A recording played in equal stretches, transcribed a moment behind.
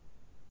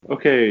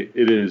Okay,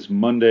 it is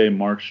Monday,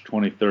 March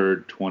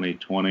 23rd,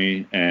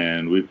 2020,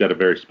 and we've got a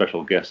very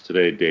special guest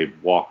today, Dave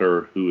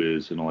Walker, who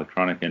is an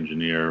electronics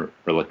engineer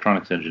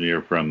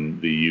from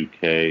the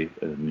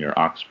UK near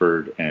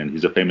Oxford, and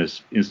he's a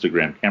famous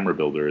Instagram camera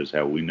builder is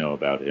how we know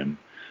about him.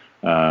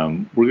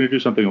 We're going to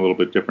do something a little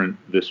bit different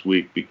this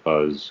week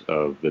because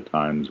of the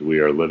times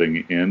we are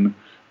living in.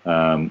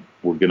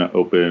 We're going to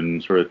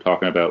open sort of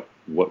talking about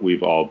what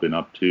we've all been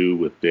up to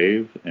with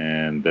Dave,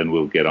 and then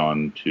we'll get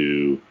on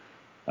to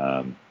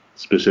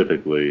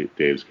specifically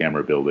Dave's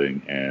camera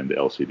building and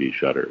LCD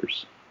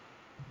shutters.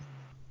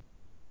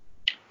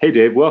 Hey,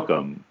 Dave,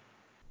 welcome.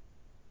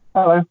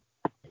 Hello.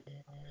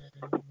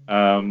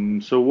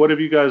 So what have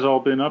you guys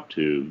all been up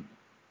to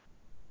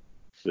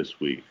this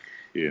week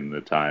in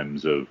the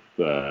times of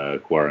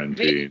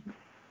quarantine?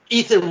 Hey,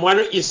 Ethan, why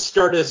don't you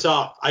start us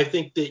off? I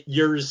think that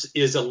yours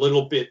is a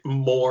little bit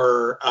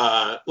more,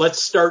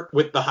 let's start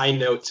with the high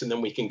notes and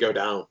then we can go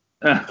down.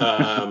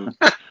 I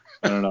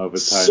don't know if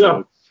it's high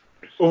notes.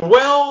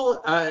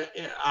 Well,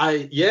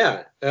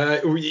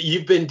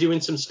 you've been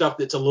doing some stuff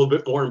that's a little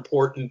bit more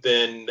important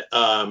than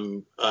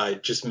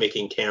just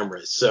making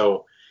cameras.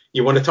 So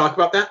you want to talk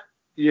about that?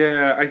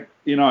 Yeah, I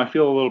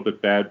feel a little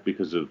bit bad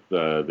because of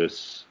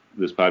this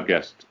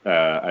podcast.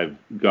 I've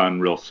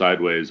gone real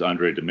sideways,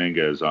 Andre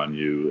Dominguez on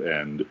you,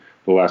 and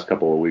the last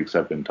couple of weeks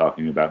I've been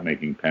talking about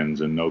making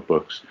pens and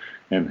notebooks,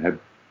 and had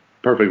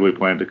perfectly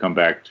planned to come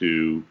back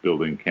to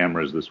building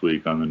cameras this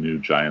week on the new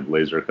giant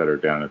laser cutter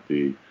down at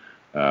the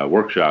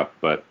workshop,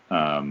 but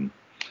I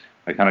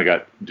kind of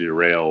got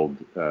derailed.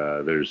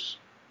 There's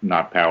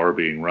not power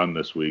being run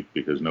this week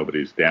because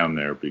nobody's down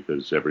there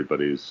because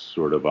everybody's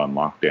sort of on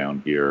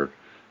lockdown here.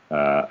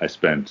 I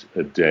spent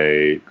a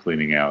day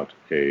cleaning out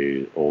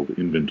a old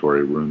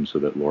inventory room so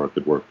that Laura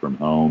could work from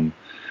home.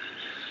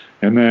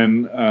 And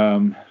then,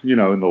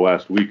 in the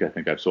last week, I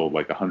think I've sold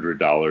like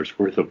 $100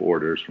 worth of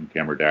orders from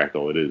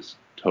Cameradactyl. It is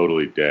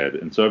totally dead.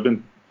 And so I've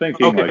been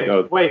thinking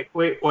wait.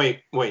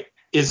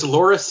 Is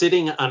Laura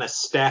sitting on a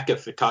stack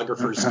of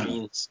photographer's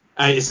jeans?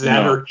 Is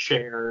that her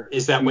chair?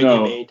 Is that what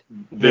you made?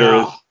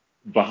 There is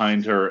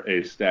behind her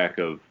a stack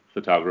of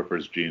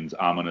photographer's jeans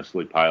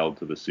ominously piled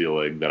to the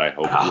ceiling that I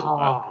hope will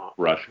not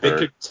rush her. They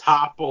could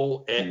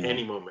topple at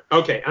any moment.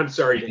 Okay, I'm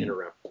sorry to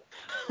interrupt.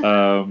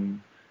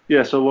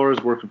 So Laura's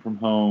working from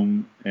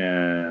home,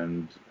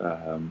 and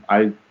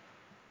I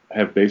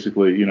have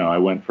basically, I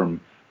went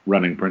from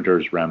running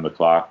printers round the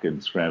clock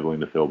and scrambling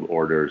to fill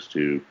orders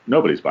to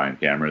nobody's buying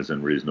cameras,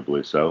 and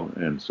reasonably so.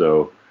 And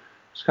so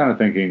just kind of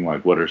thinking,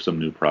 like, what are some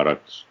new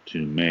products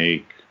to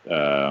make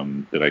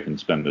that I can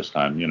spend this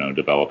time,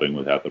 developing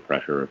without the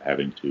pressure of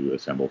having to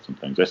assemble some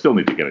things. I still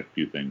need to get a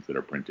few things that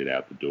are printed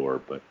out the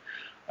door, but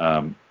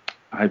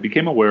I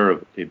became aware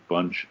of a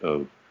bunch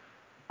of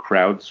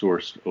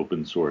crowdsourced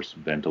open source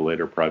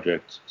ventilator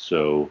projects.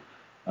 So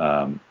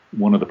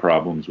one of the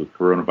problems with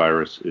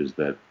coronavirus is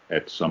that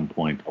at some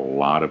point a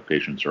lot of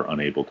patients are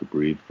unable to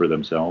breathe for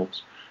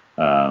themselves.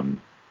 And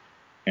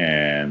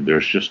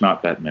there's just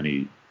not that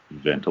many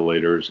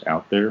ventilators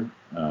out there.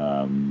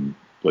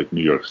 Like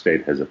New York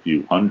State has a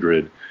few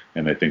hundred,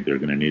 and I think they're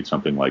going to need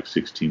something like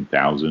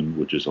 16,000,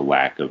 which is a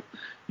lack of,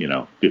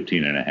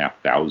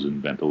 15,500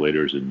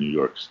 ventilators in New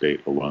York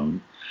State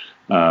alone.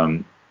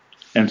 And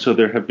so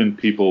there have been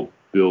people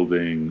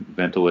building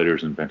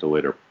ventilators and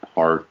ventilator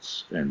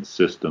parts and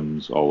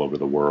systems all over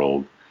the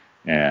world.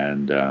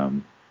 And,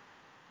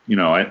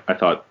 I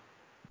thought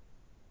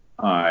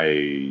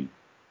I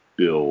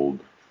build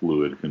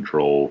fluid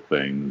control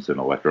things and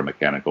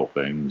electromechanical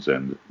things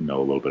and know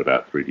a little bit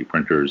about 3D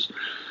printers.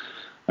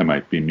 I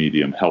might be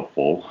medium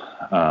helpful.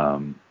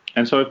 And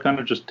so I've kind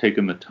of just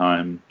taken the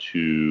time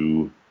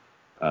to,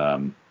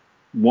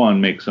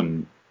 make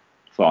some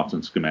thoughts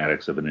and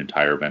schematics of an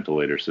entire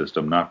ventilator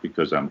system, not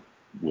because I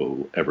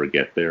will ever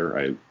get there.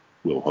 I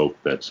will hope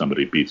that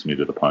somebody beats me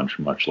to the punch,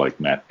 much like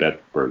Matt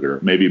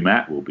Bettberger. Maybe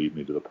Matt will beat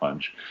me to the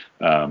punch.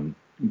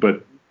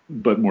 But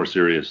more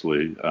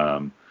seriously,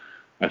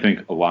 I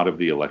think a lot of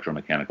the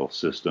electromechanical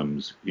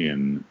systems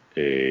in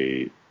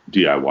a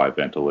DIY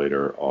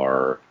ventilator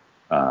are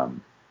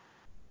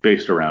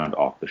based around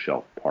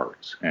off-the-shelf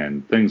parts.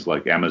 And things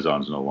like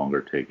Amazon's no longer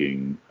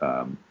taking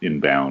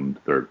inbound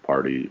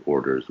third-party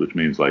orders, which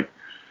means like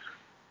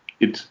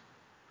it's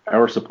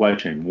our supply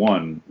chain.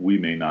 One, we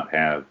may not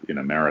have in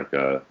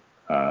America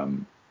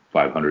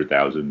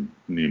 500,000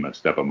 NEMA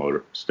stepper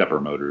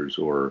motors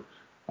or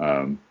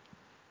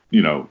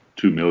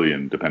 2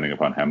 million, depending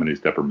upon how many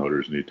stepper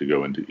motors need to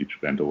go into each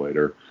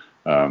ventilator,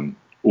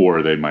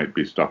 or they might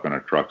be stuck on a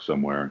truck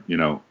somewhere.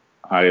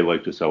 I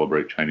like to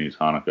celebrate Chinese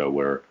Hanukkah,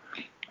 where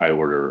I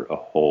order a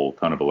whole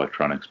ton of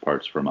electronics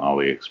parts from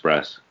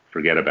AliExpress,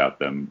 forget about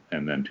them,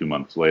 and then 2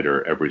 months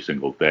later, every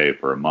single day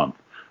for a month,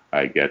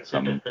 I get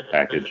some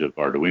package of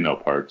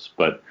Arduino parts.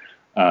 But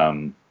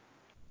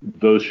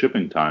those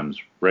shipping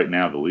times, right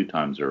now, the lead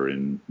times are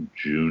in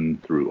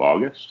June through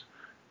August.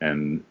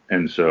 And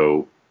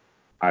so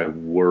I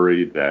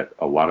worry that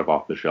a lot of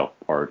off-the-shelf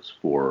parts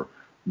for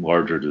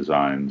larger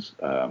designs,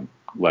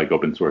 like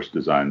open source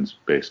designs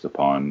based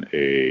upon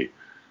a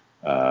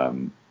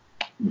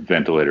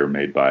ventilator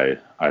made by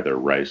either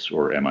Rice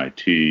or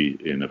MIT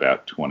in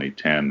about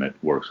 2010 that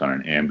works on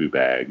an ambu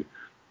bag,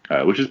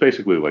 which is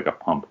basically like a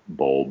pump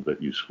bulb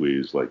that you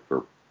squeeze like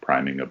for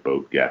priming a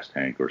boat gas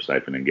tank or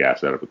siphoning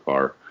gas out of a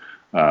car.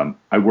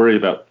 I worry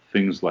about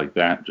things like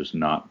that just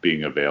not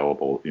being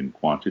available in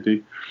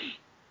quantity.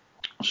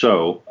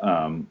 So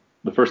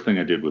the first thing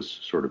I did was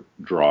sort of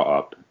draw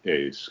up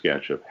a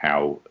sketch of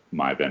how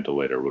my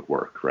ventilator would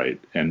work, right?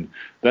 And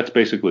that's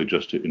basically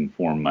just to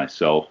inform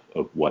myself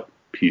of what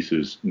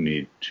pieces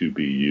need to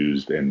be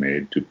used and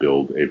made to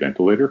build a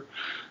ventilator.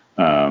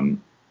 And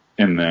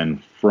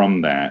then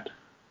from that,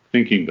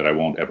 thinking that I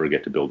won't ever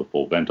get to build a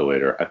full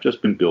ventilator, I've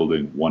just been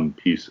building one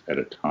piece at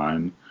a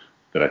time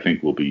that I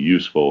think will be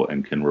useful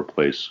and can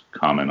replace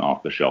common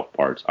off-the-shelf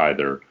parts.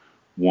 Either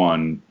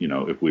one,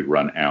 if we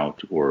run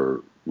out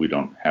or we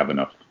don't have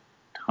enough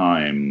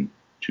time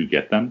to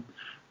get them,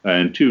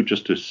 and two,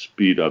 just to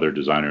speed other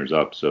designers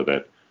up so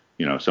that,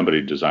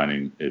 somebody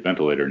designing a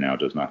ventilator now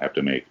does not have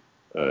to make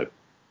a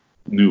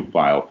new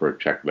file for a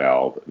check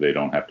valve. They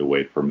don't have to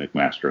wait for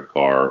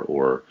McMaster-Carr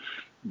or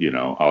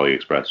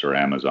AliExpress or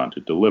Amazon to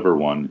deliver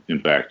one.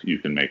 In fact, you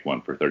can make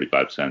one for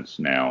 35 cents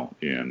now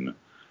in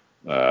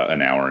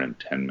an hour and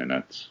 10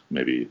 minutes,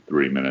 maybe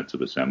 3 minutes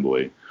of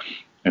assembly.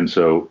 And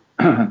so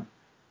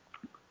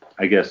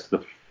I guess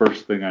the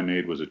first thing I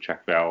made was a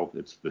check valve.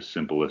 It's the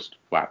simplest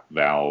flap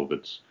valve.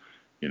 It's,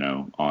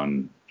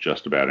 on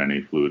just about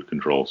any fluid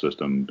control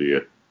system, be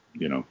it,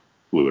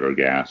 fluid or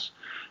gas.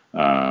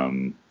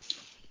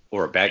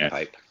 Or a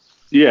bagpipe.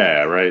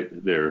 Yeah, right.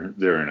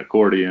 They're in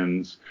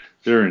accordions.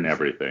 They're in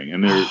everything,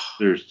 and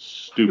they're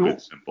stupid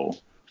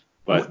simple.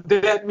 But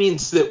that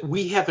means that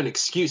we have an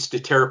excuse to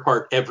tear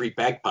apart every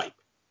bagpipe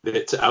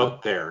that's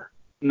out there.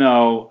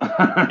 No,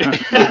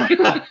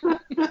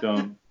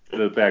 don't.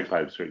 The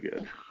bagpipes are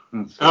good.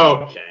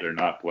 So okay. They're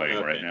not playing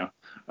okay. right now.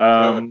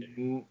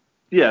 Okay.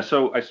 Yeah,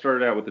 so I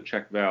started out with the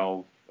check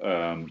valve.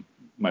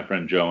 My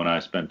friend Joe and I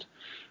spent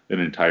an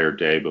entire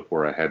day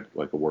before I had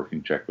like a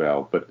working check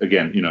valve. But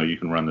again, you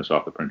can run this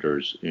off the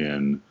printers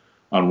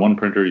on one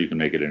printer, you can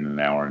make it in an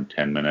hour and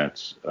 10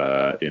 minutes.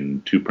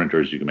 In two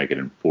printers, you can make it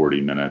in 40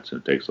 minutes,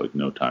 and it takes like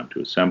no time to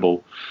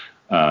assemble.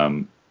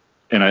 And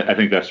I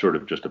think that's sort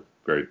of just a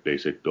very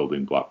basic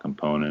building block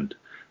component.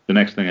 The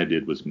next thing I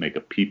did was make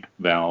a PEEP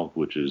valve,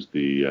 which is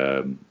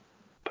the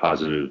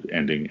positive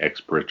ending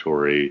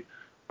expiratory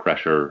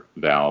pressure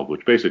valve,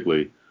 which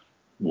basically,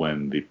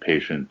 when the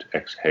patient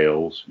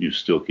exhales, you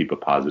still keep a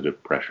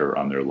positive pressure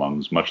on their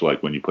lungs, much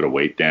like when you put a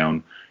weight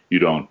down, you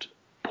don't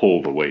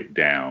pull the weight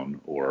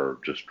down or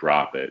just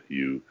drop it.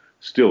 You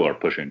still are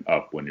pushing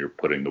up when you're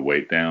putting the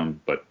weight down,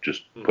 but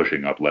just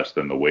pushing up less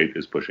than the weight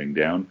is pushing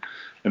down.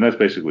 And that's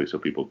basically so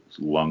people's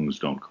lungs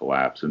don't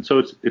collapse. And so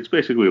it's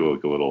basically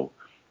like a little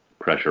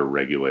pressure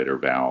regulator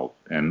valve.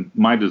 And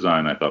my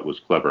design, I thought, was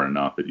clever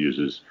enough. It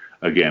uses,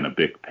 again, a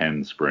Bic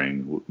pen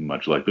spring,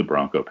 much like the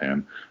Bronco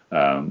pen.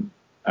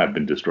 I've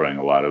been destroying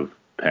a lot of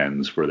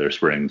pens for their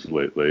springs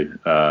lately.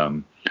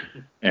 And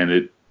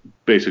it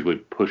basically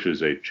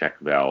pushes a check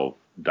valve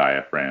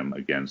diaphragm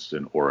against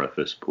an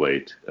orifice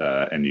plate,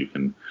 and you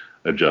can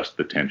adjust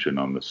the tension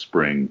on the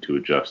spring to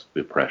adjust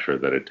the pressure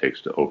that it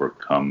takes to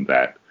overcome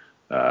that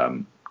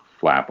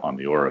flap on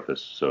the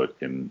orifice so it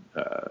can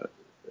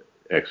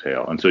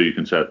exhale. And so you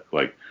can set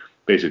like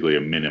basically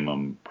a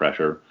minimum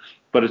pressure,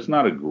 but it's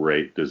not a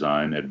great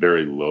design. At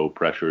very low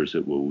pressures,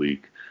 it will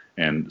leak.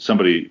 And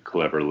somebody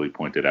cleverly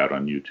pointed out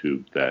on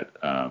YouTube that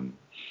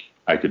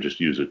I could just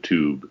use a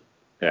tube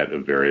at a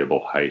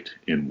variable height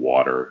in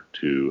water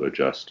to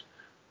adjust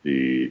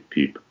the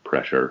PEEP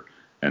pressure.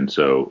 And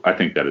so I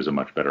think that is a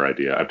much better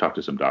idea. I've talked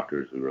to some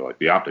doctors who were like,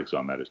 the optics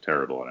on that is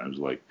terrible. And I was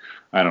like,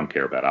 I don't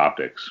care about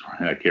optics.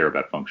 I care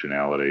about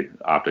functionality.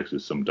 Optics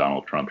is some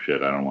Donald Trump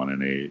shit I don't want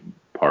any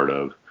part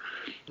of.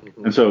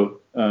 Mm-hmm. And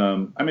so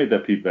I made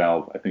that PEEP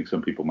valve. I think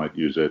some people might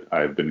use it.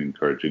 I've been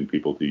encouraging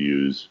people to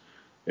use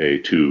a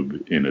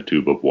tube in a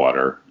tube of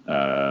water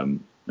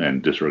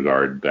and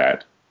disregard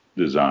that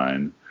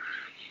design.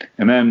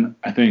 And then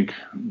I think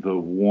the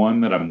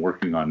one that I'm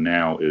working on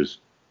now is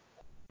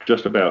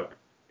just about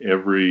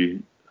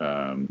every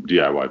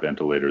DIY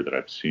ventilator that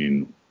I've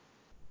seen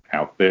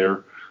out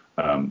there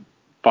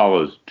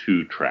follows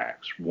two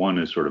tracks. One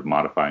is sort of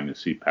modifying a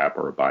CPAP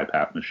or a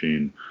BiPAP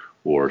machine,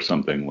 or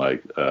something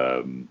like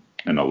an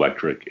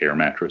electric air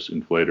mattress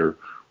inflator,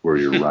 where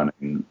you're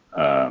running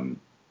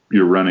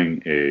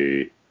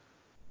a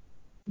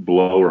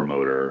blower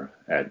motor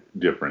at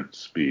different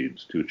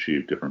speeds to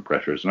achieve different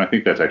pressures. And I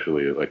think that's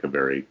actually like a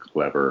very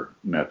clever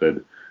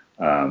method.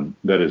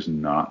 That is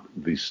not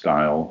the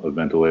style of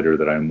ventilator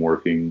that I'm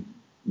working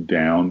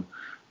down.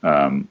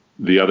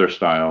 The other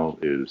style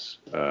is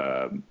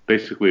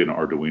basically an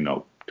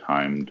Arduino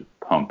timed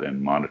pump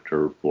and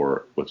monitor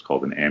for what's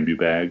called an ambu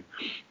bag,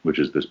 which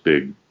is this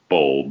big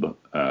bulb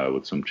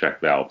with some check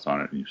valves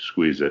on it, and you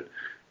squeeze it,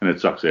 and it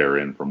sucks air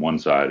in from one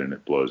side and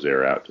it blows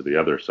air out to the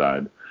other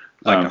side.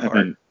 Like a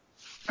heart.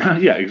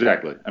 Yeah,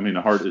 exactly. I mean,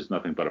 a heart is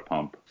nothing but a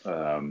pump.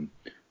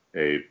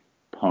 A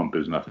pump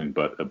is nothing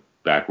but a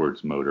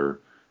backwards motor.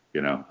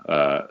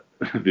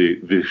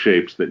 the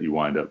shapes that you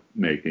wind up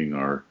making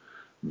are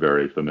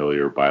very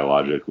familiar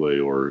biologically,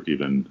 or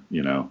even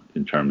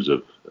in terms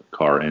of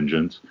car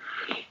engines.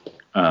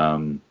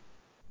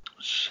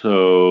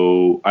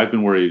 So I've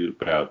been worried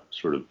about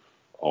sort of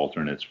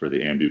alternates for the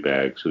ambu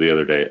bag. So the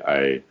other day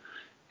I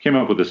came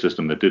up with a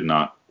system that did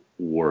not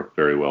work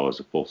very well as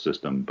a full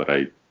system, but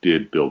I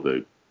did build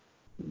a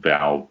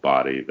valve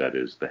body that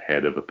is the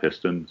head of a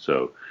piston.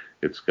 So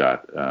it's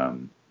got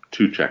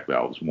two check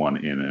valves,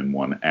 one in and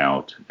one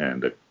out,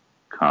 and a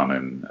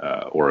common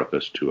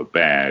orifice to a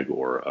bag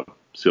or a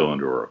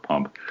cylinder or a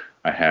pump.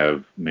 I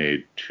have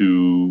made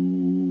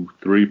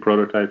 3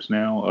 prototypes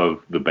now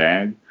of the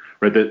bag.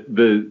 Right.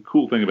 The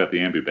cool thing about the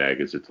ambu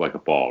bag is it's like a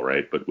ball,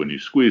 right? But when you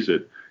squeeze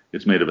it,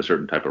 it's made of a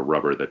certain type of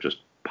rubber that just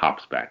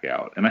pops back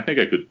out. And I think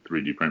I could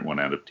 3D print one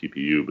out of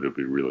TPU, but it'd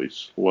be really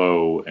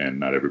slow, and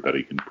not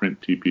everybody can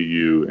print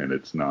TPU, and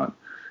it's not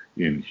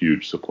in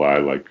huge supply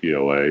like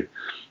PLA.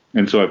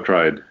 And so I've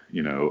tried,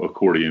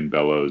 accordion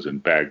bellows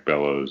and bag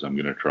bellows. I'm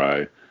going to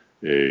try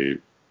a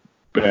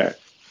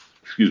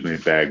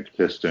bagged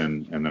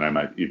piston, and then I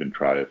might even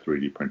try a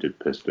 3D printed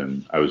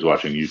piston. I was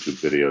watching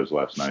YouTube videos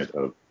last night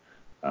of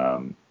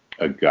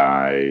a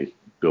guy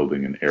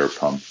building an air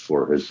pump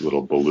for his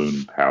little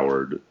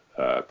balloon-powered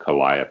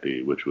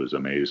Calliope, which was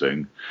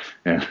amazing.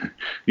 And,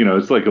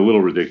 it's like a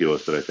little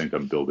ridiculous that I think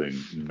I'm building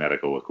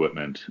medical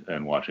equipment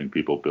and watching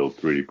people build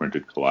 3D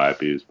printed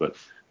Calliopes, but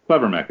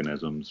clever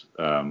mechanisms.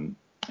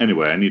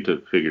 Anyway, I need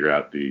to figure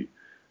out the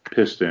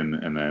piston,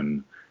 and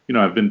then,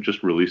 I've been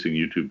just releasing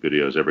YouTube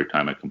videos every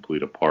time I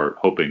complete a part,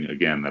 hoping,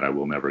 again, that I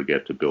will never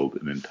get to build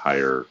an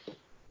entire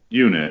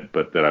unit,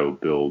 but that I will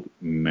build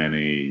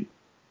many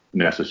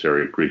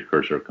necessary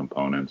precursor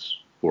components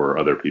for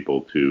other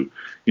people to,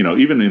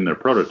 even in their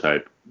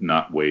prototype,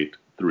 not wait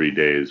 3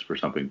 days for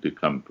something to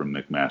come from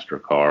McMaster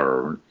Car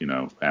or,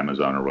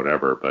 Amazon or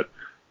whatever, but,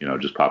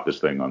 just pop this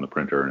thing on the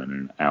printer and in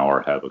an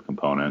hour have a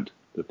component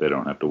that they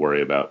don't have to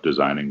worry about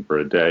designing for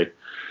a day.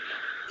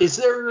 Is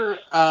there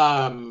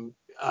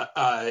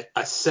a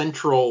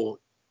central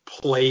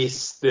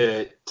place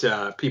that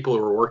people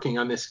who are working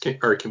on this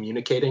are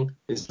communicating?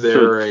 Is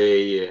there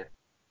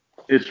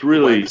it's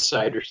really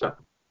website or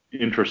something?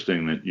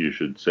 Interesting that you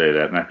should say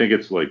that, and I think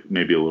it's like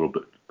maybe a little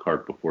bit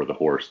cart before the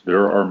horse.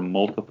 There are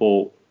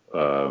multiple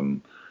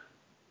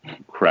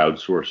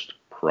crowdsourced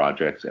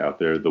projects out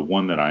there. The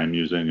one that I'm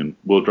using, and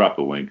we'll drop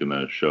the link in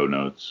the show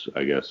notes,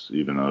 I guess,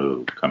 even though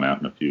it'll come out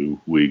in a few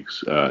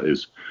weeks,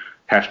 is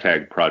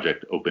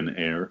 #Project Open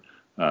Air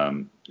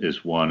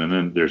is one, and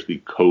then there's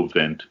the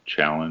Covent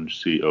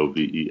Challenge,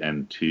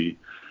 COVENT,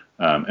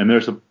 and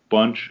there's a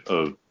bunch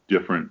of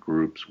different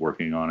groups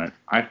working on it.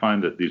 I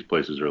find that these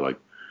places are like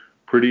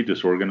pretty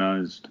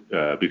disorganized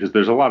because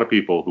there's a lot of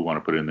people who want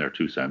to put in their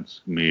 2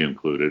 cents, me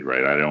included,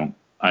 right?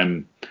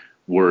 I'm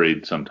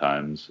worried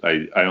sometimes.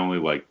 I only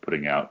like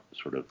putting out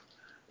sort of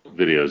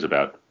videos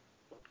about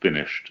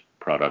finished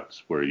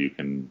products where you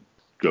can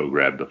go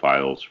grab the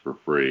files for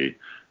free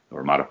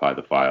or modify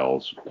the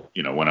files,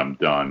 when I'm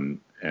done.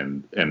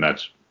 And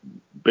that's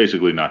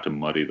basically not to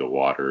muddy the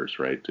waters,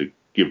 right? To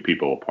give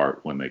people a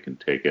part when they can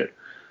take it.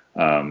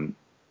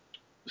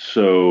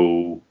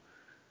 So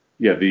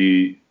yeah,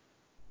 the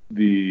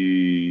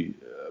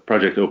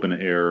Project Open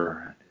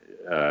Air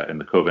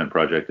and the Covent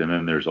Project, and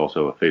then there's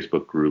also a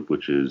Facebook group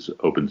which is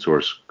Open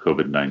Source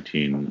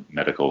COVID-19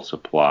 Medical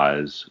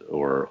Supplies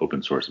or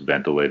Open Source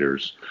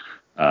Ventilators.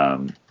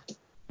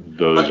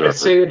 Those are.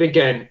 Say it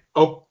again.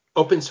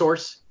 Open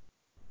source.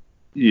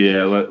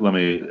 Yeah, let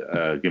me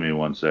give me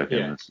 1 second.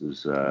 Yeah. This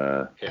is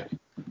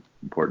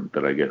important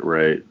that I get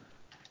right.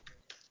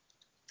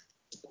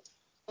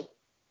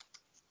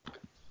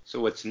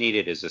 So what's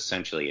needed is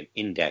essentially an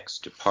index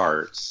to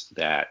parts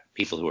that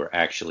people who are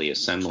actually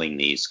assembling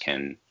these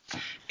can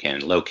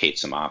locate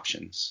some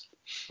options.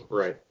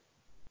 Right.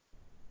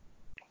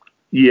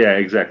 Yeah,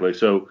 exactly.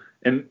 So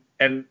and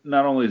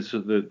not only so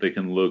that they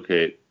can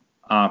locate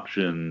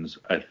options,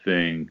 I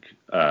think,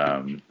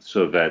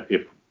 so that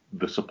if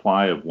the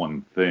supply of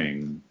one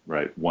thing,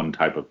 right, one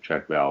type of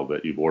check valve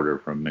that you've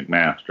ordered from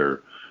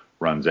McMaster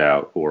runs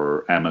out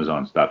or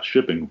Amazon stops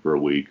shipping for a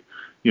week,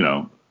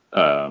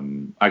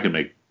 I can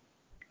make,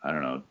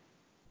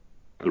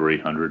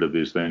 300 of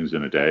these things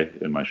in a day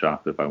in my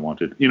shop if I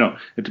wanted. And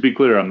to be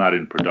clear, I'm not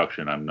in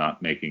production. I'm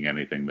not making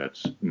anything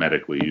that's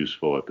medically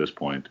useful at this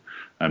point.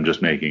 I'm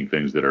just making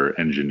things that are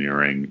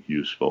engineering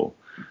useful.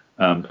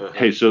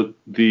 Hey, so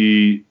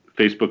the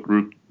Facebook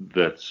group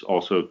that's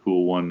also a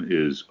cool one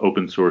is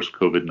Open Source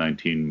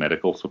COVID-19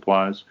 Medical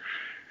Supplies.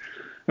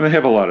 And they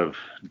have a lot of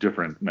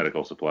different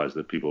medical supplies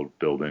that people are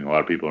building. A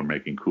lot of people are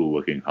making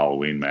cool-looking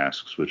Halloween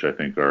masks, which I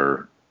think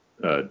are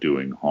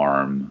doing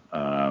harm.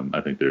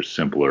 I think there's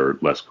simpler,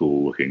 less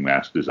cool-looking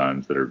mask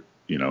designs that are,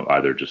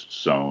 either just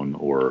sewn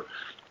or,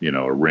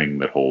 a ring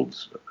that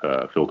holds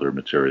filter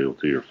material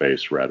to your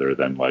face rather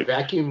than like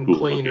vacuum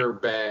cleaner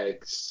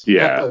bags.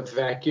 Yeah,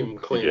 vacuum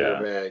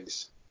cleaner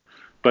bags.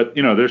 But,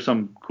 there's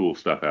some cool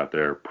stuff out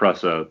there.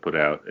 Prusa put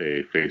out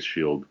a face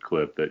shield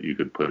clip that you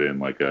could put in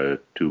like a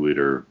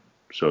 2-liter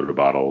soda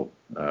bottle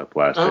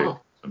plastic. Oh.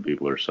 Some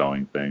people are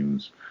sewing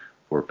things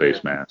for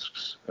face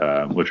masks,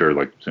 which are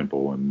like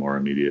simple and more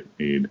immediate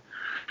need.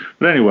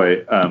 But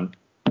anyway,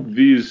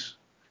 these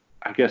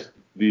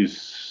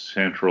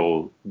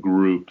central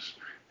groups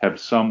have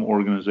some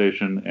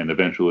organization, and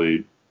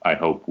eventually, I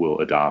hope, will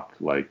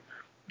adopt like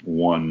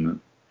one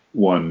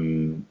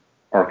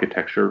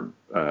architecture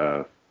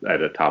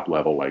at a top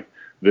level. Like,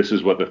 this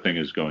is what the thing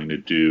is going to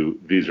do.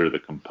 These are the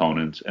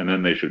components, and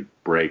then they should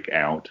break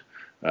out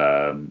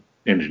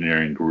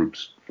engineering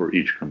groups for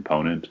each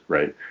component,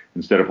 right?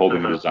 Instead of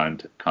holding a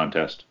design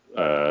contest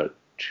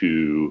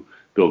to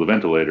build a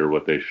ventilator,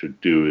 what they should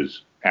do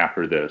is,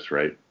 after this,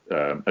 right,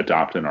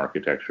 adopt an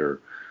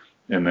architecture,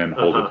 and then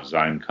hold a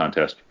design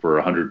contest for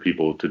 100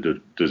 people to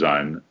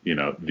design,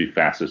 the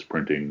fastest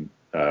printing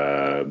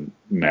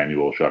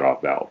manual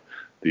shutoff valve,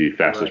 the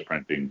fastest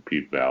printing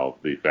PEEP valve,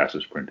 the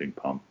fastest printing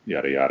pump,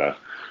 yada yada,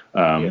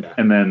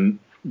 and then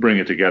bring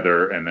it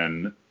together, and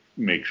then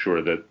make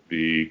sure that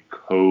the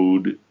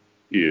code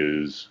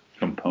is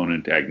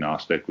component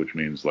agnostic, which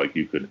means like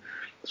you could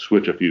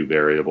switch a few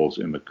variables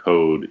in the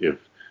code if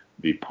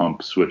the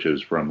pump switches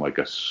from like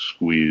a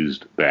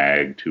squeezed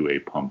bag to a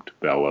pumped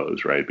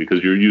bellows, right?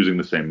 Because you're using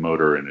the same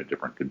motor in a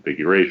different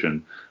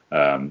configuration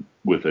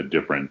with a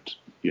different,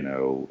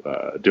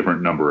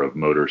 different number of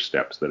motor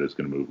steps that is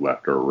going to move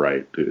left or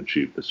right to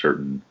achieve the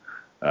certain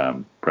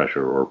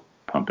pressure or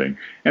pumping.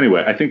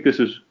 Anyway, I think this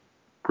is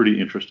pretty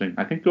interesting.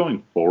 I think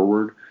going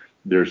forward,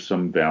 there's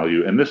some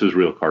value, and this is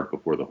real cart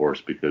before the horse,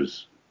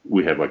 because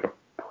we have like a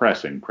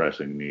pressing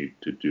need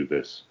to do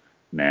this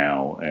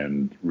now,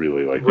 and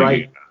really like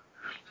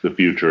the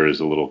future is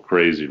a little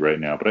crazy right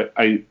now. But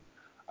I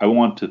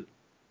want to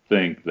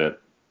think that,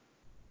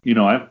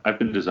 I've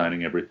been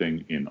designing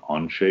everything in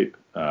Onshape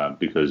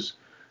because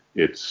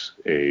it's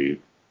a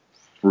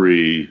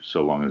free,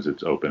 so long as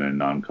it's open and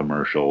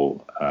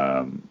non-commercial,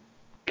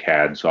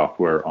 CAD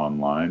software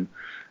online.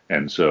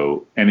 And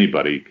so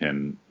anybody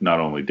can not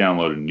only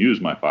download and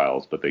use my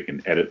files, but they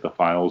can edit the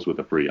files with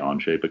a free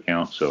Onshape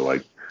account. So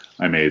like,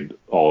 I made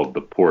all of the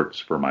ports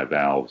for my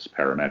valves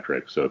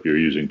parametric. So if you're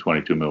using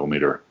 22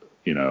 millimeter,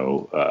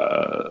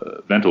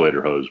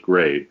 ventilator hose,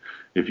 great.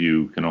 If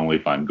you can only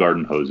find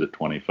garden hose at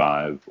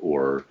 25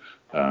 or,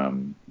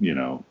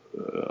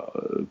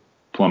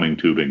 plumbing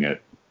tubing at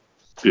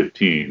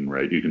 15,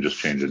 right? You can just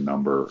change a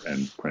number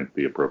and print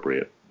the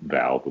appropriate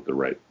valve with the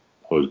right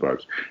hose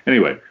bars.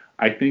 Anyway,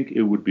 I think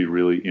it would be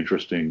really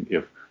interesting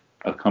if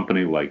a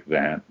company like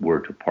that were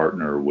to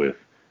partner with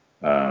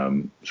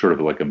sort of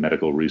like a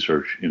medical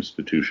research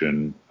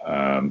institution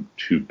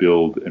to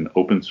build an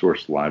open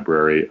source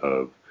library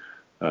of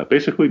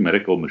basically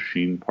medical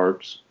machine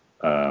parts,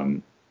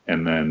 and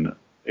then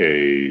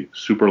a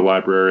super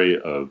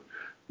library of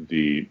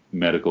the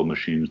medical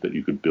machines that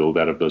you could build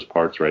out of those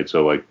parts, right?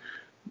 So like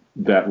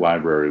that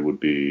library would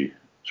be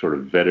sort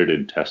of vetted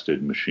and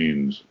tested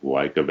machines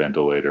like a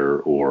ventilator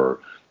or,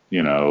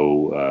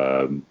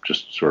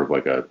 just sort of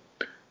like a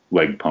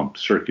leg pump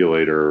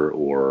circulator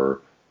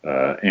or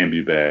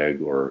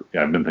ambibag, or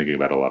I've been thinking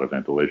about a lot of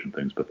ventilation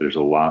things, but there's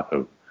a lot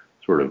of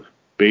sort of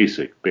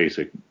basic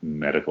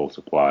medical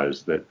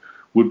supplies that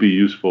would be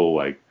useful,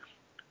 like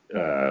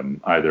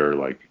either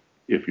like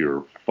if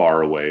you're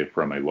far away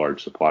from a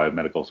large supply of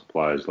medical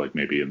supplies, like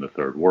maybe in the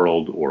third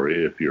world, or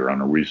if you're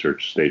on a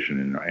research station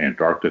in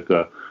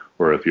Antarctica,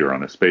 or if you're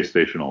on a space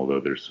station, although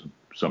there's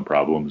some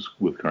problems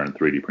with current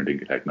 3D printing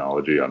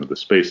technology on the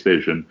space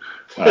station.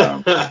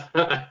 But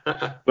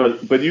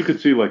you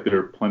could see like there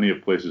are plenty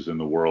of places in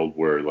the world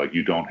where like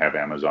you don't have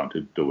Amazon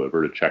to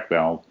deliver a check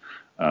valve,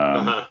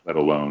 let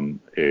alone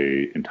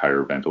a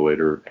entire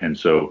ventilator. And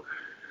so,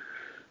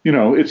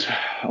 it's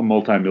a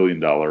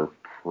multi-million-dollar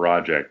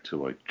project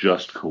to like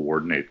just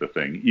coordinate the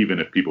thing, even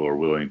if people are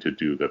willing to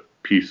do the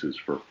pieces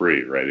for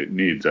free, right? It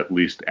needs at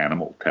least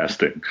animal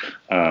testing.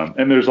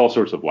 And there's all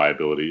sorts of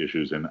liability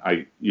issues. And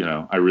I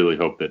really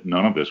hope that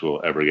none of this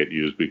will ever get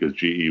used, because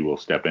GE will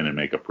step in and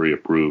make a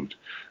pre-approved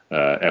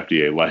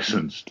FDA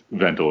licensed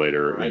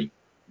ventilator in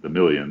the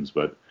millions,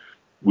 but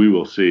we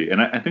will see.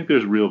 And I think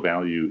there's real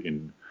value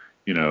in,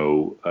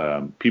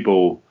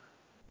 people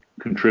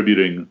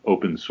contributing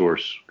open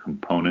source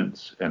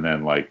components, and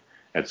then like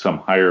at some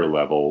higher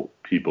level,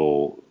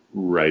 people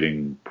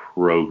writing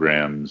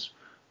programs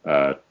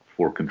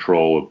for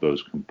control of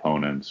those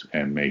components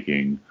and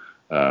making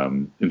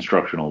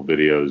instructional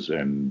videos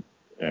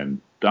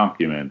and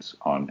documents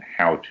on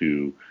how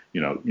to,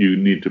 you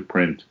need to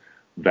print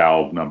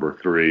valve number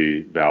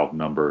 3, valve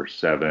number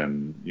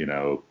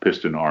 7,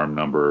 piston arm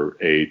number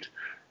 8,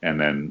 and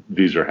then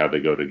these are how they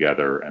go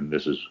together, and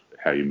this is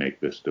how you make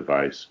this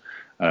device.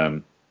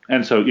 And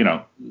so,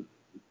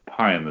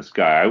 pie in the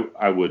sky,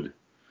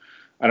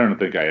 I don't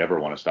think I ever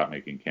want to stop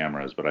making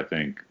cameras, but I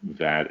think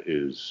that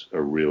is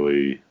a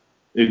really,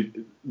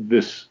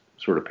 this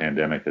sort of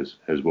pandemic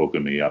has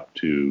woken me up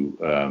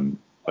to,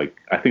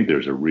 I think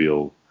there's a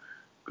real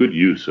good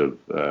use of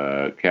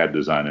CAD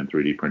design and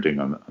 3D printing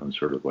on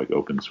sort of like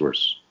open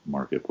source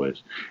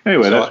marketplace.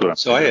 Anyway, that's what I'm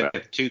So I about.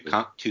 have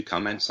two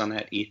comments on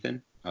that,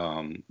 Ethan.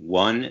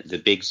 One, the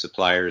big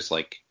suppliers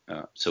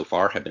so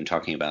far have been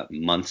talking about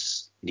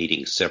months,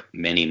 needing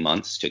many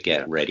months to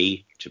get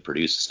ready to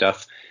produce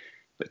stuff,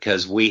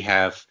 because we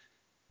have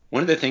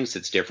one of the things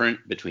that's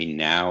different between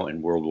now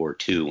and World War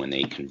II, when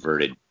they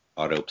converted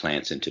auto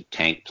plants into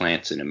tank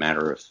plants in a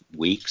matter of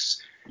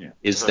weeks,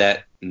 is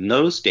that in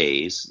those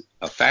days,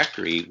 a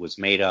factory was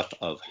made up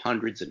of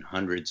hundreds and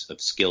hundreds of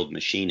skilled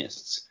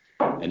machinists.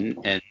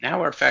 And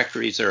now our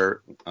factories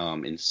are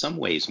in some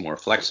ways more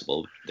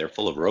flexible. They're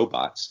full of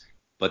robots,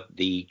 but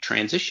the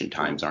transition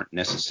times aren't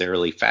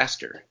necessarily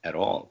faster at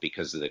all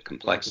because of the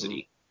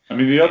complexity. I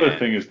mean, the other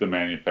thing is the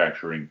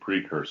manufacturing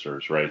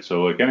precursors, right?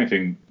 So like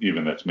anything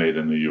even that's made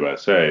in the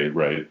USA,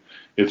 right,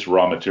 its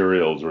raw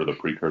materials or the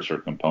precursor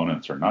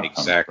components are not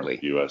coming from the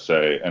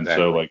USA. And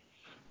so like,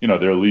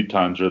 their lead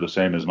times are the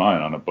same as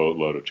mine on a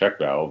boatload of check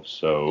valves.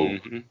 So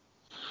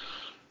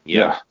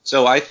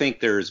So I think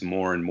there's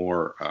more and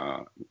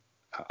more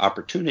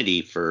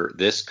opportunity for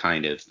this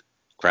kind of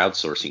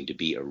crowdsourcing to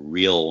be a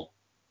real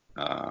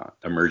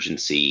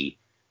emergency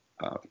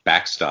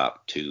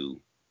backstop to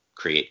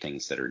create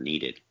things that are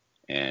needed.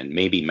 And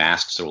maybe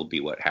masks will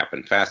be what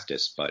happened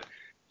fastest, but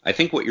I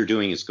think what you're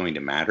doing is going to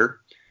matter.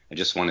 I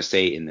just want to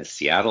say in the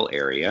Seattle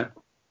area,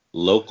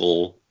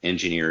 local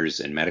engineers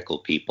and medical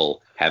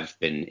people have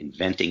been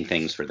inventing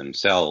things for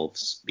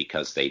themselves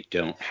because they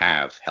don't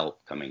have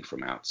help coming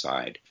from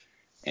outside.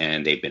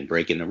 And they've been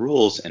breaking the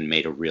rules and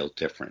made a real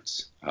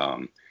difference.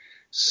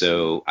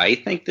 So I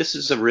think this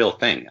is a real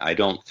thing. I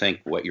don't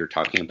think what you're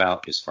talking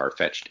about is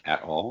far-fetched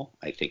at all.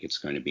 I think it's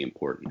going to be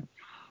important.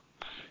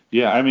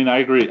 Yeah, I mean, I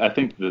agree. I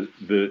think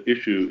the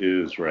issue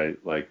is, right,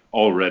 like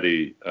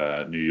already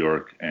New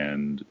York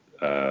and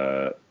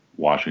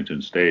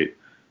Washington State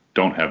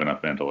don't have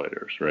enough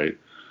ventilators, right?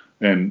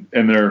 And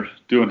they're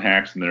doing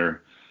hacks and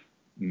they're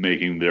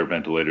making their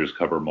ventilators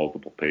cover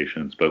multiple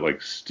patients, but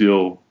like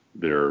still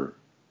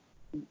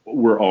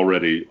we're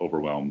already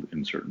overwhelmed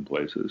in certain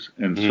places.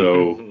 And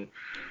so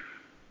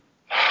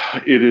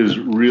it is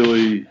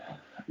really,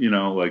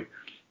 like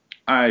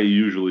I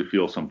usually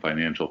feel some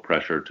financial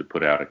pressure to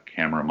put out a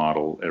camera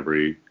model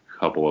every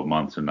couple of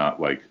months and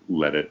not like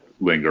let it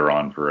linger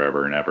on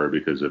forever and ever,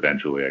 because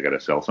eventually I got to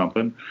sell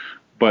something.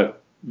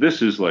 But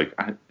this is like,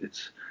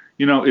 it's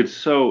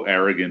so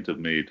arrogant of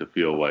me to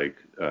feel like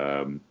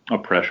a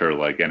pressure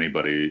like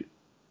anybody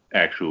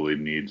actually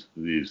needs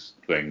these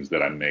things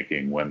that I'm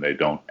making when they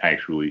don't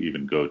actually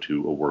even go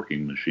to a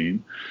working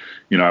machine.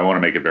 I want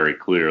to make it very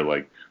clear,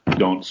 like,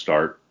 don't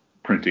start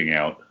printing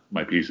out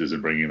my pieces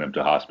and bringing them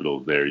to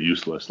hospitals. They're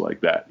useless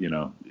like that.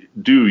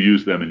 Do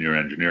use them in your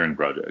engineering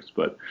projects.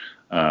 But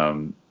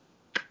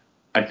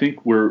I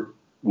think we're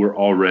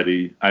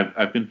already,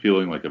 I've been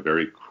feeling like a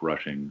very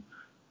crushing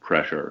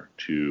pressure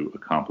to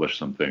accomplish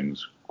some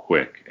things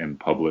quick and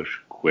publish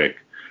quick.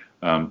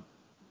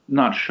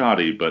 Not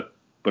shoddy, but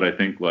I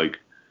think like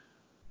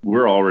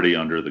we're already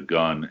under the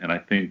gun, and I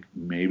think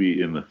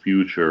maybe in the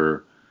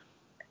future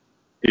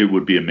it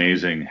would be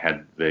amazing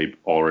had they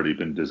already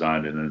been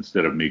designed, and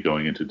instead of me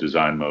going into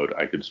design mode,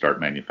 I could start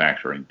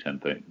manufacturing 10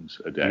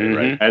 things a day,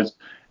 right?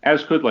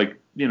 As could like,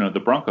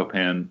 the Bronco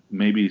Pan,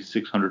 maybe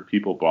 600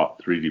 people bought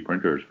 3D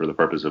printers for the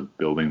purpose of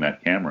building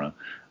that camera.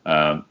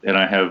 And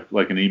I have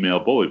like an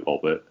email bully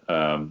pulpit,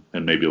 and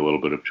maybe a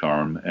little bit of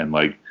charm, and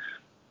like,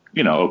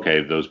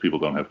 okay, those people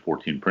don't have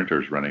 14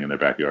 printers running in their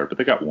backyard, but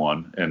they got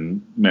one,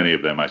 and many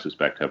of them, I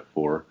suspect, have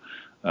 4.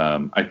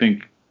 I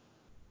think,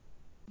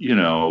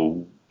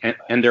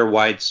 And they're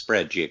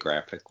widespread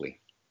geographically.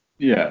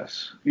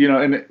 Yes.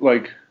 And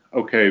like,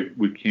 okay,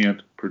 we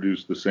can't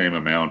produce the same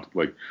amount.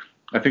 Like,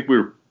 I think we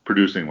were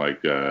producing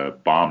like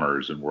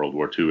bombers in World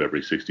War II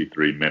every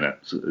 63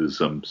 minutes is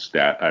some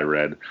stat I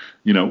read.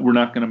 We're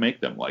not going to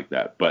make them like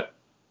that. But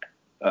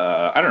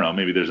I don't know,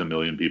 maybe there's 1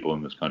 million people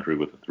in this country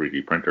with a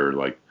 3D printer.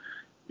 Like,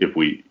 if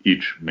we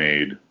each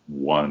made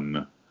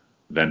one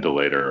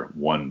ventilator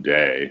one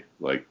day,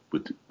 like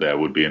that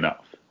would be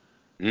enough.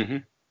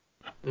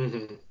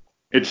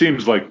 It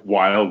seems like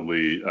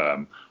wildly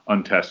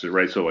untested,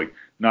 right? So like,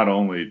 not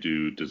only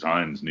do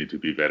designs need to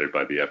be vetted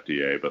by the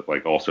FDA, but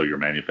like also your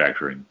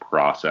manufacturing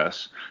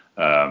process.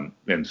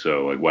 And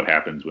so like, what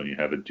happens when you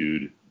have a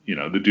dude,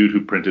 the dude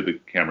who printed the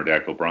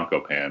Camerodactyl Bronco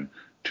Pan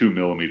 2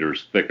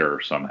 millimeters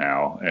thicker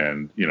somehow,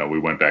 and we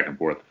went back and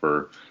forth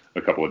for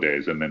a couple of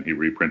days, and then he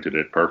reprinted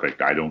it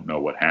perfect. I don't know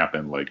what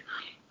happened. Like,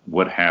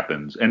 what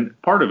happens? And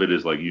part of it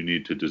is like, you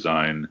need to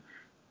design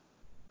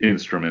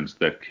instruments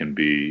that can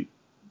be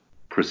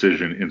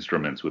precision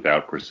instruments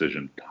without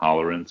precision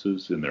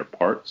tolerances in their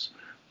parts.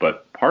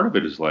 But part of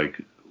it is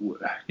like,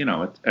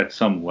 at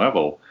some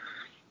level,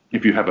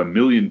 if you have 1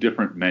 million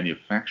different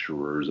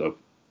manufacturers of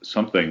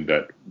something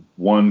that,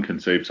 1, can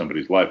save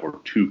somebody's life, or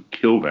 2,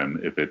 kill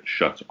them if it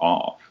shuts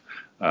off,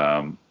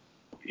 how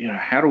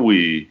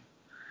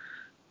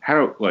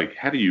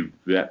do you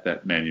vet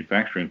that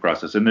manufacturing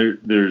process? And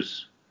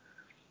there's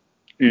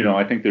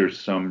I think there's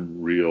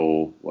some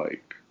real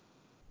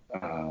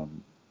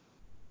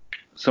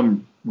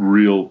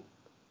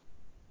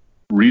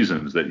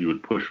reasons that you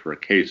would push for a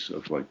case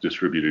of like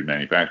distributed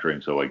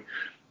manufacturing. So like,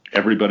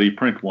 everybody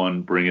print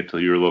one, bring it to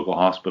your local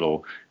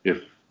hospital,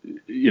 if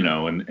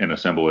and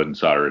assemble it and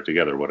solder it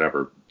together,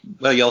 whatever.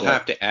 Well, you'll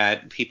have to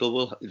add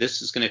people.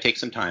 This is going to take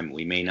some time.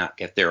 We may not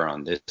get there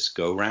on this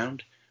go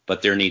round,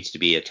 but there needs to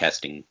be a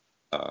testing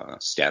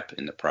step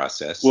in the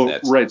process. Well,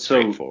 that's right.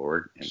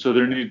 straightforward. So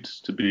there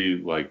needs to be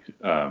like,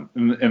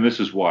 and this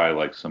is why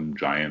like some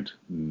giant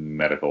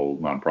medical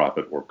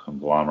nonprofit or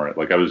conglomerate.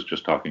 Like I was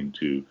just talking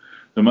to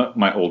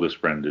my oldest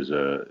friend is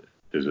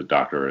a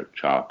doctor at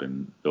CHOP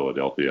in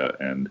Philadelphia,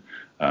 and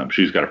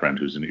she's got a friend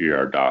who's an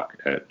ER doc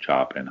at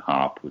CHOP and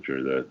HOP, which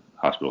are the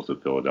hospitals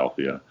of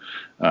Philadelphia.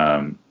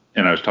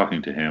 And I was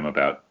talking to him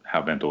about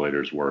how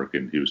ventilators work,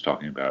 and he was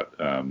talking about,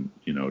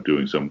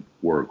 doing some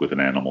work with an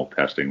animal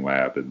testing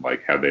lab and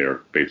like how they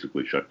are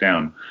basically shut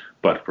down,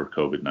 but for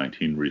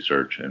COVID-19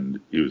 research.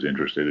 And he was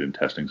interested in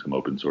testing some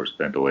open source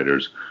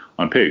ventilators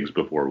on pigs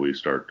before we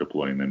start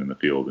deploying them in the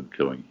field and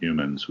killing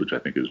humans, which I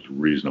think is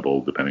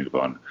reasonable depending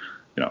upon,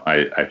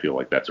 I feel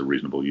like that's a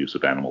reasonable use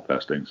of animal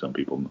testing. Some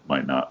people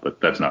might not,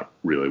 but that's not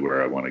really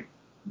where I want to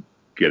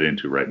get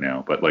into right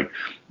now. But like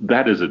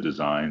that is a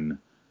design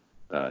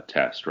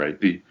test, right?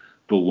 The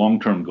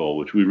long-term goal,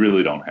 which we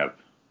really don't have,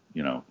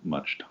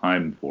 much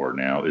time for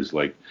now, is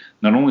like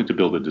not only to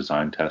build a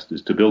design test,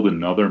 is to build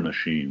another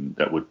machine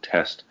that would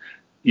test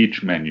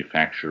each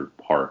manufactured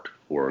part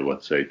for,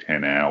 let's say,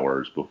 10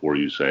 hours before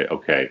you say,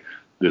 okay,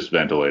 this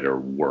ventilator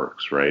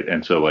works, right?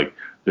 And so like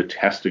the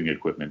testing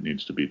equipment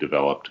needs to be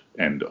developed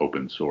and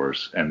open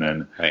source, and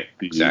then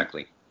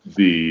exactly.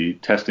 The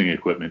testing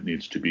equipment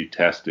needs to be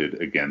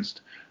tested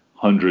against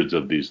hundreds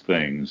of these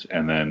things,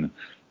 and then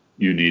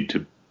you need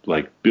to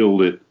like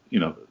build it,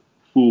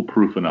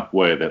 foolproof enough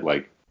way that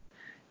like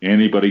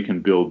anybody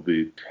can build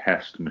the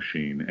test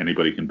machine,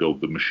 anybody can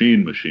build the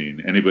machine,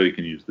 anybody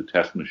can use the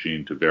test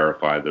machine to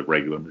verify the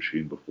regular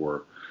machine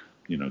before,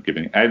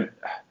 giving.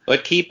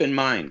 But keep in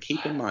mind,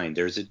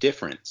 there's a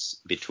difference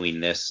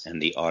between this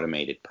and the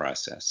automated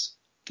process.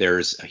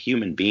 There's a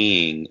human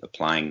being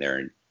applying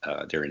their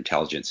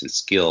intelligence and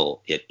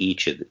skill at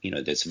each of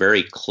that's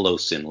very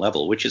close in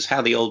level, which is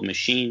how the old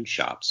machine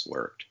shops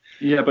worked.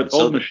 Yeah, but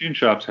old machine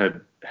shops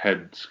had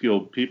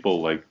skilled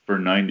people like for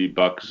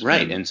 $90.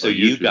 Right, and so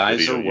you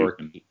guys are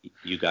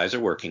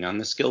working on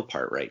the skill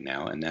part right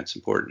now, and that's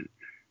important.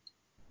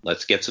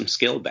 Let's get some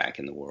skill back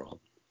in the world.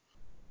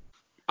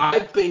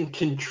 I've been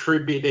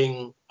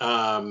contributing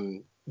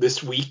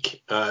this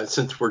week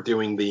since we're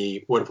doing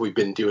the what have we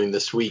been doing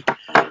this week.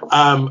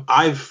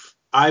 I've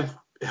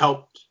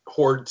helped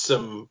hoard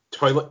some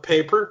toilet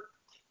paper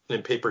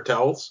and paper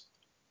towels.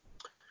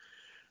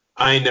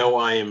 I know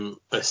I am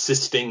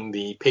assisting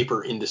the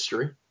paper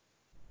industry.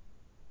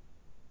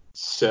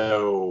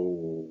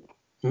 So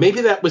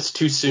maybe that was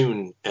too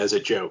soon as a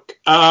joke.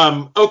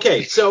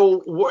 Okay,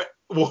 so what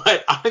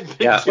I've been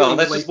doing well,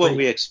 this lately, is what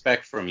we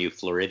expect from you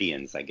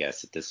Floridians, I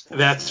guess, at this point.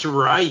 That's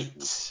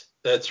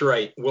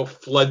right. We'll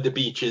flood the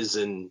beaches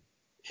and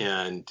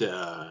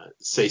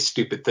say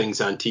stupid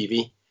things on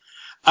TV.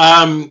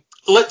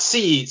 Let's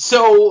see.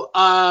 So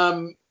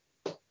I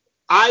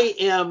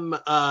am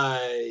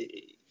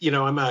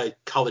I'm a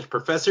college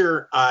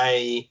professor.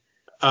 I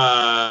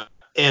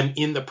am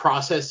in the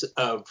process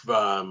of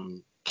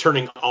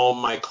turning all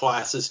my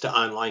classes to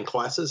online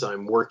classes.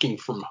 I'm working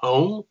from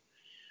home.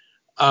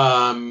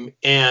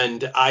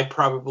 And I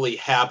probably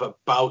have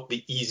about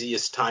the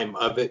easiest time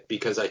of it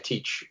because I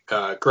teach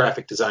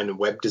graphic design and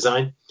web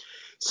design.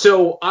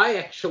 So I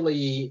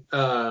actually,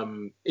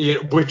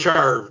 which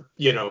are,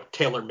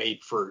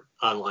 tailor-made for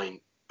online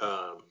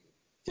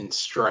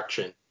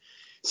instruction.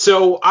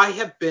 So I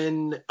have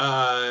been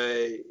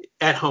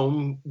at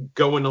home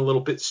going a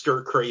little bit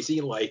stir crazy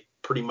like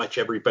pretty much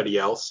everybody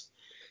else.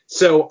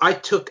 So I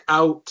took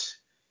out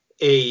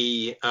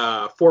a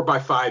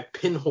 4x5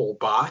 pinhole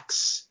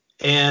box,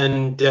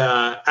 and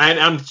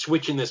I'm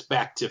switching this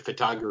back to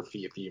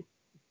photography if you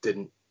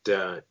didn't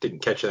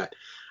catch that.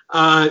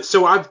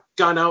 So I've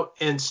gone out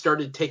and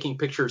started taking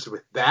pictures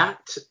with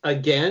that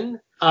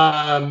again.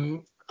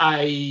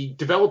 I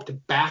developed a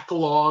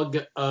backlog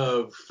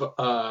of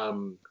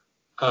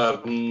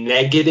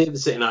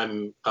negatives, and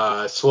I'm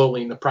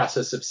slowly in the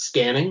process of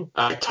scanning.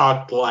 I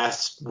talked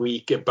last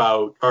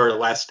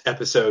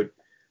episode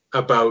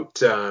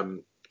about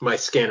my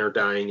scanner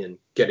dying and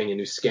getting a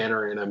new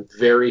scanner, and I'm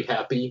very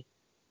happy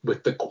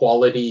with the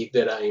quality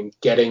that I'm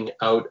getting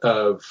out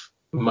of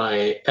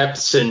my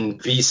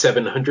Epson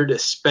V700,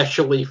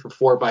 especially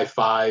for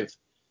 4x5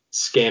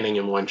 scanning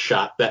in one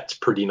shot. That's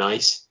pretty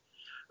nice.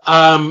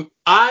 I'm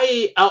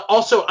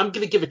going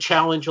to give a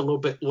challenge a little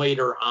bit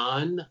later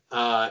on,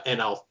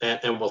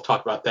 and we'll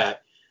talk about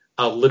that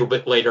a little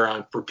bit later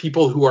on for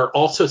people who are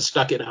also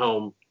stuck at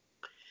home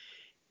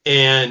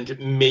and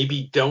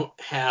maybe don't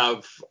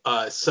have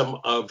some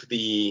of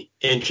the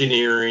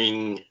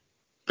engineering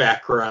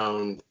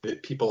background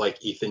that people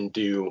like Ethan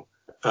do,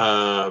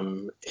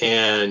 and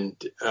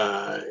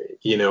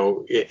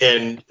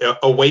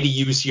a way to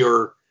use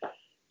your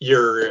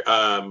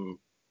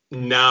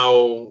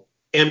now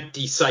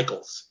empty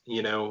cycles,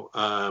 the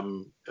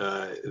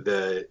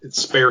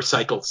spare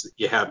cycles that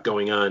you have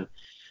going on.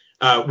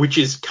 which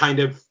is kind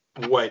of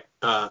what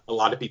a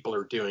lot of people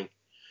are doing.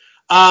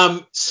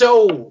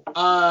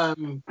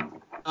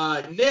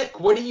 Nick,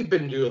 what have you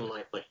been doing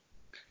lately?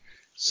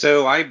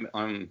 So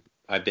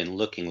I've been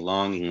looking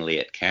longingly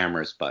at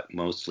cameras, but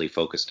mostly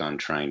focused on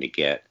trying to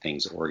get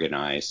things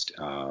organized.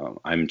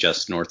 I'm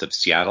just north of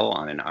Seattle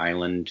on an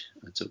island.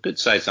 It's a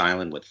good-sized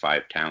island with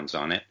 5 towns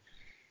on it.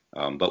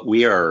 But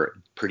we are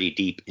pretty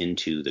deep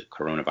into the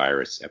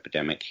coronavirus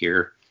epidemic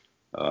here.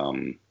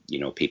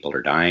 People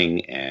are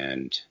dying,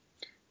 and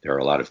there are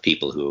a lot of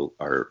people who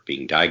are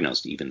being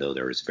diagnosed, even though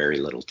there is very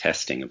little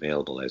testing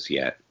available as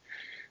yet.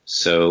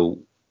 So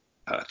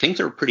things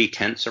are pretty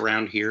tense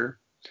around here.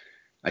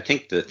 I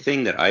think the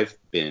thing that I've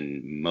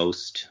been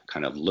most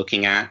kind of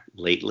looking at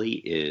lately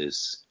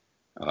is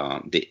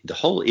the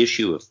whole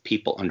issue of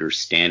people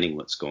understanding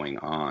what's going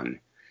on.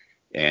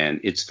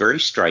 And it's very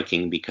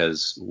striking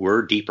because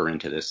we're deeper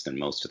into this than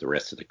most of the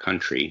rest of the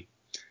country,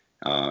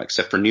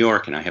 except for New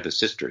York. And I have a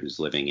sister who's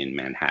living in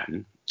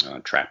Manhattan,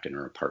 trapped in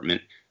her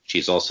apartment.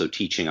 She's also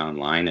teaching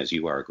online, as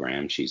you are,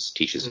 Graham. She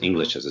teaches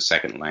English as a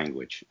second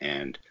language.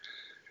 And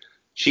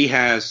she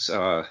has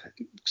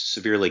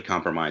severely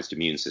compromised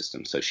immune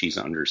system, so she's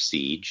under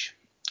siege.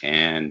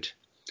 And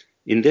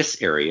in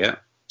this area,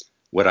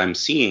 what I'm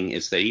seeing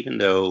is that even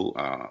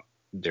though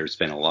there's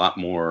been a lot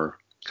more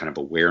kind of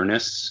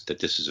awareness that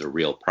this is a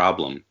real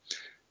problem,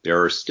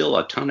 there are still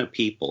a ton of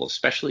people,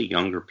 especially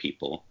younger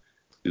people,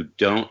 who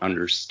don't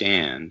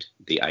understand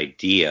the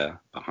idea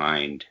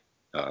behind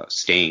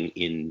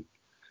staying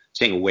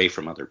away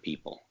from other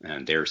people.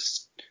 And they're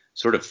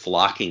sort of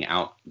flocking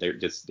out.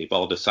 They've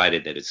all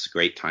decided that it's a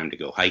great time to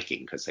go hiking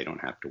because they don't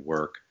have to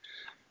work.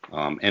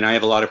 And I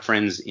have a lot of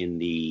friends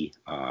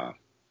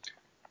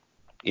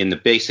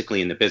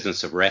basically in the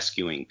business of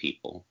rescuing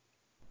people.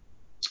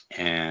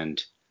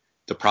 And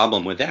the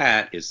problem with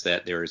that is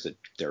that there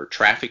are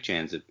traffic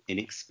jams of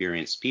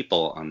inexperienced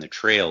people on the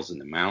trails in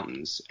the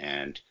mountains.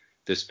 And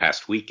this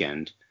past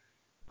weekend,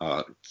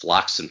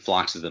 flocks and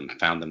flocks of them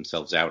found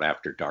themselves out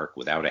after dark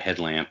without a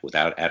headlamp,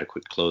 without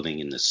adequate clothing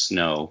in the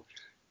snow.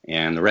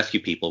 And the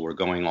rescue people were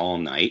going all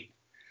night,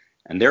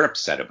 and they're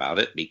upset about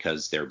it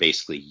because they're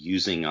basically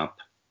using up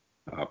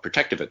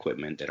protective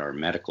equipment that our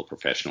medical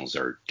professionals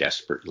are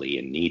desperately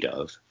in need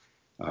of.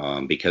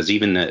 Because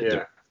even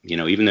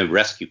the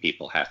rescue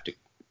people have to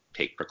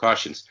take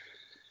precautions,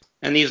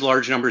 and these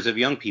large numbers of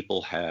young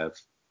people have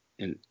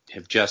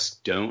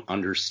just don't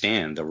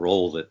understand the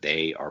role that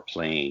they are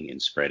playing in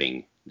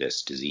spreading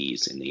this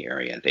disease in the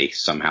area. They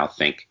somehow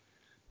think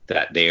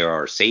that they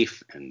are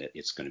safe and that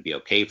it's going to be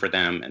okay for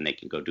them and they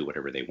can go do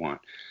whatever they want.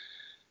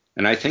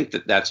 And I think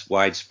that that's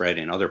widespread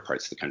in other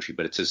parts of the country,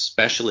 but it's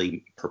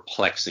especially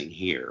perplexing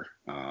here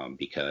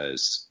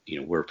because,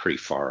 we're pretty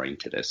far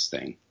into this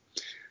thing.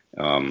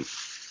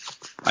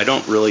 I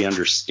don't really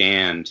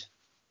understand.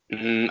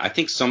 I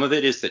think some of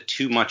it is that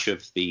too much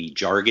of the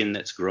jargon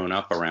that's grown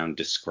up around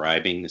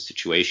describing the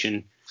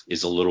situation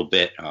is a little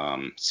bit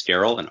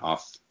sterile and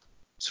off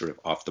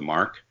the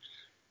mark.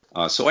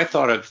 So I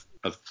thought of,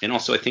 and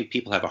also I think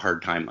people have a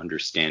hard time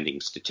understanding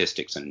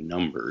statistics and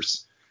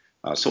numbers.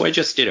 So I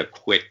just did a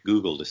quick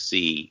Google to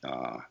see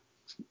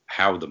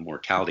how the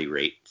mortality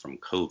rate from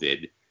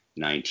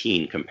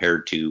COVID-19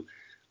 compared to,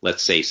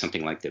 let's say,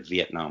 something like the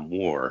Vietnam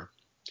War.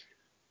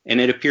 And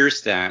it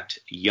appears that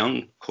the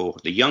young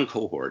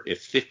cohort,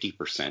 if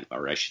 50%,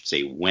 or I should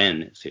say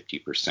when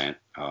 50%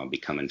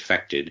 become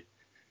infected,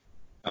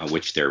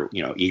 which they're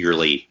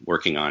eagerly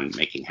working on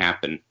making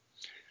happen,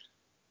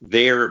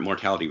 their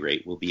mortality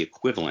rate will be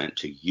equivalent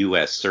to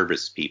U.S.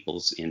 service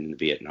people's in the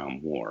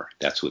Vietnam War.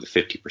 That's with a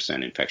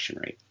 50%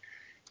 infection rate.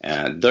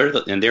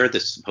 They're the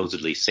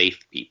supposedly safe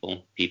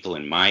people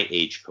in my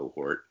age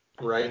cohort,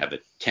 right, have a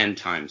 10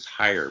 times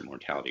higher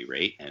mortality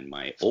rate, and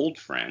my old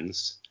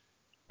friends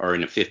are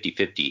in a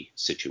 50-50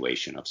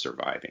 situation of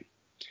surviving.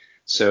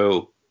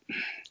 So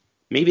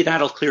maybe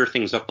that'll clear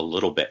things up a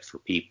little bit for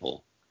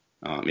people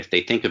if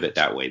they think of it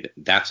that way.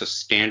 That's a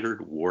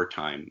standard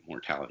wartime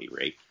mortality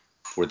rate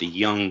for the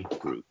young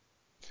group.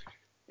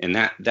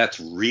 And that's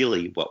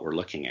really what we're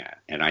looking at.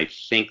 And I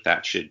think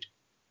that should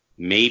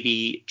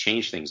maybe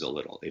change things a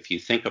little. If you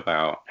think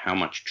about how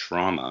much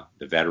trauma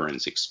the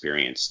veterans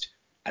experienced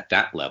at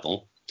that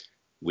level,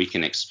 we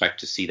can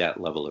expect to see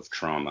that level of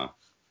trauma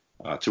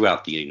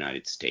throughout the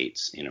United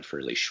States in a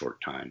fairly short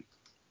time.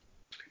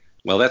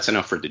 Well, that's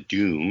enough for the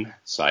doom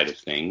side of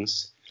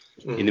things.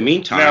 In the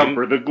meantime, now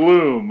for the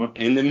gloom.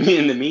 In the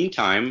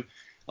meantime,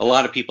 a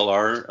lot of people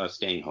are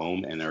staying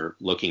home and are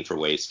looking for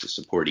ways to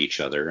support each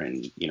other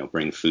and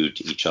bring food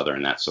to each other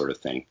and that sort of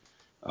thing.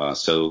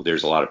 So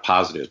there's a lot of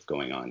positive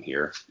going on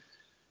here.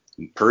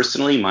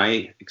 Personally,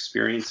 my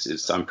experience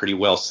is I'm pretty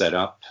well set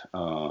up.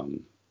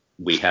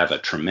 We have a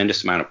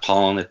tremendous amount of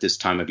pollen at this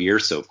time of year,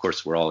 so of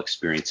course we're all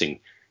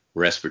experiencing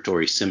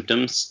respiratory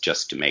symptoms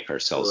just to make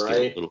ourselves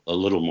feel a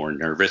little more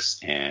nervous.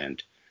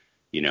 And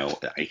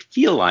I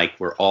feel like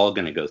we're all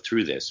going to go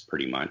through this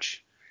pretty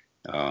much.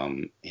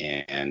 And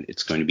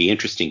it's going to be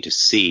interesting to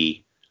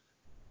see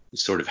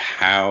sort of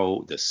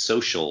how the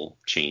social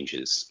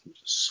changes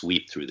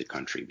sweep through the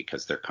country,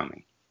 because they're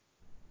coming.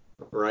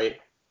 Right.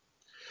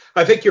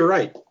 I think you're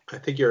right. I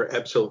think you're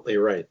absolutely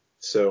right.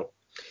 So,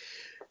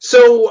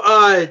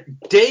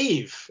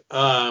 Dave,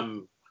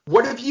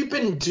 what have you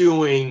been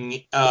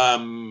doing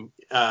in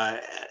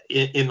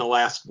the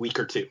last week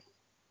or two?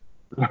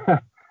 In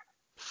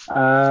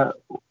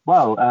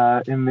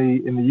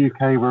the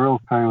UK, we're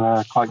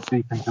also quite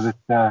deep into this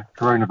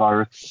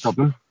coronavirus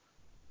problem.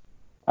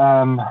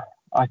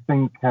 I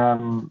think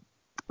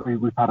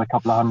we've had a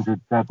couple of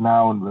hundred dead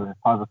now, and we're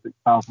 5,000 or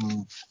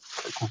 6,000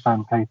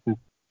 confirmed cases.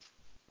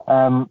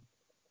 I'm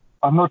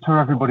not sure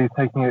everybody's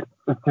taking it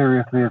as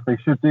seriously as they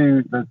should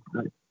do. It's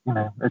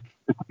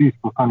a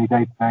beautiful sunny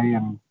day today,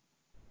 and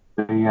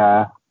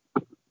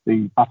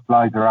the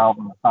butterflies are out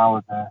and the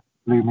flowers are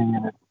blooming,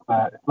 and it's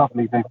a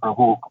lovely day for a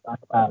walk. But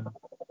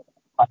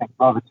I think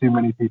rather too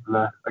many people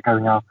are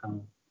going out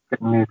and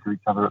getting near to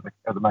each other at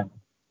the moment.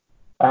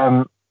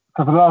 So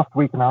for the last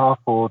week and a half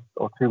or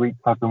 2 weeks,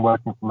 I've been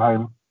working from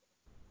home,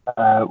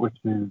 which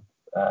is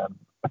a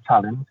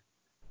challenge.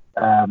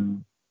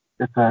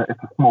 It's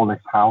a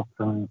smallish house,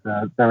 and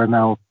there are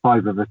now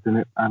 5 of us in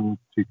it and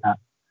 2 cats.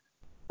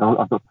 So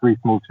I've got 3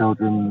 small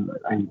children,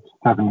 aged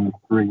 7,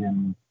 3,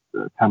 and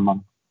 10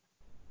 months.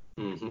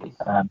 Mm-hmm.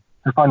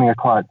 So finding a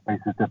quiet space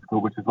is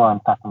difficult, which is why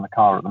I'm sat in the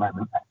car at the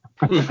moment.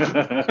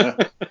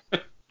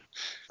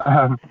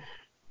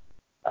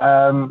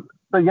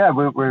 But yeah,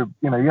 we're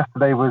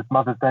yesterday was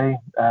Mother's Day,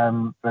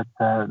 but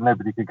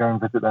nobody could go and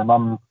visit their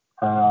mums.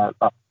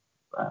 That's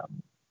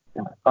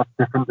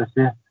different this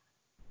year.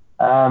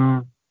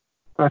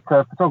 But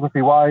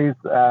photography-wise,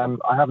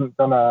 I haven't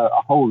done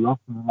a whole lot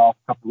in the last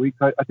couple of weeks.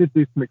 I did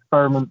do some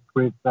experiments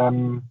with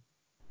some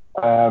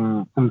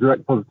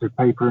direct positive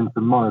paper and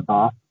some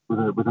monobath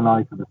with an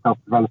eye to the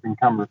self-developing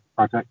camera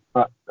project.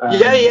 But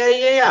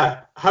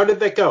yeah. How did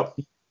that go?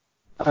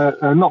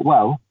 Not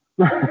well.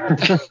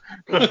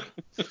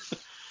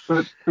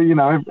 But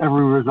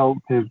every result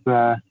is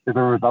a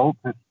result.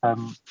 It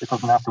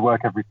doesn't have to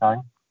work every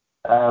time.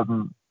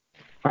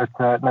 But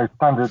no,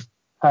 standard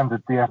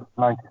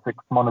DF96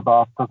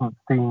 monobath doesn't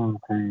seem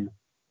to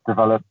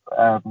develop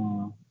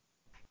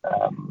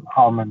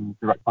Harman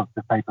direct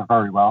positive paper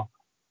very well.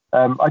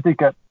 I did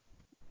get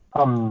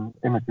some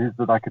images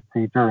that I could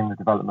see during the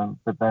development,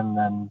 but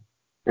then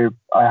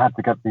I had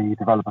to get the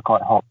developer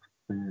quite hot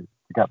to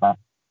get that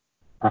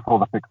before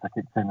the fixer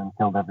kicked in and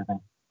killed everything.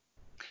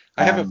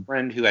 I have a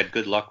friend who had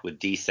good luck with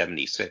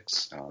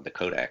D76, the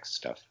Kodak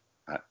stuff.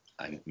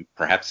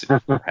 Perhaps the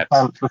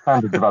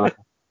standard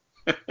developer.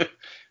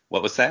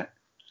 What was that?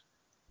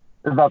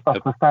 That's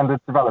the standard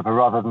developer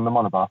rather than the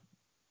monobath.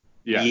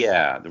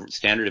 Yeah, the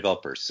standard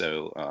developer.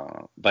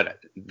 So, but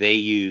they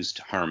used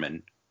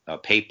Harman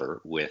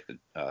paper with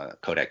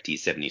Kodak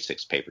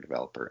D76 paper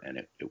developer, and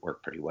it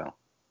worked pretty well.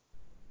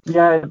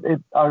 Yeah,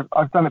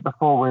 I've done it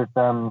before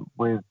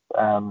with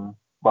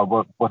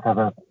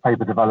whatever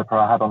paper developer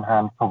I had on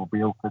hand, probably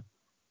Ilford,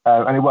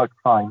 and it worked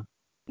fine.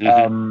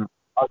 Mm-hmm.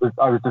 I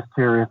was just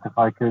curious if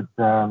I could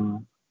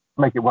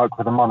make it work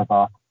with a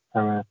monobath.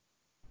 So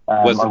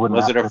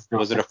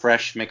was it a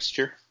fresh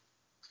mixture?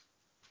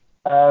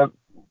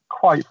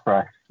 Quite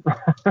fresh.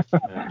 A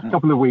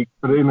couple of weeks,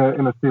 but in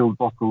a sealed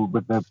bottle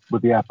with the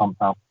air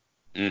pumps out.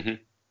 Mm-hmm.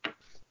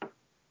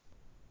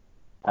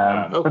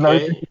 Okay. But no,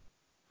 it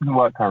didn't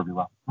work terribly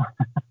well.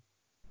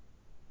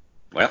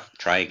 Well,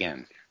 try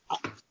again.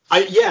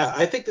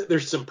 I think that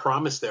there's some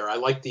promise there. I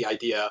like the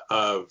idea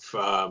of,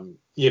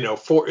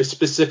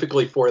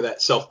 specifically for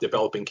that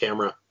self-developing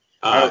camera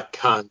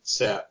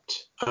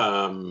concept.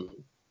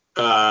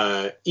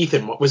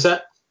 Ethan, what was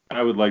that?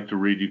 I would like to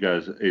read you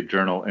guys a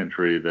journal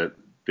entry that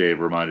Dave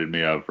reminded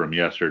me of from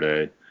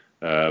yesterday,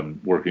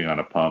 working on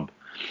a pump.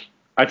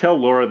 I tell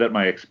Laura that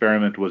my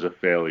experiment was a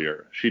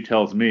failure. She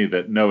tells me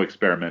that no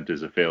experiment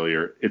is a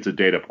failure. It's a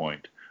data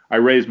point. I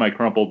raise my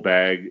crumpled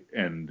bag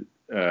and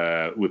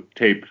with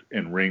tape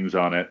and rings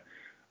on it.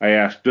 I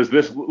ask, does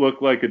this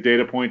look like a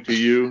data point to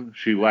you?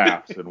 She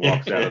laughs and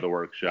walks out of the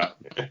workshop.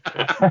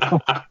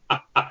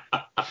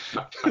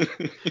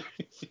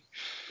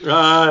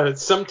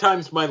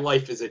 Sometimes my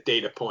life is a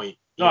data point.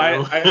 No,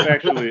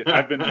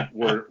 I've been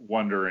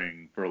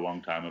wondering for a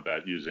long time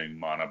about using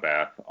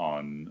monobath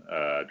on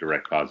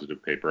direct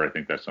positive paper. I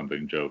think that's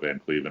something Joe Van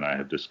Cleve and I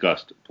have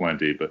discussed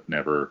plenty, but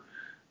never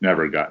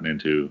gotten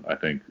into. I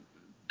think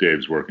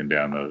Dave's working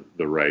down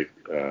the right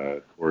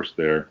course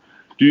there.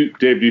 Dave,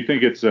 do you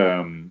think it's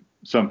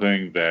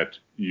something that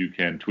you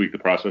can tweak the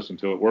process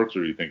until it works,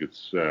 or do you think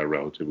it's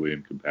relatively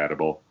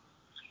incompatible?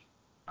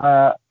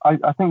 I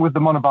think with the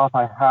monobath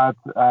I had,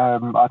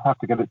 I'd have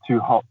to get it too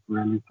hot,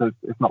 really, so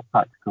it's not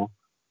practical.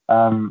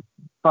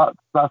 But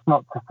that's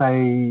not to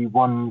say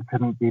one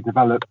couldn't be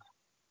developed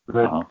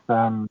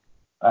that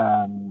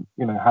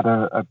had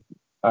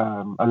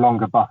a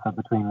longer buffer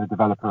between the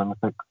developer and the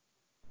fix.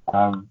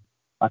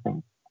 I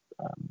think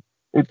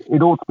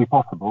it ought to be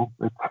possible.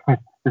 It's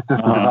just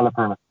the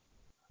developer and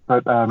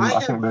but I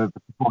think the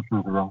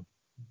proportions are wrong.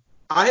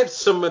 I have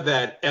some of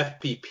that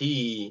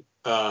FPP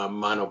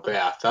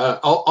monobath.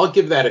 I'll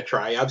give that a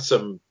try. I have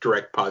some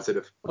direct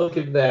positive. I'll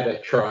give that a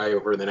try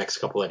over the next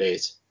couple of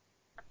days.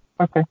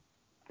 Okay.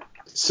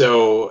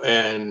 So,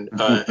 and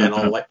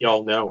I'll let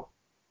y'all know.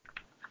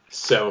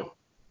 So,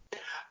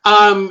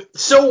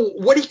 so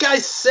what do you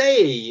guys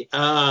say?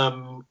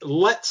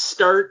 Let's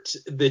start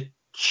the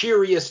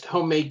cheeriest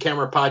homemade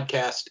camera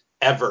podcast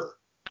ever.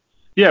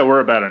 Yeah, we're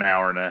about an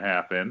hour and a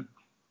half in.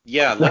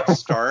 Yeah, let's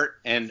start.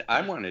 And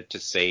I wanted to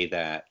say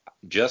that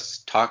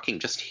just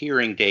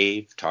hearing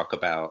Dave talk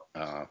about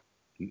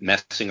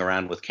messing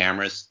around with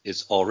cameras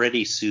is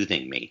already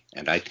soothing me.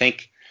 And I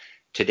think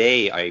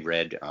today I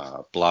read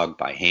a blog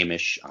by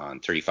Hamish on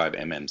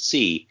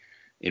 35mmC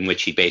in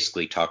which he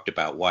basically talked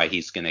about why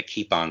he's going to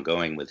keep on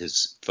going with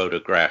his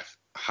photograph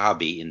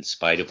hobby in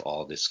spite of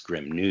all this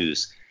grim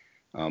news.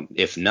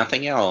 If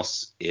nothing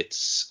else,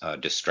 it's a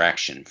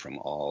distraction from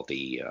all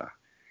the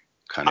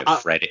kind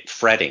of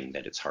fretting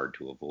that it's hard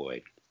to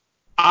avoid.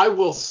 I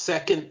will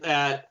second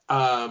that.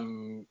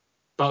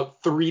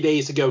 About 3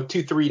 days ago,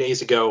 3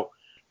 days ago,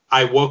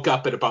 I woke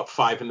up at about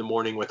 5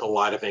 a.m. with a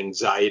lot of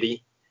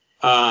anxiety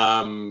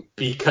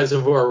because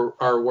of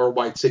our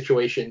worldwide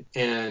situation.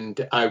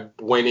 And I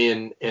went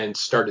in and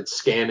started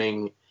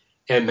scanning,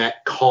 and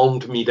that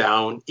calmed me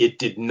down. It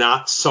did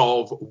not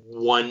solve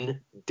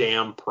one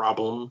damn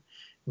problem,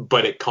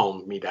 but it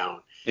calmed me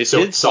down. It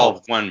did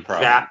solve one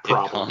problem. That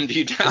problem. It calmed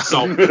you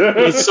down.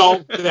 It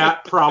solved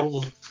that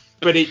problem,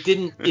 but it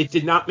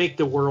did not make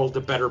the world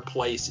a better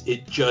place.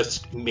 It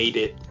just made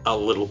it a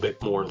little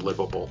bit more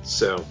livable.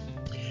 So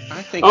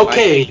I think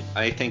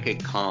a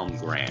calm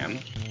Graham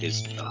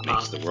makes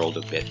the world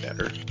a bit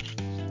better.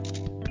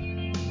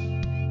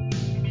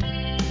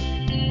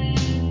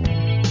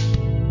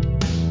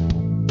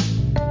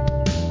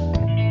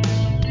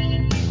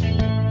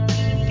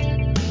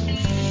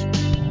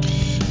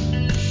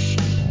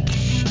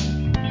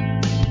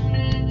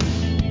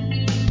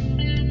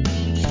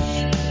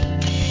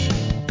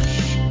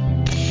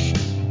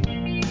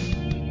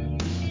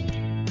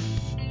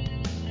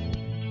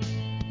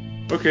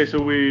 Okay,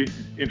 so we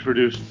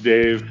introduced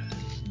Dave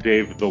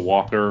the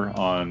Walker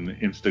on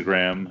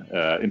Instagram.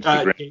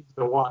 Dave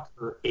the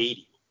Walker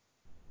 80.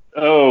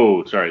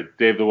 Oh, sorry,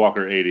 Dave the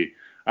Walker 80.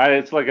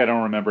 It's like I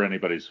don't remember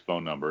anybody's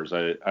phone numbers.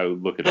 I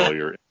look at all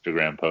your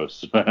Instagram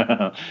posts. It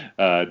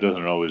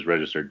doesn't always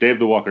register. Dave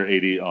the Walker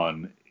 80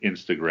 on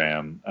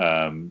Instagram.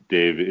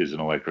 Dave is an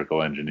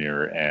electrical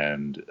engineer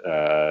and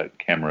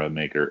camera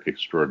maker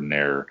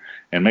extraordinaire,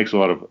 and makes a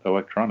lot of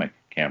electronic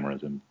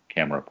cameras and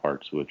camera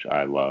parts, which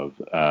I love.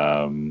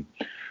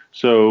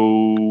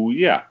 So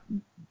yeah,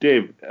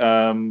 Dave.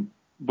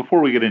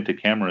 Before we get into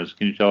cameras,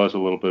 can you tell us a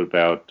little bit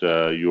about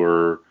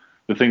the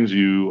things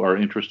you are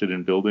interested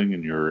in building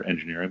in your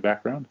engineering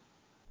background?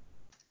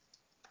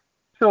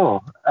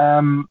 Sure.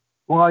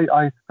 Well,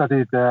 I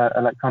studied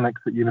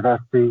electronics at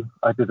university.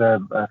 I did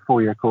a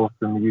 4-year course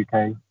in the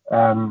UK.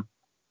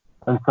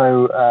 And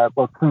so,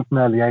 since an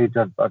early age,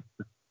 I've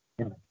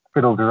just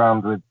fiddled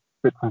around with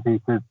bits and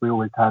pieces. We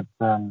always had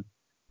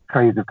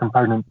trays of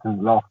components in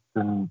the loft,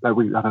 and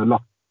we had a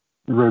loft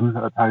room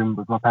at home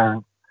with my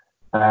parents.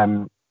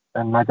 And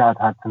my dad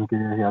had some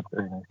gear. He had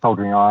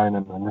soldering iron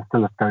and an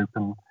oscilloscope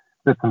and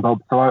bits and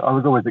bobs. So I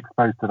was always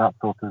exposed to that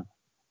sort of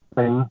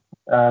thing.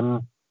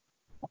 And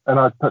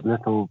I'd put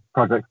little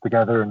projects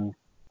together and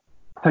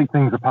take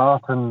things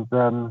apart. And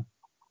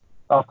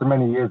after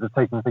many years of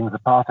taking things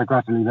apart, I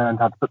gradually learned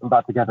how to put them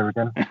back together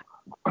again.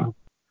 But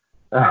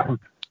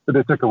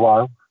it took a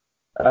while.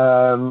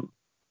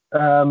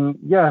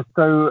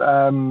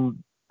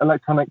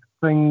 Electronic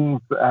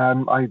things,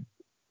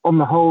 on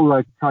the whole,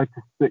 I tried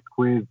to stick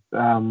with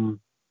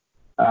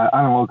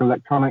analog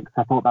electronics.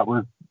 I thought that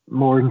was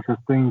more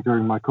interesting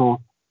during my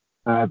course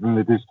than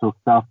the digital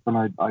stuff,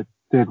 and I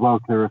steered well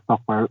clear of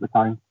software at the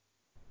time,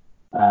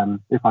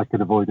 if I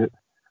could avoid it.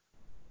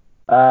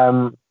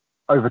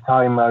 Over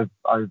time,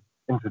 I've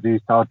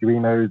introduced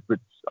Arduinos,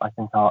 which I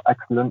think are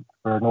excellent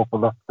for an awful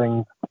lot of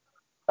things,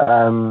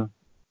 and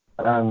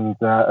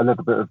a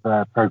little bit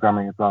of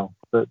programming as well.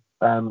 But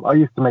I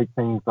used to make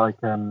things like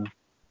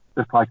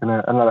just like an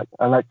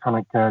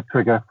electronic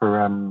trigger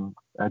for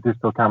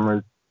digital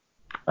cameras,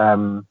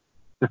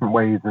 different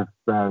ways of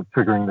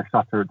triggering the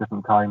shutter at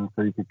different times,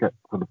 so you could get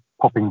sort of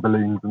popping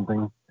balloons and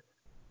things.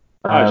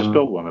 I just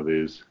built one of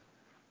these.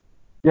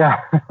 Yeah.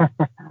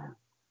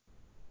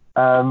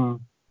 I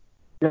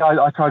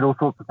tried all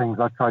sorts of things.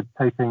 I tried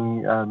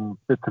taping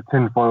bits of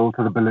tin foil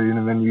to the balloon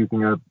and then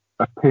using a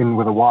pin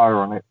with a wire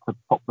on it to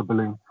pop the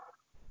balloon.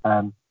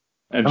 And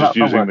just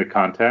using the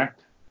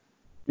contact?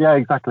 Yeah,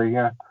 exactly,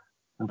 yeah.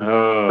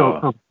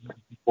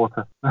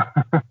 Water.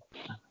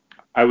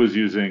 I was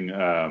using,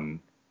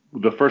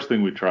 the first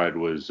thing we tried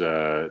was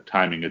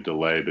timing a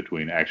delay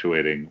between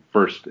actuating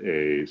first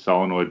a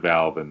solenoid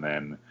valve and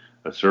then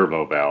a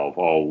servo valve.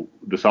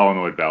 The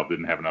solenoid valve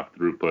didn't have enough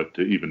throughput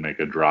to even make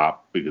a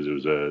drop because it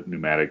was a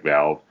pneumatic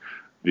valve.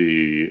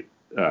 The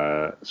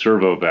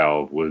servo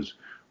valve was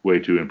way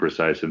too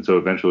imprecise, and so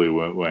eventually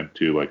went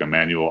to like a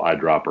manual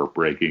eyedropper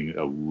breaking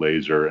a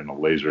laser and a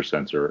laser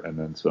sensor, and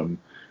then some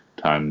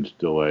timed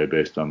delay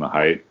based on the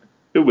height.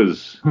 It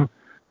was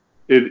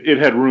it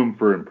had room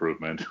for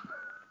improvement,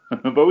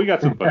 but we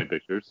got some funny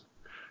pictures.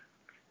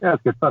 Yeah,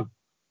 it's good fun.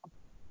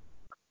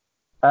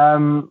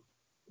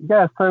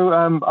 Yeah, so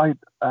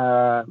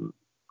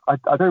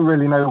I don't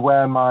really know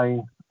where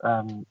my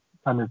kind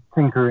of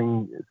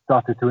tinkering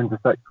started to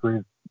intersect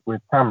with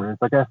cameras.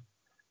 I guess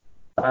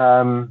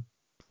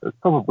it's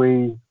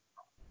probably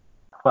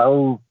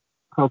 12,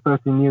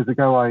 13 years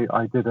ago.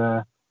 I did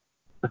a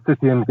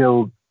City and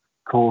Guild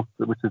course,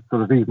 which is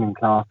sort of evening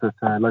class at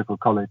a local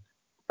college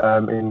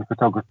in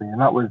photography, and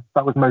that was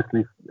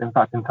mostly, in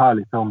fact,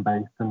 entirely film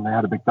based, and they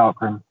had a big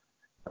darkroom,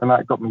 and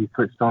that got me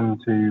switched on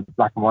to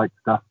black and white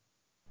stuff,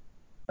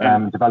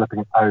 developing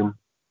at home.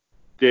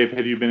 Dave,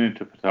 had you been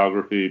into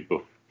photography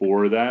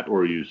before that,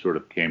 or you sort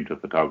of came to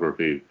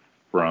photography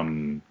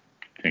from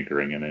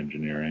tinkering and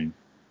engineering?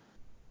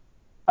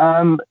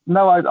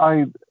 No,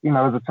 I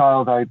as a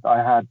child, I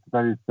had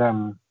those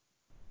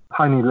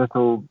tiny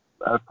little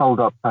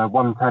fold-up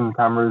 110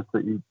 cameras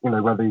that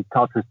where the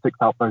cartridge sticks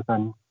out both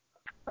ends.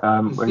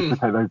 We used to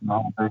take those in the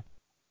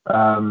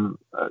holiday.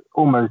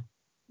 Almost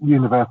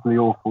universally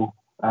awful.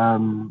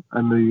 And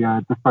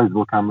the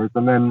disposable cameras.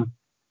 And then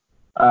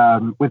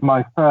with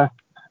my first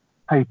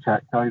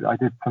paycheck, I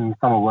did some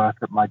summer work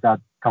at my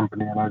dad's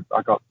company, and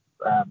I got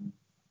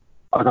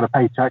a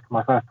paycheck,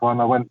 my first one.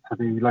 I went to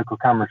the local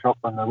camera shop,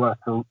 and there were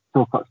still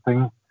such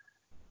things,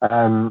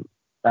 and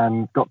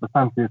got the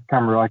fanciest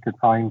camera I could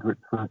find, which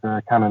was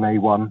a Canon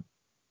A1.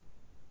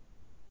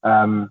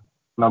 And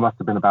I must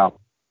have been about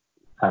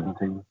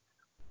 17.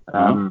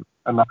 And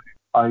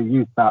I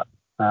used that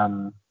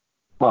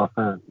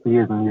for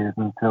years and years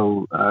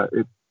until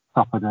it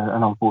suffered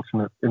an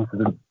unfortunate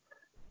incident.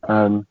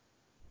 I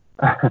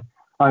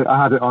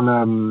had it on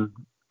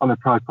a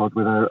tripod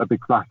with a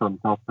big flash on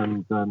top,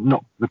 and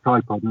knocked the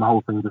tripod, and the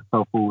whole thing just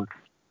fell forward.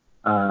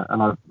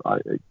 And I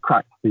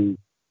cracked the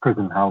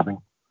prison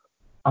housing.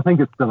 I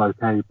think it's still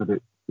okay, but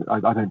I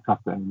don't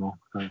trust it anymore.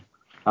 So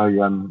I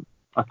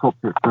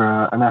swapped it for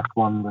an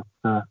F1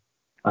 that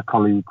a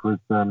colleague was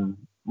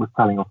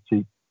selling off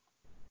cheap,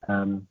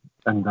 and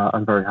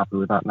I'm very happy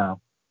with that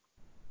now.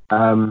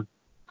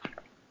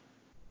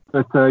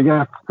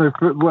 Yeah, so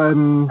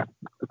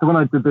when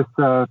I did this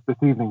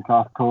evening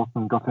class course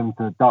and got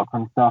into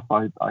darkroom stuff,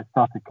 I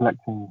started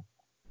collecting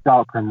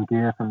darkroom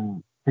gear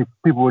from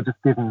people were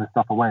just giving the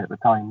stuff away at the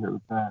time. It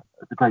was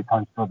a great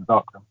time to go to the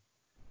darkroom.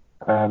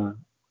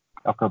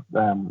 I've got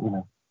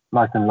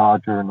nice and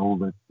larger, and all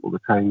the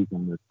trays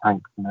and the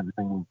tanks and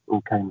everything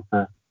all came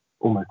for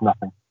almost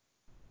nothing.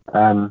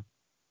 And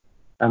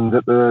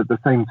at the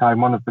same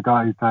time, one of the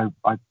guys I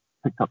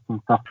picked up some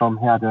stuff from,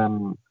 he had a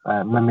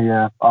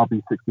Mamiya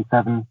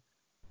RB67,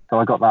 so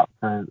I got that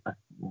for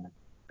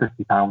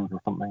 £50 or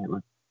something. It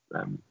was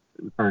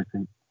very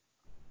cheap,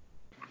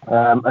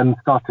 and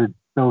started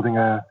building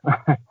a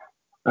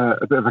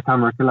a bit of a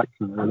camera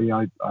collection. Really,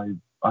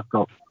 I've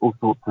got all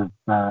sorts of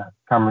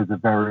cameras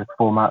of various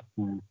formats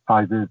and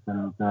sizes,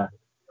 and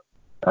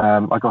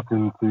I got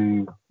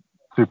into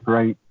Super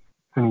 8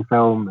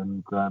 cinefilm,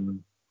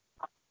 and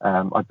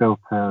I built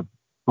a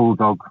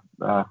Bulldog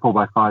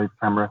 4x5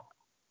 camera.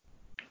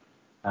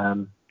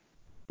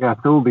 Yeah,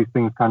 so all these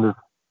things kind of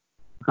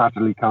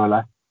gradually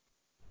coalesce.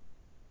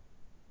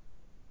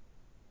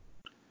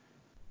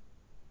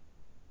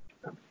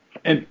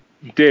 And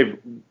Dave,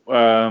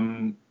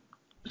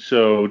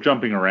 so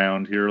jumping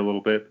around here a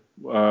little bit,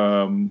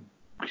 can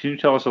you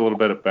tell us a little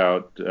bit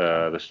about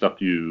the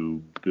stuff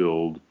you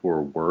build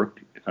for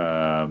work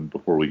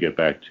before we get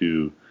back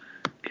to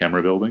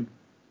camera building?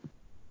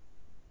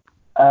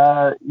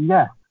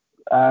 Yes.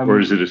 Or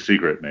is it a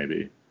secret,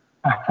 maybe?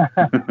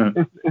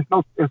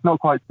 It's not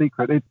quite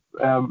secret.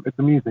 It's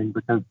amusing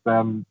because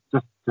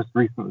just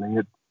recently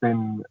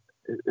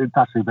it's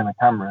actually been a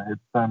camera.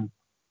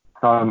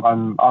 So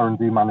I'm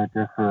R&D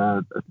manager for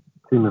a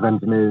team of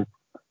engineers,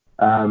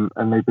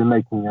 and they've been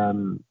making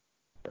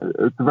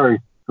it's a very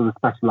sort of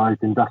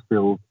specialized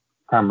industrial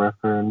camera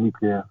for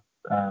nuclear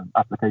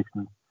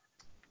applications,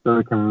 so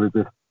it can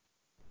resist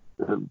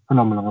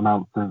phenomenal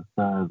amounts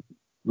of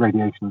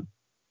radiation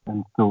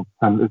and still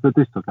send. It's a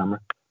digital camera,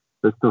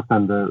 but still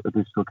send a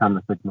digital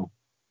camera signal.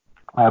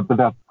 But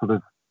that's sort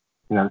of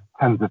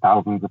tens of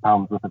thousands of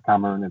pounds worth of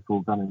camera, and it's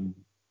all done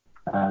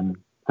in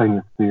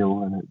stainless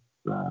steel, and it's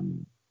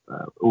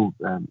all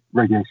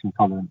radiation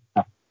tolerant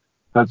stuff.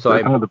 That's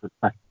another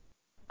perspective.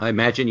 I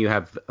imagine you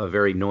have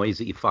very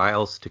noisy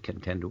files to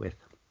contend with.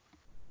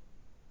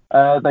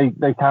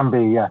 They can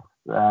be, yes.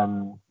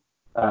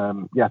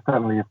 Yeah,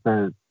 certainly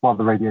while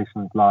the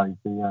radiation is live,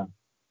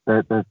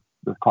 there's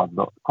quite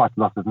a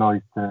lot of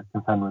noise to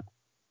contend with.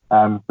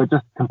 But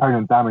just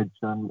component damage,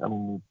 I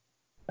mean,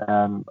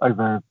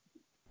 over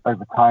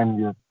time,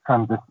 your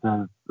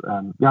transistors,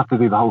 you have to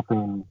do the whole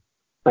thing in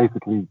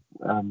basically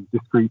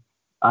discrete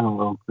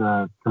analog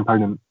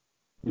components.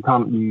 You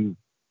can't use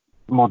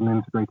modern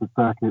integrated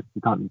circuits,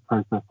 you can't use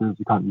processors,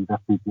 you can't use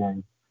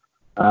FPGAs.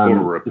 For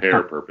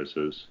repair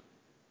purposes.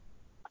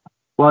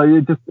 Well,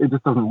 it just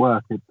doesn't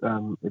work. It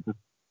just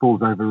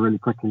falls over really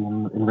quickly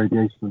in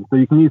radiation. So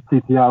you can use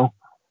TTL,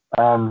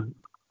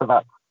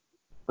 but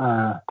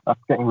that's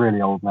getting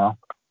really old now.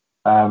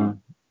 But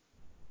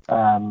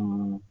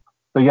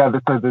yeah,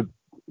 so the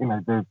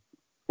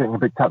getting a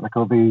bit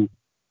technical, the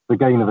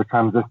gain of a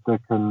transistor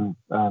can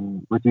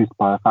reduce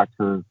by a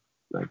factor of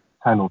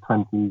 10 or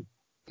 20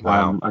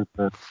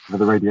 over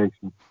the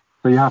radiation.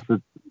 So you have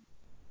to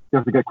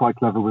get quite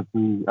clever with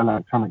the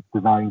electronic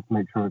design to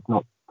make sure it's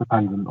not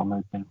dependent on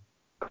those things.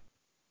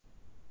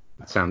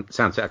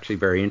 Sounds actually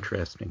very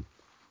interesting.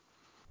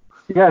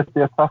 Yes,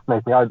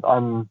 fascinating.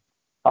 I'm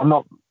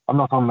not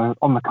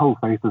on the coal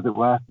face, as it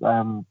were,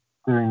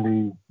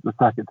 doing the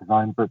circuit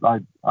design, but I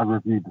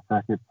reviewed the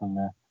circuits and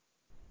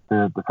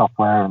the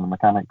software and the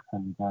mechanics,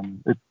 and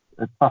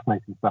it's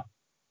fascinating stuff.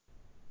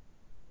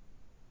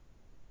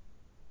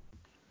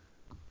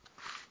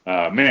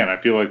 Man, I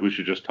feel like we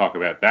should just talk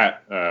about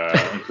that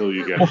until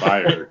you get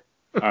fired.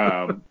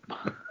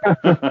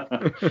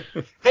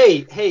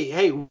 Hey,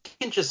 we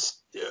can just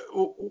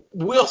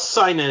we'll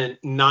sign a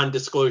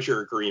non-disclosure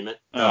agreement.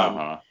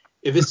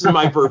 If this is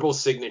my verbal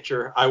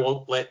signature, I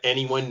won't let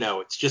anyone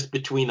know. It's just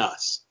between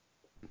us.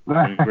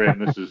 And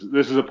Grant, this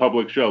is a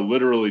public show.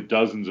 Literally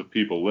dozens of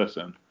people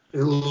listen.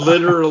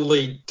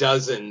 Literally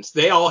dozens.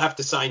 They all have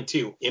to sign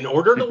too. In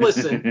order to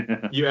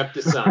listen, you have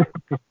to sign.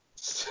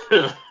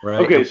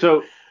 Right. Okay,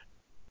 so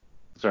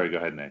sorry, go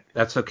ahead, Nick.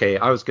 That's okay.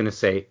 I was going to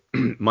say,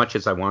 much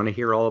as I want to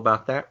hear all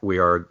about that,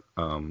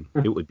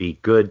 it would be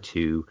good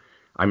to.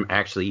 I'm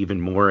actually even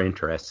more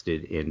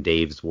interested in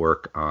Dave's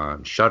work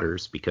on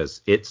shutters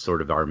because it's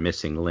sort of our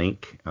missing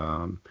link.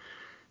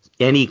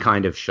 Any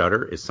kind of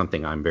shutter is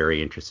something I'm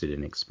very interested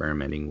in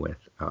experimenting with.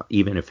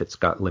 Even if it's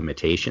got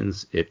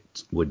limitations,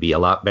 it would be a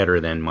lot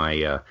better than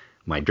my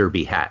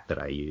derby hat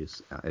that I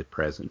use at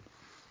present.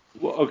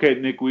 Well, okay,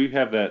 Nick, we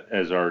have that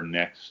as our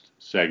next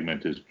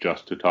segment is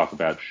just to talk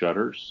about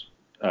shutters.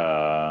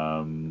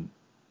 Can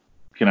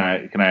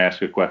I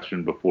ask a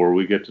question before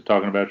we get to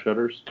talking about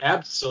shutters?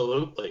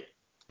 Absolutely.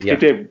 Yeah. Hey,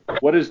 Dave,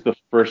 what is the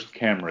first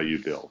camera you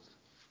built?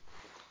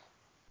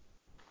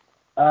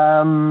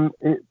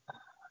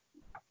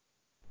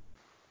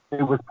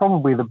 It was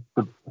probably the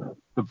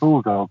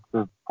Bulldog,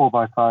 the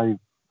 4x5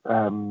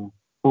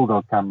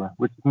 Bulldog camera,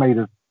 which is made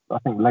of, I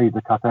think,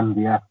 laser cut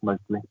MDF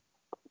mostly.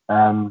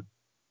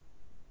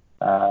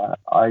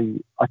 I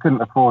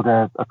couldn't afford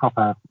a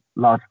proper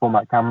large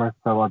format camera,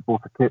 so I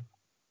bought a kit,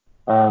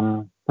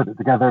 put it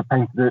together,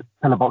 painted it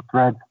pillar box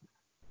red,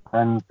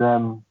 and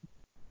it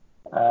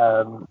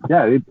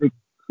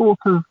sort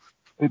of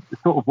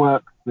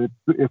works.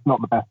 It's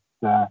not the best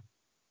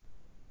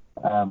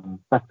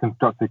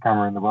constructed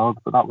camera in the world,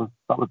 but that was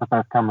the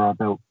first camera I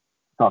built,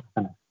 start to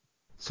finish.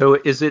 So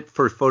is it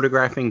for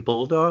photographing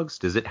bulldogs?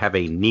 Does it have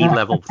a knee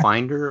level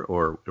finder,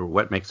 or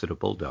what makes it a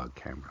bulldog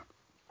camera?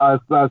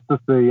 That's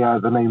just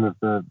the name of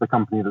the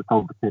company that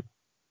sold the kit.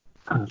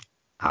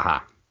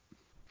 Aha.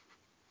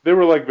 They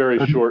were like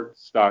very short,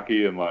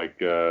 stocky, and like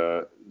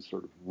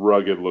sort of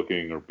rugged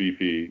looking or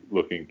beefy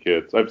looking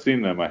kits. I've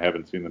seen them. I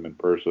haven't seen them in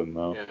person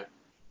though. Yeah.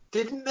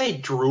 Didn't they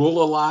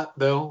drool a lot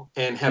though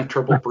and have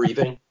trouble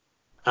breathing?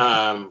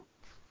 Did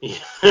you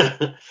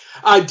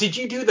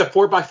do the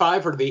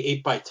 4x5 or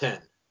the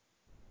 8x10?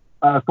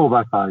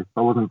 4x5.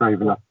 I wasn't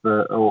brave enough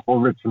or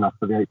rich enough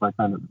for the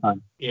 8x10 at the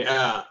time.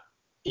 Yeah.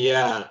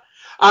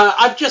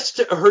 I've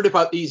just heard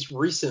about these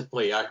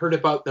recently. I heard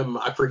about them.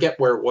 I forget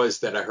where it was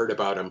that I heard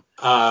about them.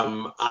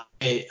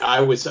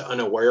 I was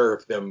unaware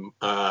of them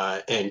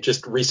and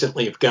just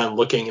recently have gone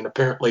looking, and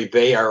apparently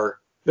they're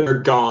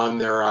gone.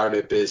 They're out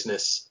of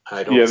business.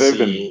 I don't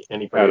see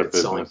anybody out of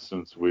business selling.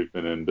 since we've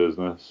been in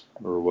business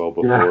or well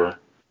before. Yeah.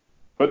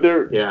 But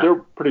they're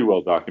pretty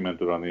well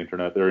documented on the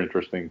internet. They're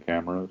interesting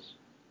cameras.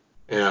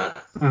 Yeah.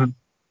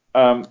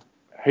 Mm-hmm.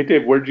 Hey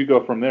Dave, where'd you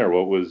go from there?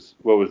 What was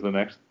the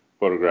next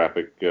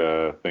photographic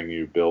thing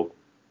you built?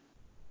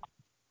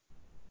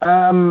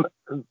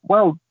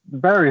 Well,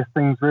 various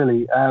things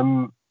really. I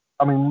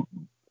mean,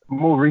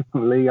 more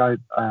recently, I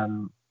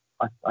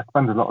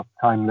spend a lot of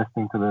time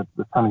listening to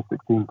the Sunny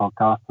 16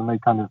 podcast, and they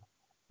kind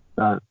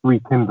of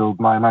rekindled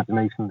my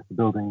imagination for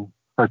building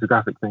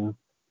photographic things.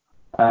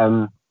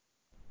 So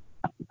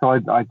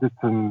I did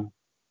some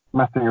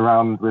messing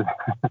around with.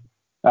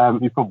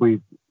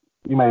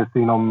 You may have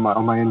seen on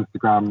my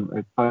Instagram.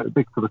 It's a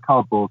big sort of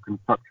cardboard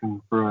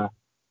construction for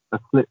a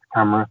slit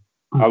camera.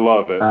 I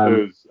love it.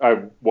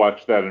 I've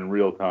watched that in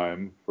real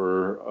time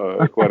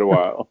for quite a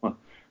while.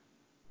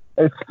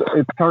 It's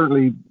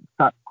currently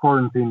sat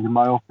quarantined in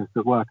my office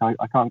at work. I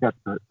can't get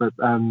to it, but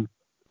that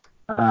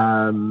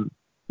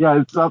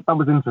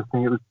was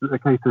interesting. It was a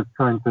case of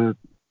trying to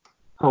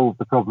solve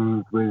the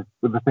problems with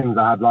the things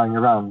I had lying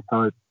around.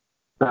 So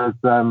there's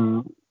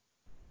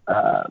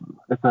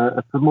it's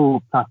a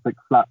small plastic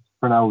flat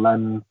Fresnel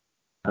lens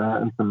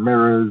and some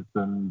mirrors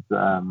and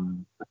a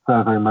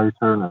servo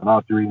motor and an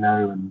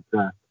Arduino and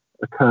a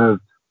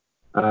curved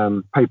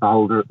paper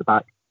holder at the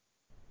back,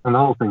 and the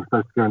whole thing's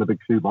supposed to go in a big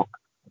shoebox.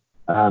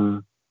 I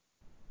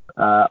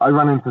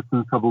ran into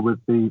some trouble with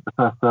the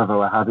first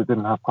servo I had. It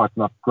didn't have quite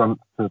enough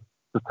grunt to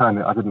turn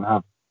it. I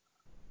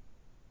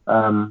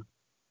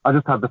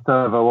just had the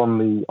servo on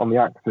the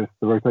axis,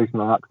 the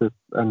rotational axis,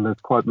 and there's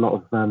quite a lot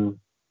of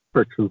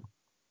friction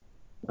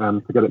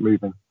to get it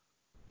moving.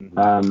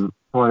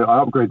 So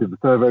I upgraded the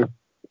servo,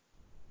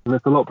 and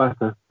it's a lot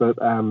better. But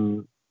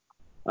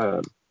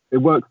it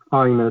works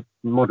fine at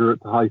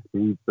moderate to high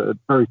speeds, but at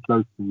very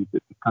slow speeds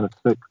it just kind of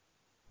sticks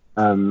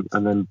and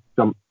then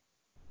jumps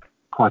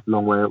quite a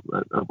long way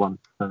at once.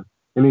 So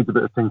it needs a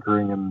bit of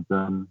tinkering and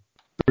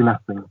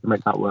finessing to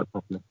make that work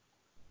properly.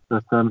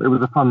 But it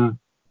was a fun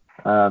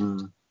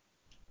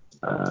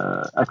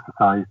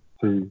exercise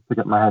to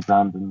get my head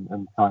around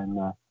and try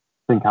and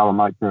think how I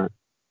might do it.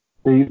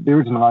 The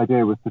original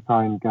idea was to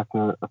try and get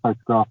a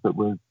photograph that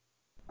was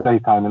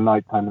daytime and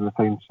nighttime in the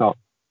same shot.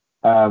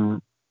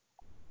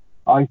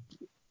 I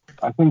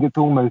think it's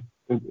almost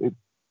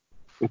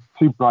it's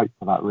too bright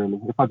for that, really.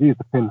 If I'd used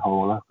a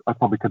pinhole, I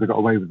probably could have got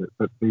away with it,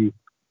 but the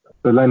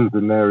lens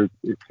in there is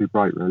too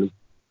bright, really.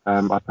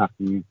 I'd have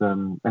to use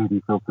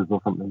ND filters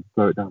or something to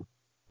slow it down,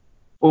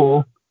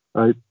 or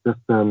I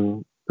just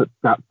put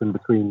gaps in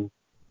between.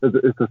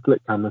 It's a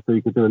slit camera, so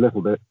you could do a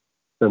little bit,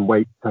 then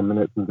wait 10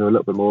 minutes and do a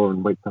little bit more,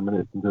 and wait 10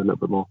 minutes and do a little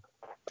bit more.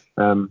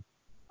 So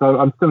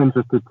I'm still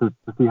interested to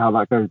see how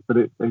that goes, but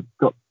it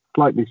got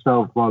slightly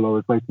shelved while I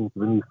was waiting for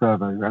the new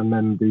servo, and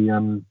then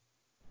the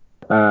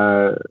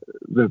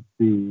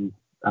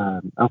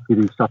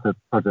LCD shutter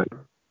project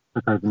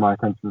took over my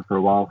attention for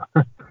a while,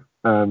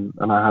 and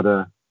I had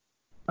a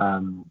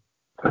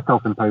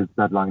self-imposed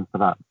deadline for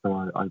that,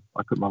 so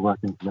I put my work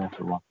into there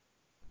for a while.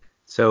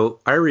 So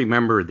I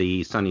remember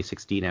the Sunny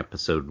 16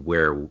 episode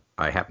where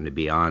I happened to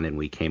be on, and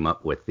we came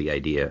up with the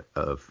idea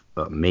of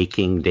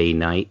making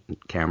day-night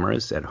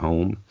cameras at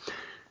home.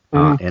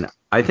 And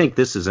I think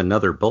this is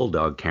another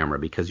Bulldog camera,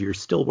 because you're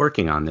still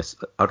working on this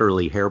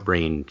utterly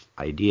harebrained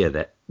idea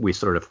that we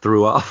sort of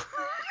threw off,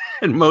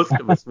 and most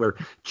of us were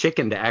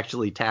chicken to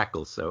actually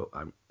tackle. So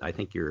I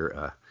think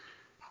you're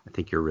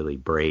really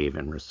brave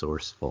and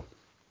resourceful.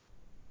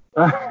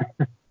 Yeah,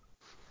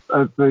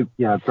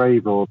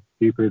 brave or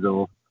stupid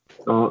or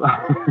it's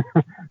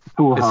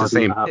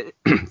the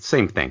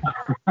same thing.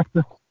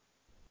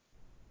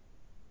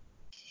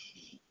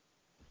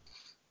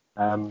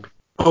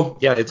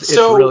 Yeah,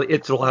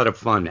 it's a lot of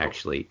fun,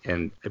 actually,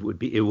 and it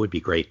would be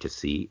great to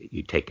see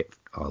you take it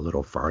a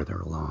little farther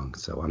along.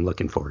 So I'm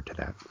looking forward to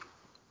that.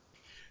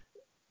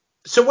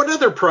 So what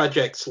other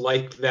projects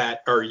like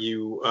that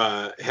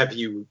have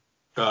you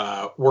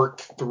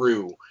worked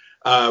through?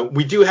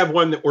 We do have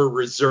one that we're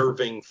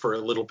reserving for a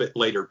little bit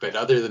later, but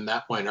other than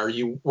that one, are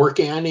you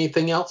working on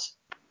anything else?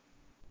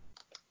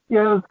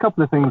 Yeah, there's a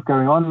couple of things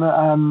going on.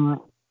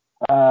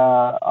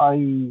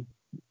 I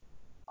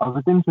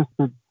was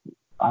interested.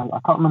 I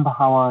can't remember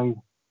how I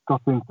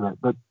got into it,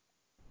 but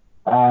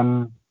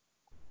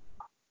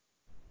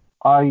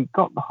I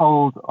got the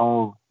hold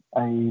of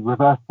a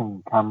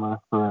reversing camera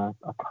for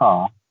a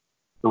car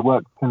that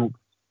works in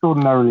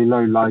extraordinarily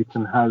low light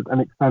and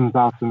extends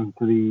out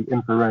into the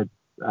infrared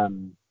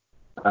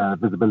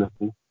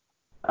visibility,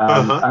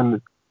 and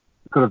it's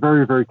got a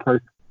very, very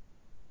close.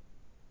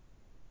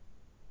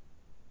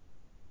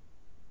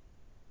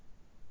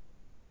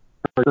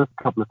 Just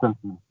a couple of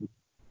sentences.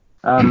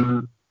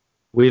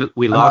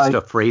 We lost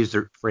a phrase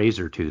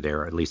or two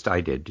there. At least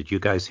I did. Did you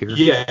guys hear?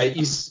 Yeah,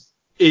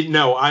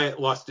 no, I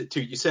lost it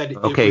too. You said it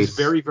was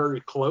very,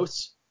 very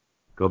close.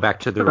 Go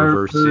back to the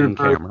reversing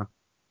camera.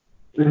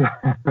 Yeah.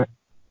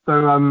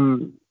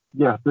 So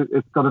yes,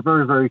 it's got a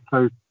very, very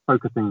close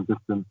focusing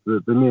distance.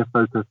 The near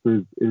focus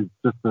is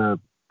just a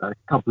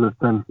couple of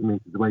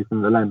centimeters away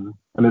from the lens,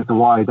 and it's a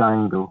wide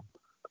angle.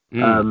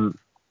 So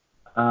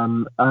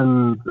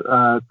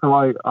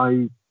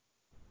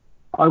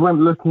I went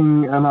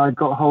looking, and I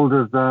got hold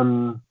of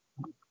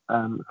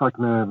it's like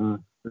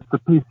it's a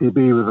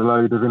PCB with a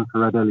load of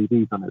infrared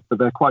LEDs on it, but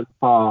they're quite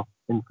far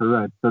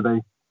infrared, so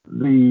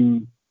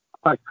the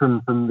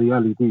spectrum from the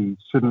LEDs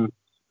shouldn't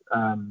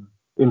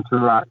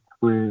interact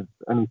with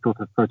any sort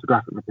of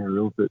photographic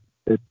materials.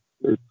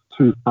 It's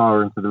too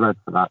far into the red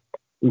for that,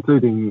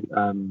 including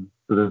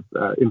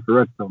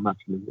infrared film.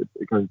 Actually,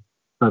 it goes.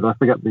 So I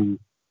forget the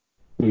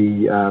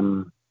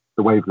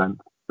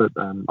wavelength, but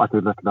I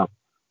could look it up.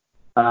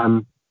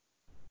 So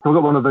I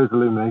got one of those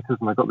illuminators,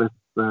 and I got this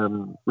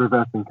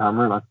reversing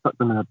camera, and I stuck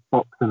them in a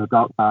box in a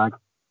dark bag,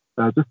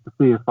 just to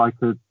see if I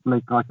could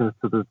make like a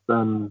sort of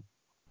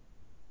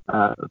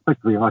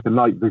effectively like a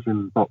night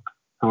vision box,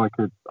 so I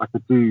could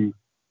do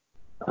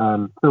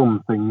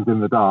film things in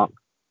the dark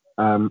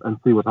and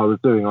see what I was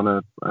doing on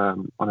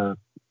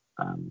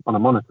a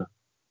monitor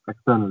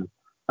externally,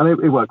 and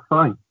it worked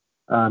fine,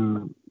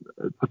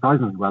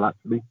 surprisingly well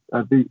actually.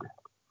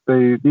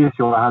 The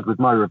issue I had with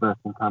my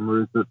reversing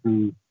camera is that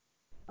the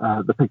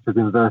picture's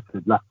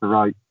inverted left to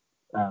right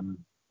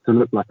to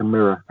look like a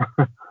mirror,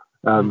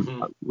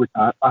 which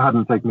I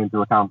hadn't taken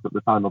into account at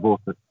the time I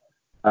bought it.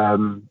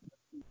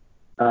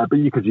 But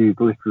you could use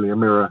literally a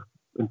mirror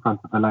in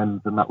front of the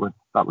lens, and that would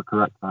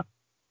correct that,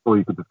 or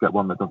you could just get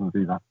one that doesn't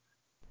do that.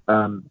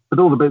 But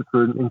all the bits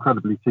were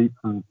incredibly cheap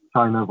from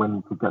China when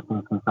you could get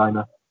things from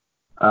China,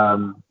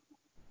 I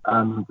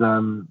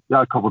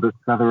cobbled it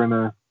together in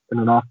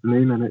an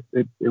afternoon, and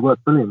it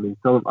worked brilliantly.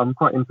 So I'm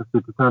quite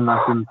interested to turn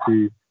that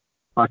into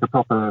like a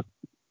proper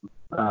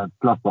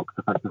glove box,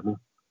 effectively.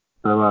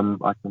 So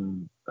I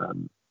can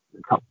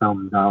cut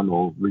film down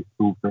or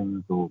restore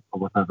things or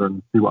whatever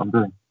and see what I'm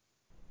doing.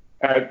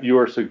 At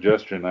your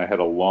suggestion, I had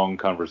a long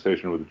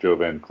conversation with Joe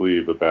Van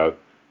Cleve about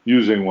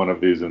using one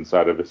of these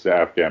inside of his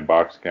Afghan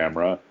box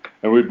camera,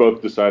 and we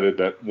both decided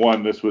that,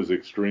 one, this was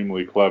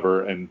extremely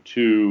clever, and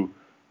two,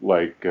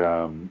 like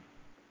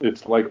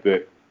it's like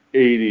the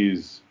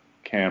 80s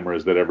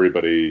cameras that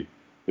everybody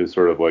is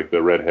sort of like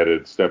the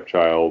redheaded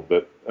stepchild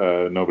that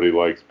nobody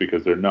likes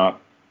because they're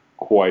not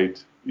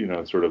quite,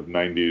 sort of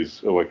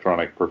 90s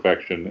electronic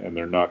perfection, and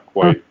they're not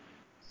quite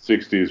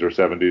 60s or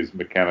 70s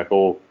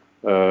mechanical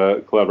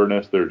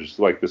cleverness. They're just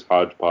like this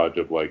hodgepodge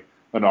of like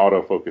an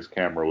autofocus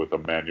camera with a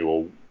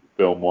manual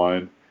film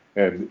line.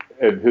 And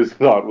his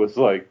thought was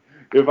like,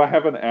 if I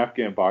have an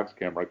Afghan box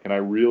camera, can I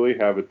really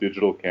have a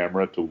digital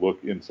camera to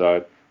look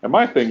inside? And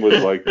my thing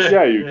was like,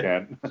 yeah, you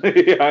can.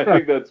 Yeah, I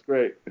think that's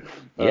great.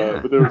 Yeah.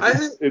 But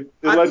it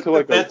led to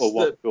like a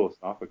long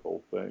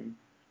philosophical thing.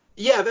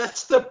 Yeah,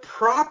 that's the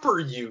proper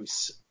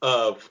use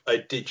of a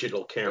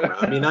digital camera.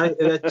 I mean,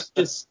 that's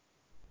just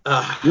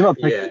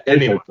yeah.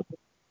 Anyway.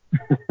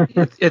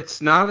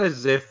 It's not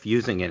as if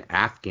using an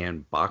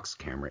Afghan box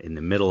camera in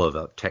the middle of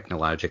a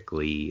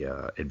technologically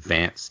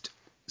advanced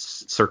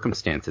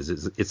circumstances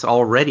it's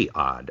already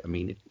odd. I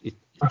mean,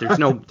 there's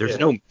no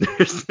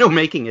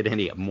making it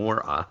any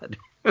more odd.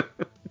 It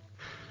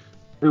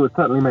would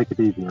certainly make it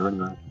easier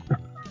anyway.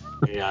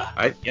 Yeah.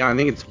 I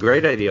think it's a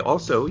great idea.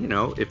 Also,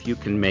 if you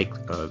can make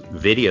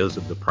videos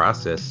of the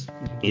process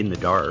in the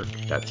dark,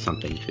 that's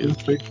something too.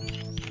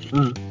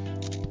 Mm.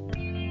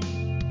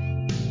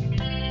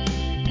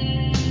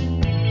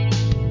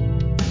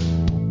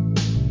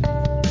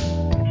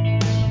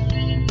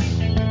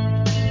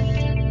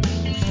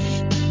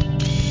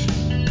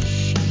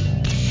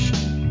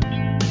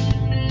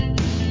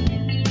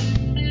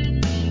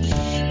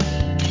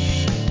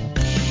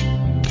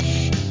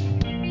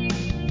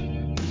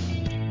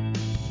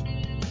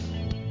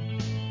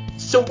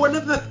 So one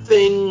of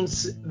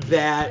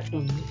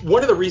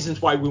the reasons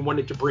why we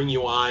wanted to bring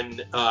you on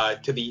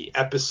to the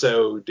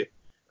episode,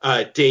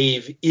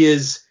 Dave,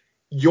 is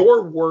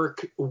your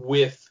work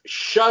with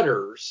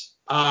shutters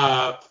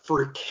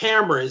for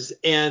cameras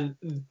and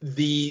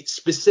the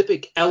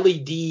specific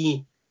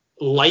LED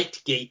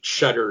light gate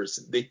shutters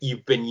that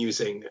you've been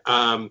using.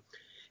 Can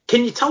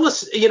you tell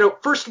us,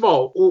 first of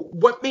all,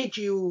 what made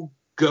you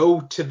go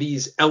to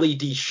these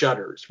LED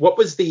shutters? What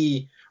was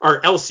or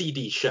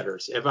LCD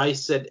shutters? Have I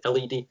said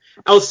LED?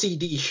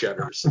 LCD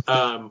shutters.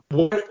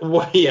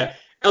 Yeah,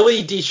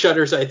 LED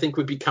shutters I think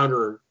would be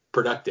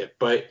counterproductive.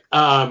 But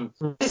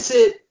what is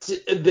it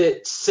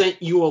that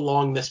sent you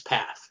along this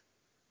path?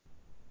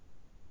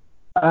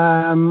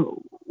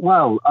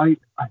 Well, I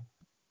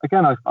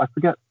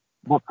forget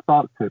what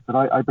sparked it, but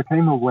I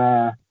became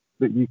aware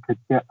that you could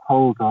get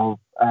hold of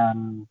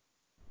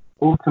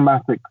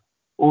automatic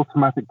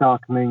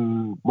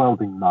darkening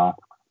welding masks,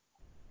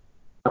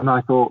 and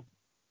I thought,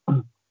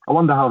 I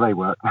wonder how they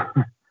work.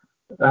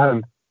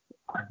 But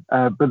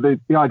the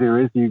idea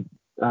is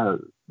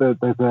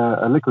there's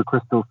a liquid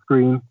crystal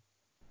screen,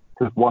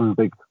 just one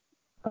big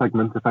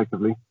segment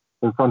effectively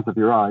in front of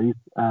your eyes,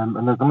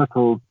 and there's a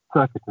little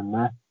circuit in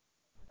there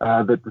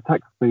that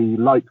detects the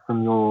light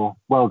from your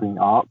welding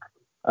arc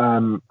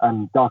and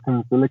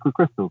darkens the liquid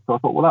crystal. So I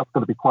thought, well, that's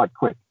got to be quite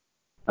quick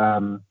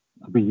to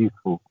be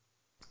useful.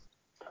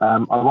 I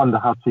wonder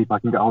how cheap I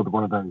can get hold of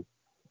one of those.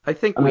 I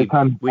think we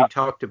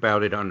talked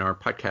about it on our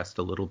podcast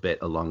a little bit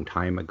a long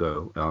time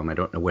ago. I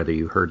don't know whether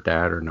you heard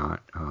that or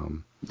not.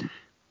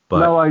 But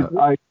no, I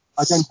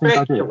don't think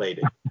I did.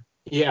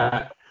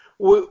 Yeah,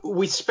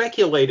 we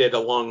speculated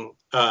along,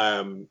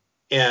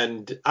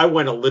 and I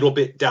went a little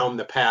bit down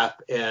the path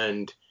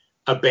and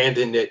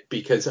abandoned it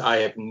because I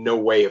have no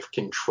way of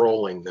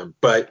controlling them.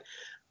 But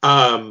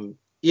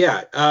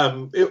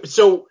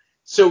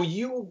So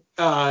you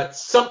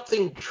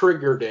something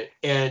triggered it,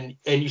 and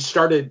you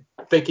started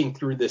thinking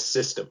through this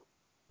system.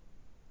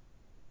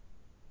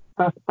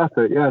 That's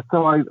it, yeah.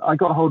 So I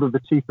got hold of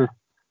the cheapest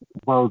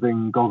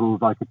welding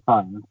goggles I could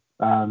find,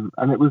 and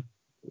it was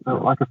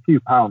like a few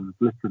pounds,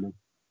 literally,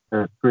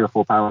 3 or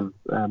 4 pounds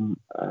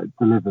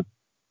delivered.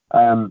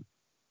 And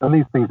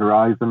these things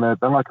arrive, and they're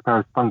like a pair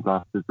of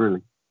sunglasses,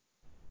 really.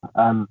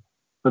 But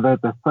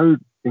they're so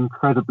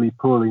incredibly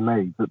poorly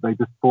made that they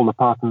just fall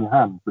apart in your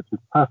hands, which is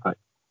perfect.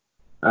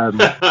 When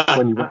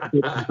you want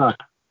to get inside.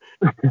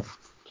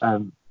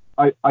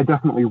 I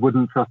definitely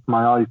wouldn't trust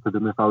my eyes to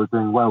them if I was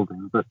doing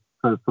welding, but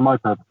for my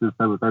purposes,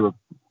 they were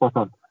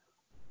spot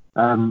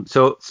on.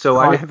 So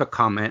I have a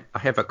comment. I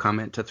have a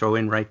comment to throw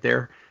in right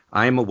there.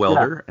 I am a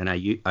welder, and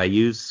I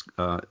use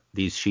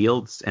these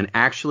shields, and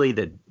actually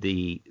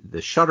the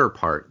shutter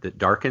part that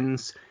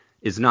darkens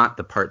is not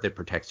the part that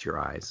protects your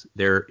eyes.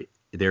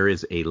 There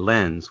is a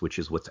lens, which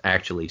is what's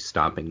actually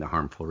stopping the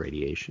harmful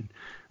radiation.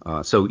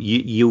 So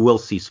you will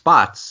see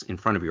spots in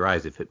front of your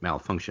eyes if it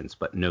malfunctions,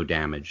 but no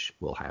damage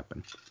will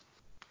happen.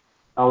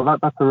 Oh,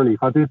 that's a relief.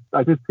 I did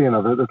see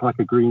another. There's like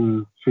a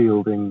green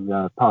shielding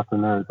part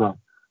in there as well,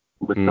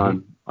 which I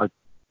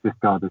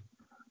discarded.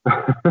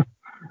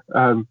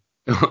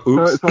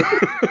 Oops. So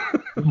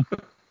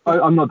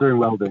I'm not doing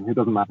welding. It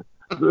doesn't matter.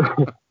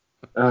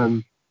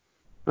 um,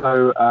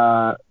 so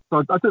I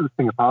took this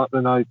thing apart,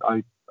 and I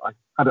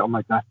had it on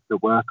my desk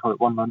at work at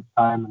one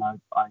lunchtime, and I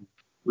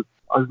was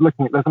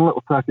looking at. There's a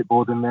little circuit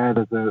board in there.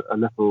 There's a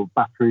little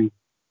battery,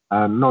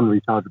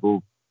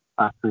 non-rechargeable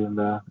battery in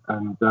there,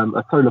 and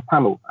a solar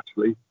panel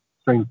actually,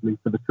 strangely,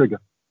 for the trigger.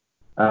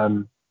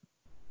 So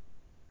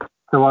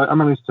I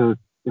managed to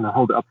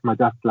hold it up to my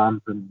desk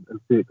lamp and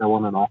see it go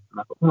on and off, and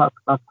I thought, well,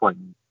 that's quite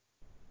neat.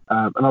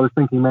 And I was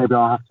thinking maybe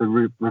I'll have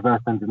to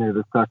reverse engineer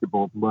the circuit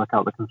board and work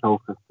out the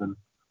control system.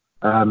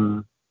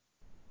 And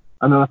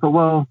then I thought,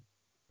 well,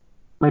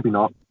 maybe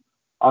not.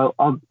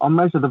 I'll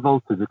measure the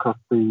voltage across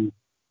the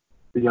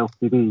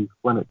LCD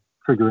when it's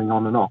triggering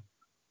on and off.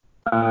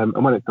 And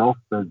when it's off,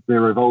 there's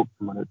 0 volts,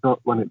 and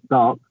when it's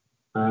dark,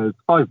 there's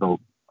 5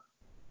 volts.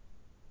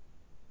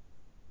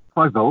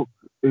 5 volts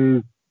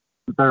is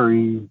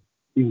very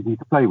easy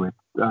to play with.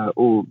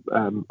 All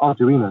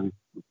Arduinos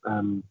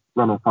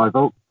run on 5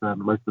 volts,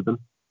 most of them.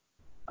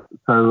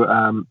 So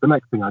the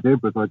next thing I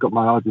did was I got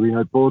my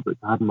Arduino board, which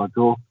I had in my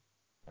drawer,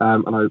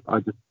 and I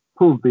just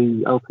pulled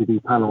the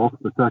LCD panel off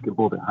the circuit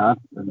board it had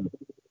and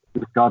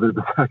discarded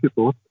the circuit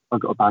board. I've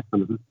got a bag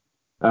full of them.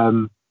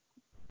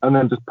 And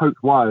then just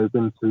poked wires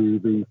into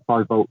the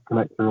 5 volt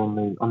connector on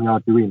the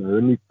Arduino,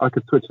 and I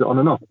could switch it on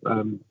and off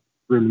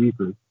really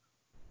easily.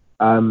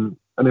 And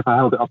if I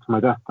held it up to my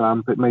desk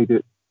lamp, it made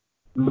it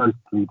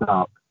mostly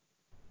dark.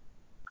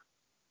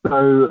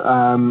 So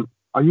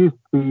I used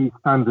the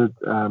standard,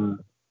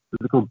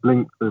 it's called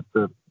Blink, the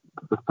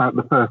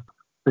first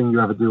thing you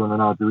ever do on an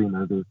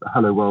Arduino, the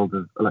Hello World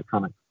of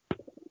electronics,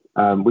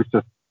 which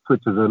just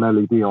switches an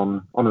LED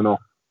on and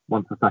off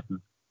once a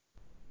second.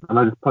 And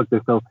I just plugged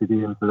this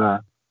LCD into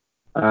there.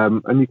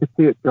 And you could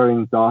see it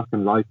going dark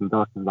and light and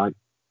dark and light.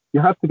 You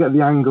have to get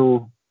the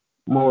angle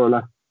more or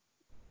less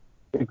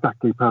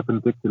exactly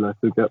perpendicular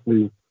to get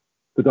the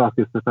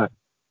darkest effect.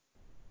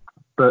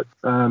 But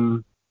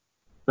it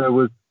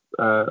was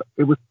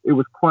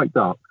quite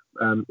dark.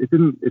 It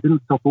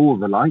didn't stop all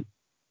the light,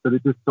 but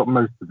it just stopped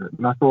most of it.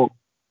 And I thought,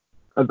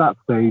 at that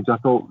stage,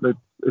 that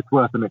it's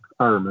worth an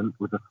experiment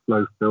with a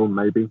slow film,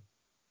 maybe.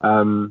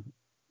 And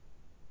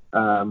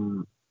I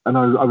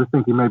was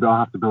thinking maybe I'll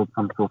have to build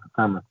some sort of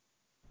camera.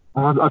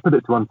 I put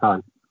it to one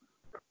side.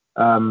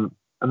 And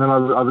then I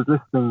was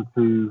listening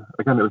to,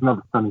 again, it was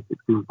another Sunny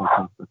 16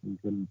 podcast, I think,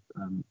 and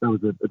there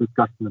was a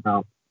discussion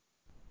about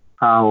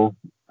how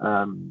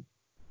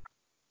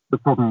the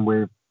problem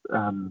with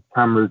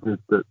cameras is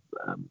that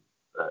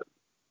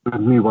the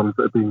new ones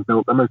that are being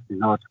built, they're mostly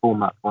large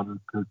format ones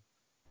because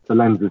the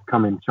lenses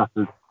come in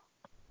shutters.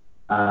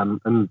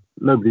 And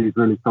nobody's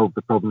really solved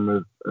the problem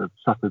of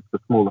shutters for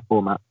smaller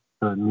formats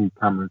for new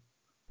cameras.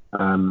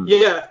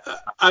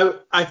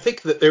 I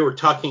think that they were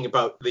talking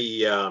about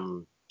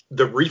the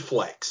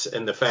reflex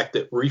and the fact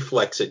that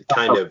reflex had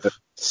kind of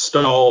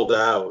stalled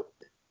out.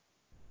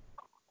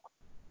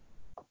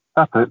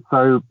 That's it.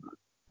 So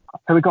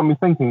it got me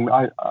thinking.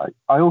 I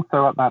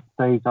also at that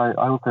stage I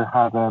also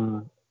had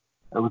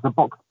it was a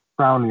box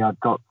brownie I'd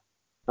got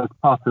as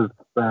part of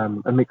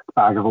a mixed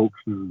bag of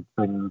auction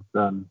things,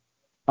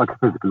 like a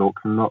physical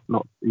auction, not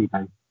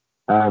eBay.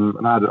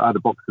 And I had a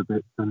box of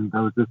bits, and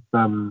there was this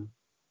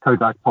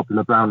Kodak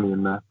Popular brownie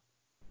in there,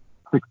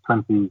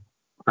 620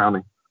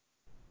 brownie.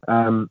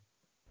 And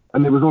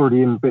it was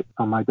already in bits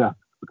on my desk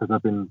because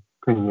I've been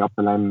cleaning up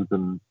the lens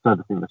and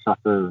servicing the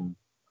shutter and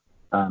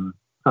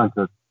trying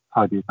to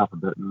tidy it up a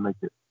bit and make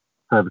it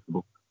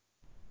serviceable.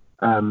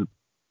 And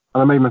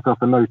I made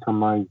myself a note on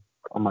my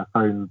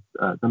phone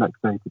the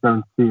next day to go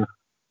and see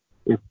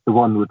if the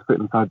one would fit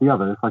inside the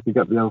other, if I could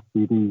get the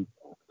LCD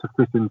to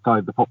fit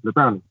inside the Popular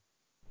brownie.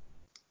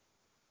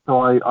 So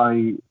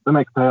I the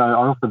next day I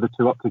offered the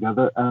two up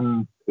together,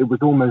 and it was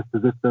almost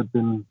as if they'd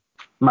been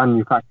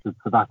manufactured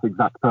for that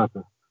exact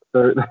purpose.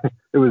 So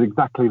it was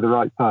exactly the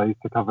right size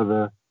to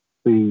cover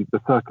the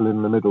circle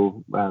in the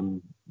middle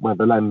where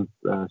the lens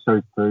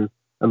shows through,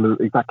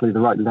 and exactly the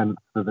right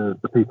length for the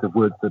piece of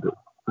wood that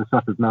the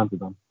shutter's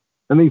mounted on.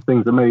 And these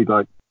things are made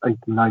like 80,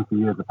 90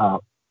 years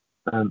apart,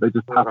 and they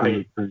just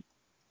happen to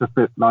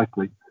fit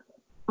nicely.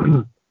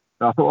 So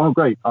I thought, oh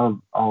great,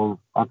 I'll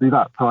do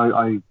that.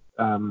 So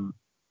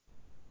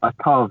I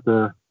carved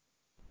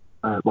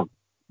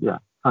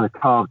kind of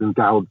carved and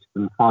gouged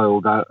and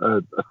filed out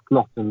a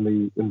slot in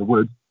the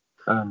wood.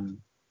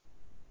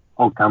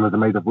 Old cameras are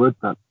made of wood.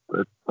 That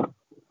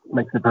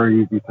makes it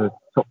very easy to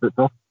chop bits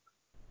off.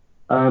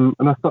 And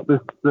I stuck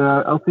this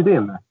LCD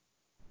in there.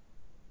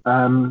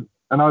 And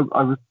I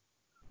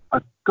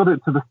got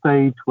it to the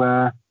stage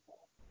where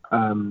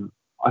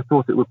I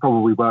thought it would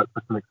probably work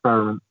for some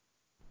experiments.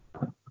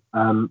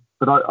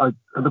 But I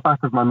at the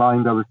back of my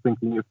mind, I was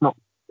thinking it's not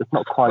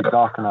quite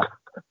dark enough.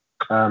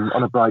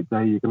 On a bright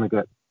day, you're going to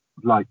get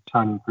light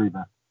shining through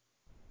there.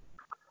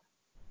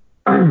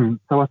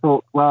 So I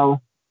thought,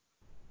 well,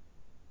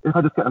 if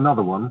I just get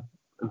another one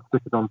and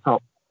stick it on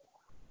top,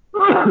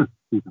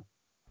 excuse me,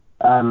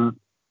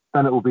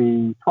 then it will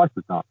be twice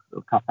as dark.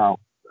 It'll cut out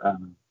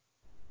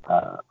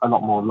a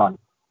lot more light.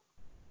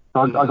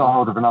 So I got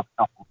hold of another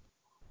couple.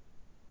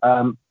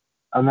 And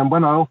then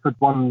when I offered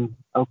one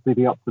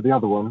LCD up to the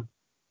other one,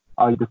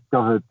 I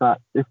discovered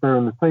that if they're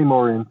in the same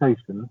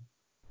orientation,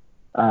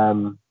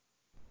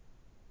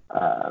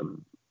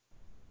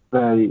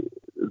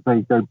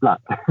 they go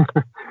black.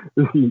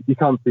 You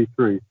can't see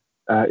through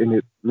in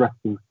its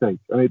resting state.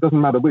 And it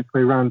doesn't matter which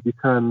way around you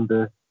turn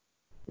the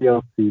LCD.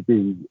 If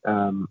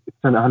you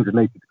turn it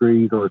 180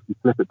 degrees or if you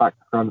flip it back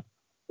to front,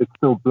 it's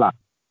still black.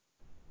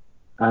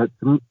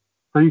 So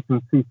you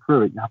can see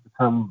through it, you have to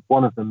turn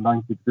one of them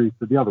 90 degrees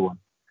to the other one.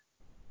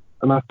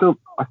 And I still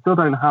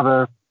don't have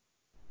a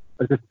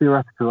just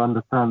theoretical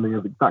understanding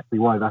of exactly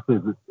why that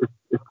is.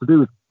 It's to do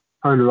with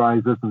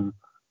polarizers and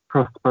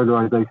cross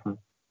polarization,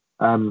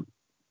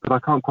 but I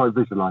can't quite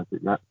visualize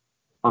it yet.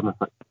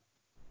 Honestly.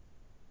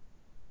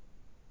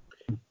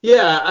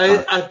 Yeah,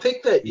 I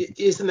think that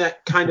isn't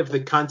that kind of the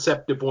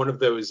concept of one of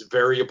those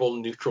variable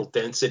neutral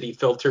density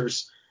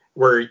filters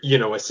where,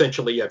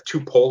 essentially you have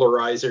two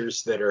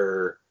polarizers that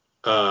are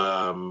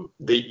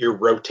that you're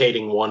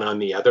rotating one on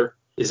the other.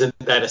 Isn't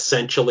that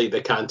essentially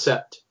the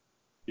concept?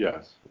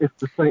 Yes. It's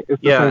the same.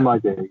 It's the same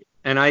idea.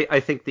 And I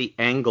think the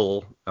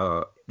angle,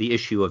 the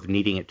issue of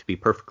needing it to be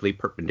perfectly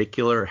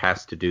perpendicular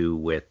has to do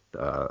with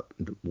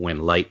when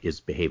light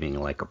is behaving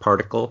like a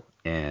particle,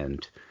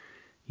 and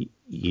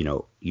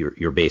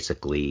you're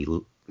basically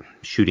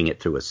shooting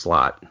it through a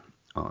slot,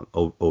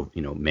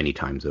 many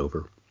times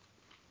over.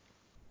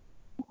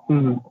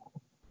 Mm-hmm.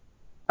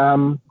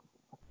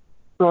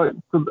 So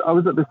I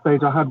was at this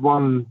stage. I had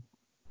one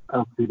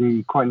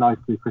LCD quite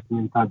nicely fitting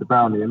inside the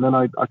Brownie, and then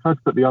I tried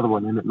to put the other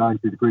one in at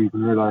 90 degrees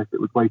and realised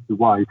it was way too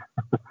wide.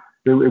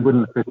 it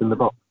wouldn't fit in the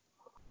box.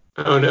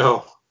 Oh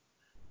no.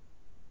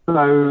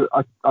 So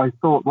I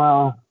thought,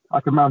 well, I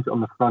could mount it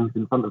on the front,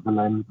 in front of the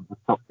lens of the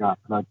stopgap,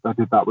 and I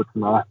did that with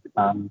some elastic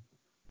bands,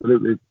 but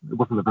it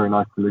wasn't a very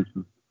nice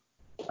solution.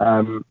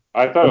 I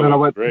thought it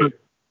was great.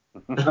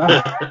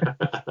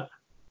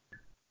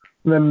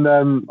 Then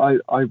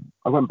I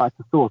went back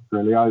to source,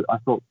 really. I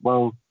thought,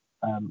 well,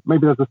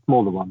 maybe there's a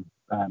smaller one.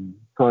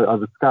 So I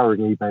was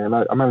scouring eBay, and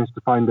I managed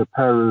to find a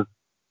pair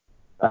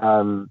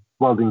of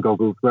welding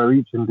goggles where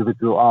each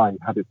individual eye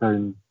had its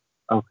own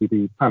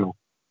LCD panel,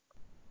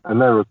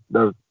 and they were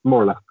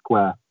more or less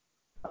square.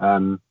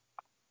 So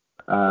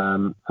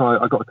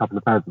I got a couple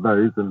of pairs of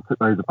those and took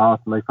those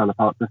apart, and they fell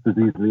apart just as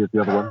easily as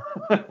the other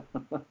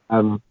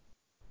one.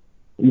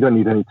 You don't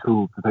need any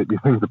tools to take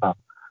these things apart.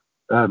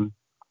 And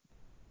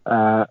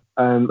so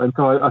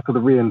I sort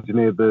of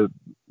re-engineered the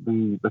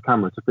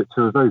camera to fit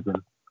two of those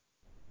in.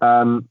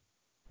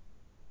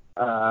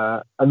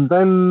 And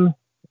then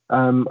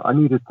I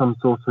needed some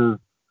sort of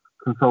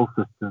control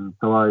system,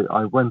 so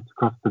I went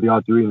across to the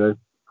Arduino,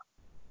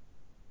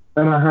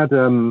 and I had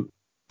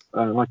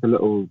like a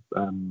little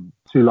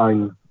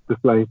 2-line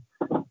display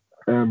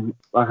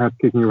I had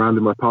kicking around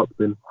in my parts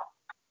bin,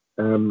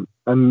 and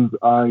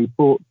I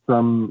bought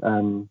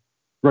some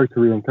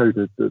rotary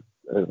encoders that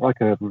like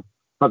the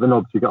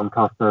knobs you get on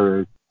car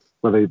stereos,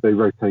 where they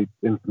rotate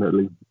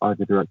infinitely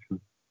either direction,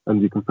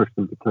 and you can push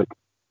them to click.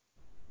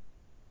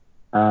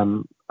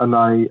 And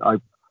I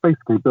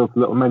basically built a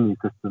little menu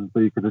system so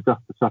you could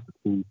adjust the shutter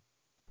speed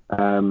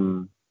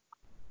on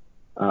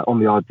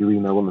the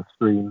Arduino on the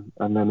screen,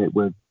 and then it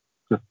would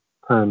just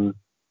turn.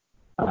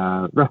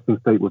 Resting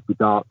state would be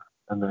dark,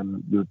 and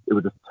then it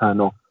would just turn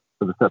off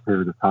for the set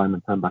period of time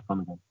and turn back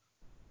on again.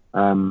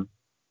 And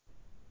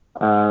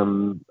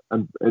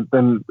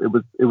then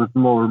it was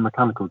more a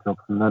mechanical job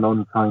from then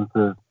on, trying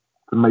to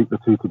make the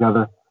two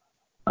together.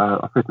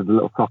 I fitted a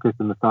little socket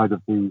in the side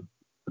of the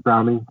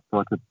Brownie so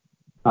I could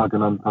plug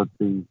and unplug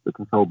the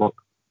control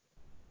box.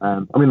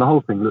 I mean, the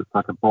whole thing looks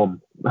like a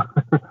bomb.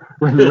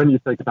 when you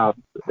take it out,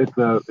 it's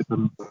a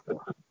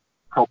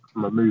prop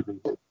from a movie.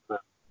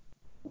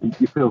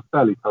 You feel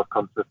fairly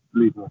self-conscious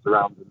leaving it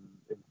around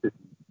in cities,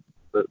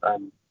 but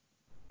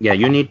yeah,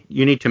 you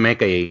need to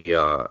make a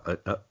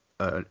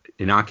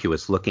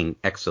innocuous looking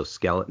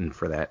exoskeleton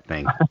for that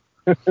thing.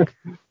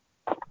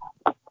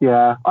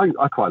 Yeah,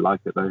 I quite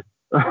like it though.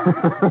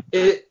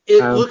 It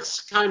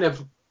looks kind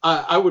of,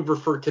 I would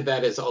refer to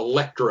that as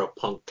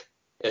electropunk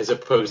as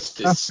opposed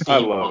to steampunk. I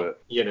love it.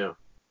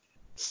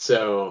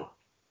 So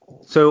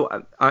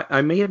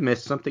I may have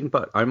missed something,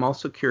 but I'm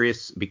also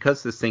curious,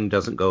 because this thing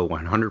doesn't go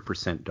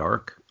 100%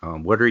 dark,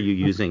 what are you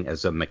using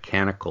as a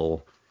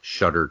mechanical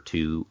shutter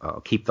to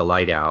keep the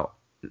light out,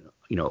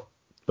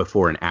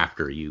 before and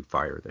after you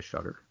fire the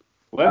shutter?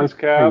 Lens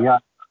cap. Yeah.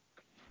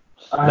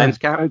 Lens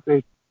cap?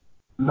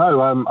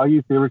 No, I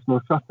used the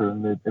original shutter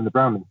in the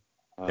Brownie.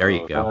 There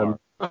you go.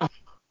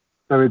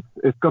 So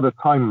it's got a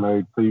time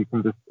mode, so you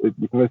can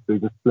literally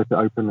just flip it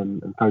open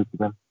and close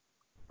again.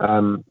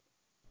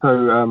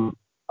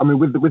 I mean,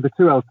 with the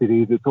two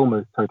LCDs, it's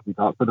almost totally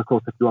dark, but of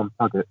course, if you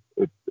unplug it,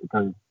 it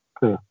goes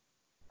clear.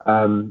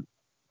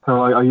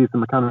 So I use the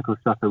mechanical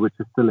shutter, which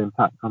is still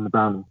intact on the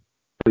Brownie.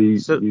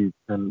 So you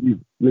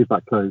leave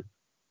that closed.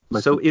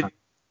 So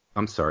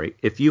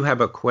if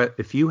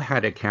you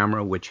had a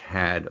camera which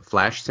had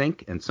flash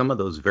sync, and some of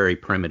those very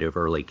primitive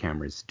early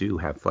cameras do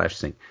have flash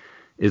sync,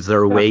 is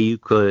there a way you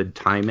could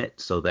time it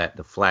so that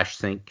the flash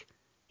sync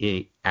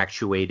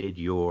actuated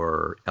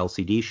your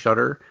LCD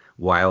shutter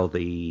while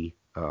the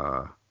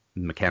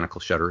mechanical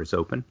shutter is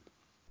open?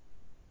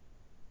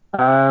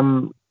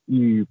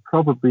 You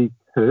probably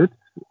could.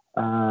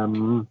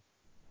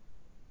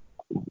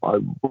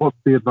 What's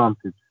the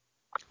advantage?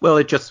 Well,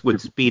 it just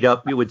would speed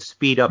up. It would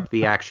speed up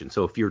the action.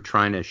 So if you're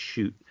trying to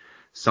shoot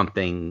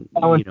something,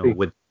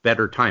 with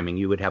better timing,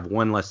 you would have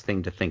one less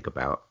thing to think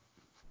about.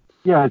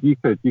 Yeah, you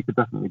could. You could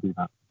definitely do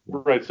that.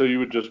 Right, so you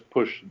would just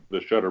push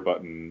the shutter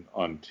button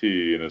on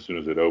T, and as soon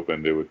as it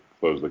opened, it would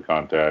close the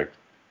contact.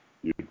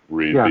 You'd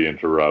read the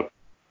interrupt,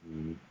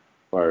 and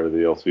fire the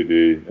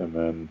LCD, and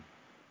then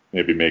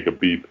maybe make a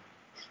beep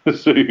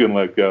so you can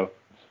let go.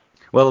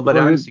 Well, but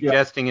I'm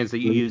suggesting is that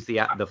you use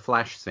the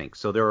flash sync.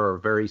 So there are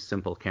very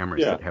simple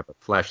cameras that have a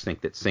flash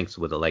sync that syncs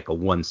with like a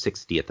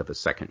 1/60th of a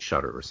second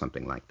shutter or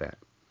something like that.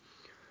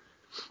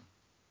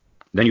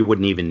 Then you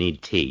wouldn't even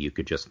need T. You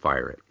could just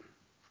fire it.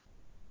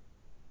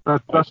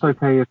 That's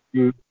okay if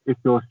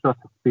your shutter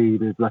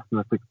speed is less than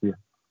a 60th.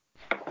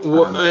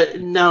 Well,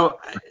 now,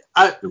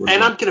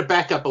 and I'm going to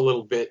back up a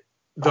little bit.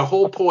 The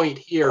whole point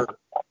here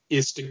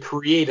is to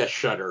create a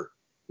shutter,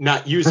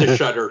 not use a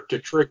shutter to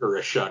trigger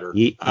a shutter.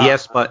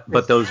 Yes, but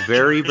those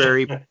very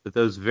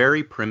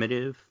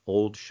primitive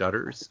old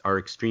shutters are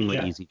extremely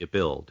easy to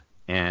build,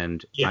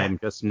 and I'm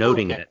just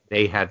noting that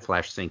they had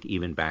flash sync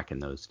even back in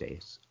those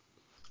days.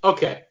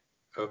 Okay.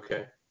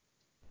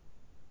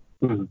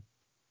 Mm-hmm.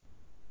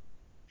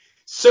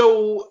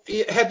 So,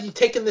 have you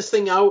taken this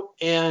thing out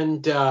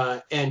and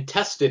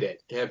tested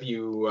it? Have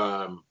you?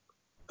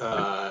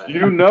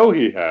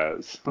 He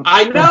has.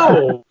 I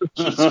know.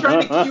 He's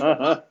trying to cue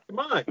up. Come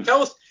on,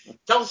 tell us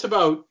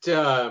about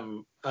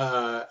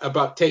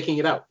taking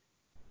it out.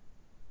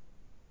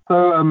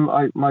 So,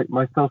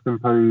 my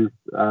self-imposed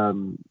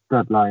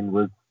deadline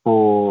was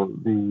for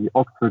the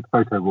Oxford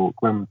photo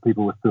walk when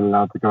people were still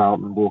allowed to go out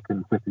and walk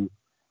in the city.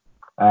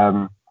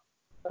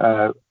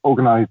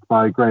 Organised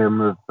by Graham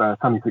of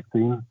Sunny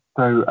 16.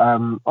 So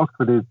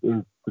Oxford is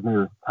the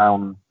nearest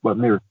town,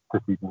 nearest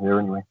city from here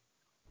anyway.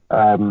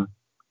 So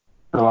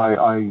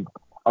I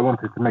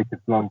wanted to make it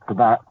along for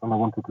that, and I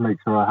wanted to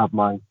make sure I had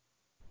my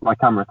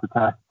camera to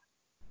test.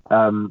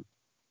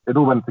 It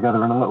all went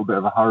together in a little bit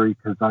of a hurry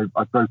because I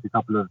broke a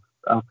couple of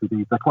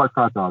LCDs. They're quite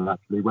fragile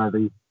actually, where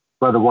the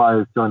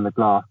wires join the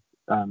glass.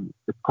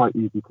 It's quite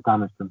easy to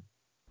damage them.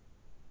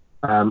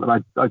 And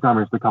I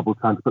damaged a couple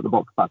trying to put the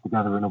box back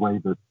together in a way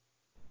that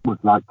was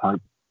light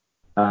type.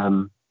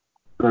 So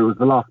it was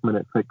the last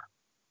minute fix.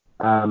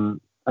 And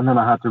then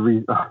I had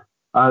to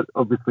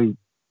obviously,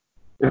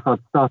 if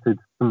I'd started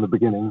from the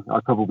beginning,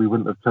 I probably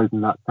wouldn't have chosen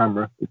that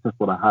camera. It's just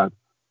what I had.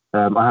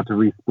 I had to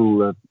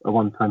re-spool a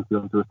 120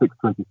 onto a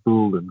 620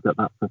 spool and get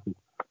that fitted.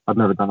 I'd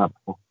never done that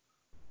before.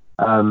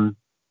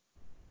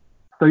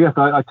 So yes,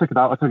 I took it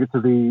out. I took it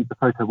to the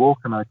photo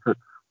walk and I took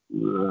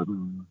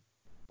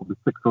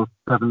 6 or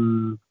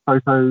 7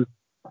 photos.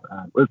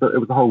 It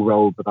was a whole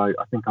roll, but I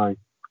think I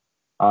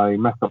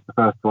messed up the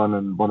first one,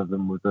 and one of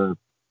them was a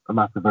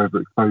massive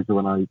overexposure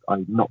when I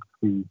knocked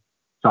the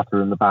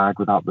shutter in the bag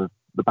without the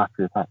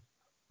battery attached.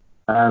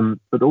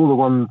 But all the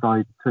ones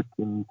I took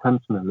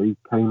intentionally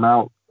came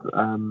out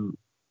better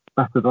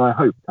than I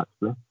hoped,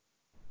 actually.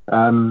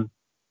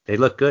 They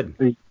look good.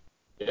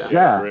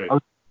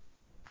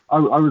 I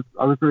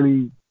was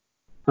really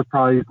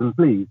surprised and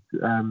pleased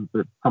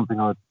that something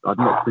I'd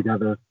knocked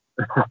together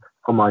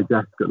on my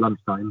desk at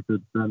lunchtime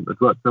had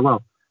worked so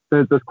well.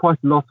 There's quite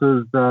a lot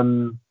of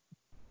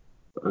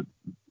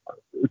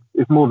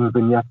it's more than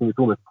vignetting, it's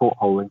almost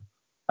portholing,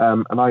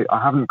 and I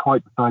haven't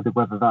quite decided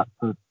whether that's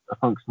a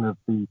function of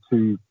the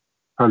two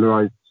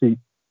polarized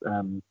sheets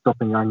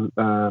stopping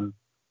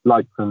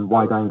light from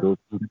wide angles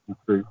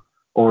through,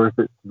 or if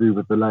it's to do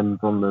with the lens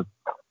on the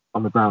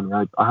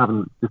Brownie. I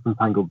haven't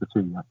disentangled the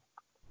two yet.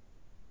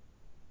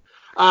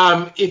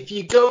 If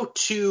you go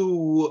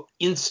to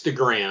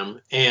Instagram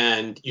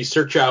and you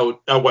search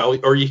out,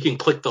 or you can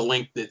click the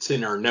link that's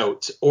in our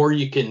notes, or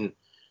you can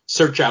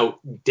search out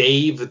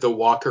Dave the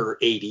Walker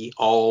 80,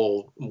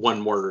 all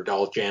one word,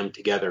 all jammed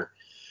together.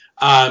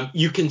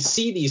 You can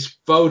see these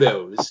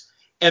photos,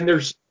 and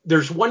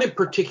there's one in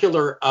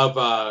particular of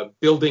a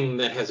building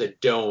that has a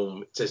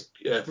dome.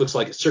 It looks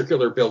like a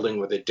circular building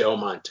with a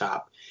dome on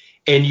top,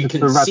 and you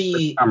can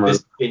see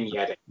this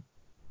vignetting.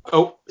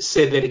 Oh,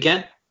 say that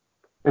again.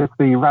 It's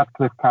the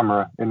Radcliffe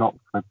camera in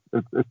Oxford.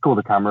 It's called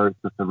a camera. It's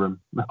just a room.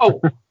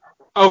 Oh,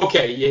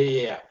 okay,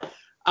 yeah.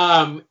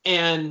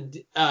 And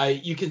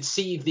you can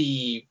see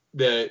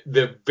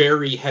the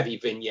very heavy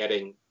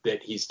vignetting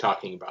that he's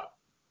talking about.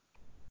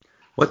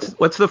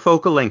 What's the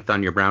focal length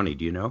on your Brownie?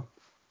 Do you know?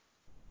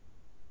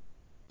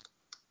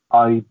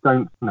 I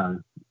don't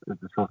know. Is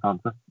the short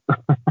answer.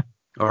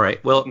 All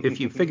right. Well, if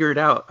you figure it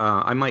out,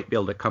 I might be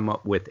able to come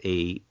up with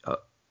a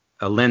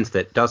lens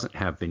that doesn't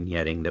have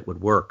vignetting that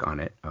would work on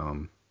it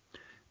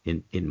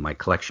in my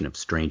collection of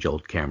strange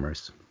old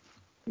cameras.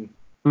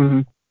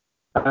 Mm-hmm.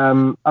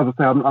 As I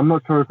say, I'm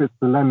not sure if it's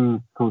the lens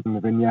causing the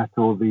vignette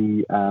or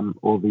the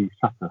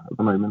shutter at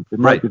the moment. It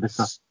might be the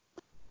shutter.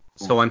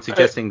 So I'm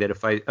suggesting that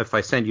if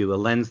I send you a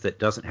lens that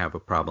doesn't have a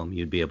problem,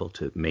 you'd be able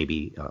to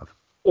maybe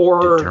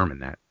or determine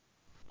that.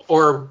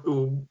 Or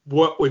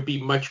what would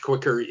be much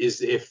quicker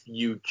is if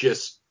you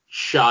just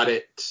shot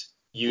it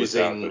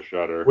using without the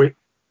shutter.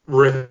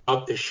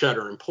 Without the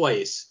shutter in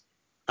place,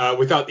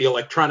 without the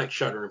electronic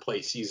shutter in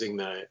place, using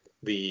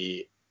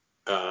the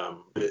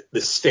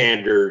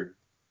standard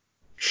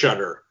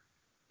shutter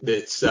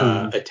that's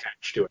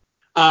attached to it.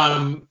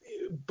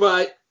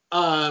 But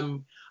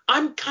I'm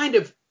kind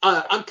of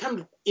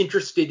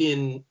interested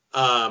in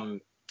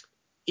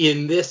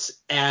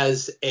this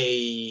as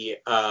a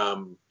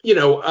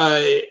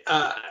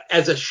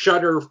as a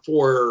shutter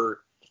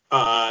for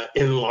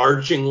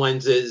enlarging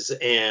lenses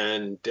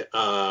and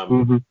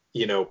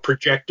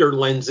projector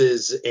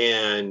lenses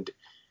and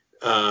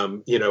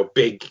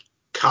big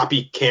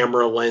copy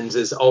camera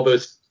lenses, all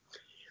those.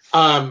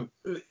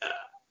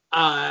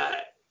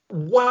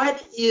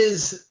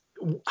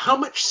 How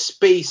much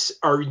space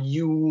are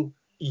you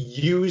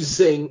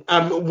using?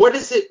 What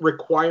is it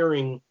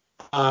requiring?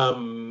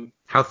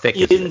 How thick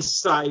is it?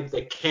 Inside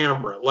the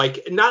camera?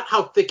 Like, not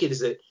how thick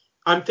is it.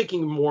 I'm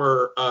thinking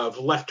more of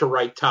left to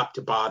right, top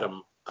to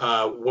bottom,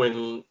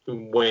 when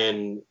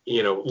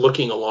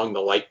looking along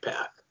the light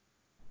path.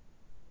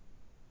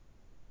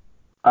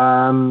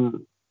 I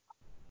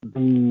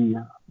mean,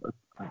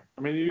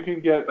 you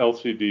can get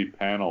LCD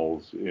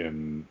panels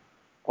in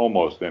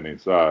almost any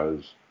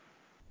size.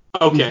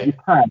 Okay. You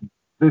can.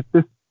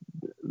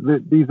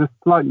 These are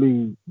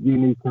slightly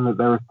unique in that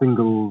they're a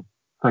single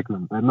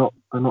segment. They're not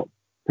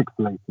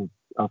pixelated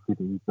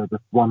LCDs. They're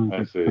just one.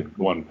 I see. Pixel.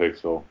 1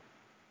 pixel.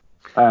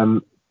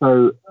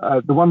 So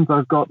the ones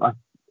I've got,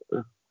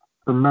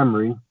 from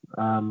memory,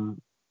 I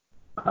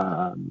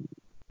can't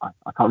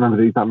remember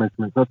the exact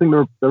measurements. I think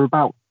they're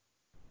about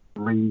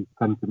 3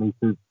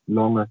 centimeters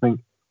long, I think,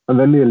 and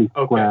they're nearly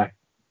square. Okay.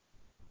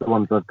 The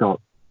ones I've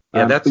got.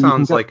 Yeah, that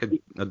sounds like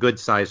a good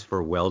size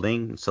for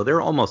welding. So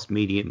they're almost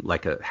medium,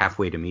 like a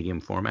halfway to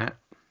medium format.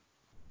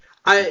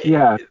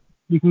 Yeah,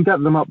 you can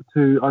get them up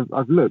to.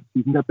 I've looked.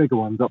 You can get bigger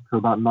ones up to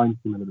about 90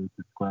 millimeters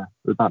square,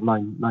 about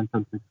 9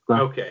 centimeters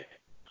square. Okay.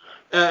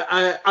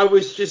 I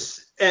was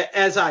just,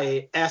 as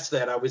I asked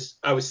that, I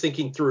was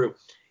thinking through.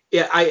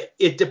 Yeah,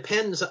 it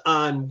depends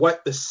on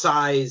what the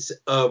size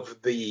of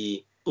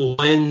the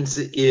lens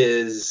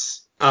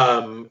is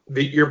that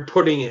you're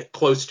putting it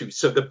close to.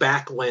 So the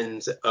back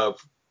lens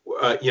of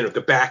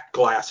the back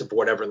glass of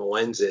whatever the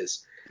lens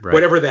is, Right.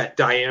 whatever that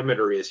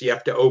diameter is, you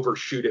have to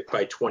overshoot it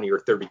by 20 or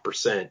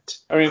 30%.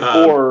 I mean,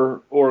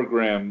 or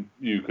Graham,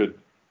 you could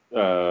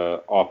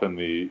often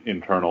the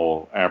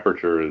internal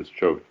aperture is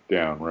choked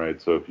down,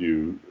 right? So if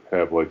you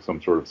have like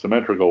some sort of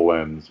symmetrical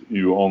lens,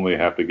 you only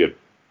have to get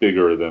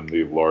bigger than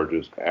the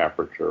largest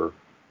aperture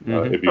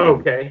if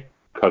you can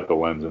cut the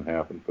lens in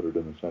half and put it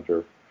in the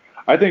center.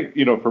 I think,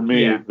 for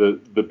me,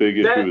 the big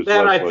issue is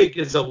that less I think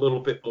is a little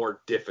bit more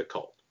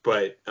difficult,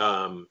 but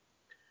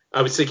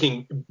I was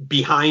thinking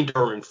behind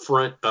or in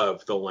front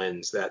of the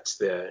lens.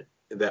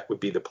 That would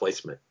be the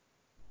placement.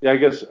 Yeah, I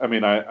guess. I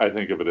mean, I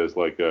think of it as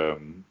like a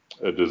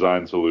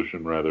design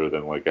solution rather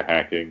than like a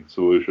hacking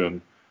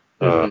solution.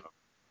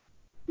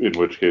 In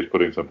which case,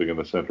 putting something in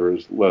the center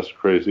is less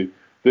crazy.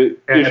 The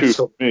issue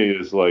for me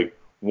is like,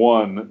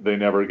 1, they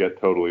never get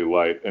totally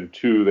light, and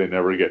 2, they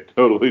never get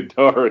totally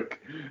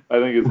dark. I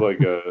think it's like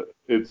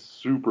it's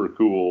super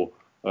cool,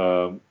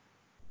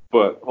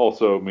 but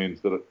also means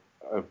that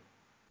I've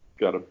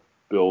got to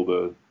build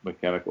a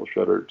mechanical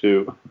shutter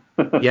too.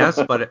 Yes,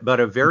 but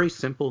a very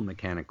simple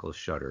mechanical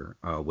shutter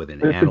with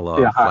an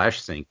analog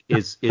flash sync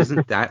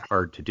isn't that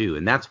hard to do,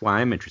 and that's why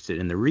I'm interested.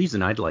 And the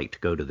reason I'd like to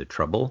go to the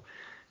trouble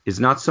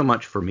is not so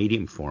much for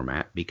medium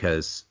format,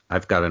 because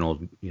I've got an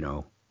old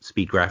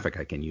speed graphic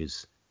I can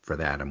use for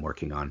that I'm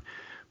working on,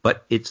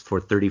 but it's for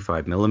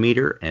 35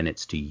 millimeter, and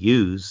it's to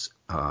use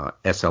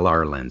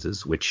SLR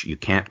lenses, which you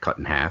can't cut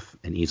in half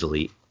and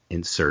easily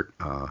insert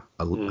a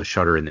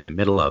shutter in the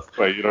middle of.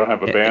 Wait, you don't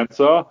have a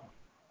bandsaw?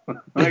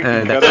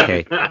 That's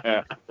okay.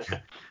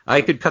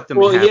 I could cut them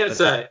in half.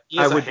 He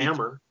has a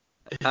hammer.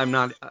 I'm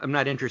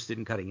not interested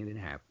in cutting it in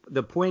half.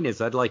 The point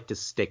is, I'd like to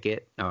stick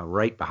it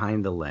right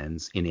behind the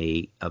lens in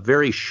a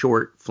very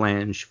short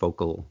flange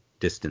focal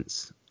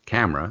distance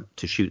camera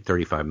to shoot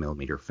 35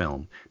 millimeter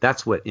film.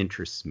 That's what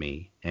interests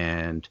me,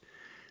 and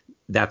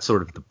that's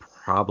sort of the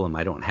problem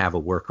I don't have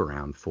a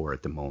workaround for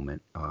at the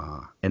moment.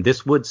 And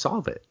this would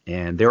solve it.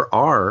 And there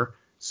are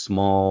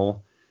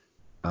small,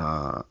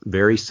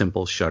 very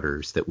simple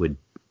shutters that would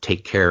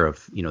take care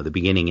of the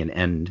beginning and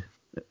end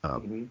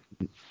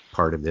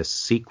part of this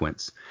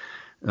sequence.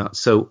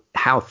 So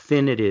how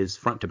thin it is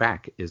front to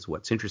back is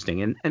what's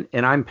interesting.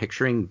 And I'm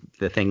picturing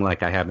the thing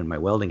like I have in my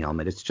welding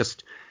helmet. It's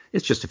just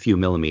a few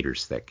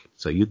millimeters thick.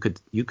 So you could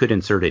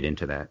insert it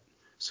into that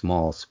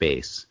small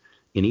space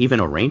in even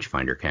a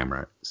rangefinder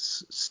camera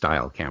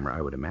style camera,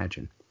 I would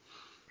imagine.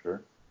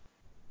 Sure.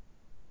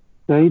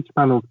 Yeah, each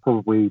panel is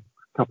probably a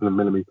couple of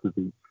millimeters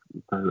each.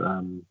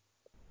 So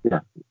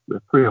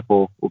 3 or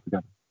 4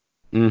 altogether.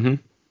 Mm-hmm.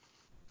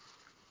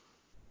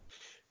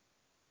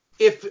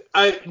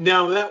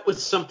 Now that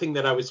was something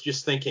that I was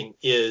just thinking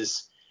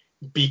is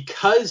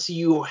because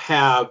you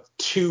have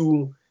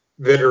two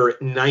that are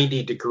at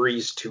 90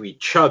 degrees to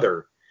each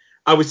other.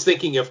 I was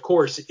thinking, of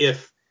course,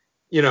 if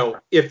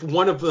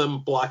one of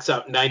them blocks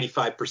out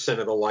 95%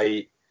 of the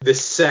light, the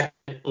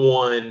second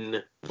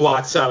one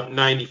blocks out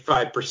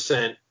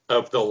 95%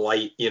 of the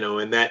light,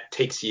 and that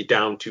takes you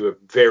down to a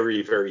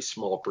very, very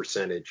small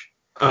percentage.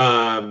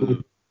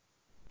 When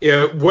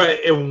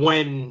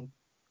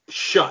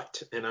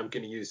shut, and I'm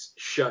going to use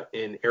shut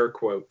in air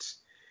quotes,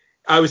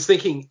 I was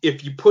thinking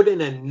if you put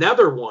in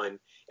another one,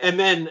 and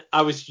then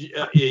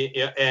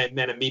and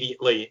then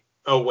immediately,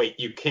 oh wait,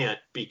 you can't,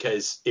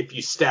 because if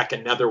you stack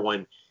another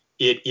one,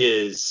 it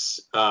is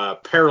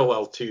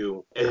parallel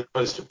to, as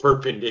opposed to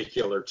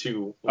perpendicular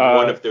to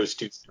one of those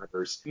two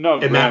shutters. No,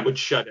 and Grant, that would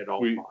shut it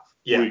all off.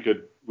 Yeah.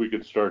 We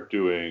could start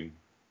doing.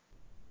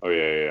 Oh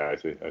yeah. I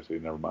see.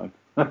 Never mind.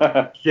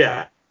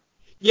 Yeah.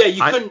 Yeah,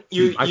 you couldn't.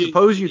 I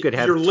suppose you could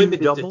have two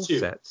double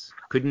sets.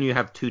 Couldn't you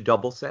have two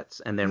double sets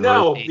and then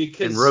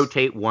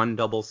rotate one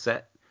double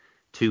set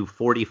to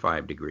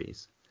 45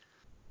 degrees?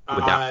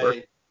 Would that work?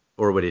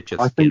 Or would it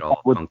just get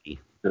all funky?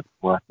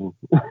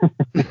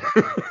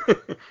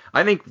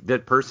 I think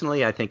that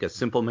personally, I think a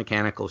simple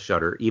mechanical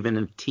shutter, even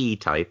a T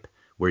type,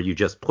 where you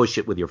just push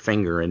it with your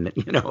finger and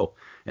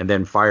and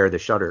then fire the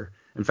shutter.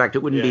 In fact, it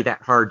wouldn't be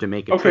that hard to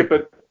make a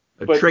trigger.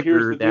 But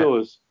trigger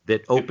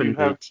that opened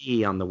the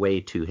T on the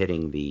way to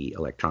hitting the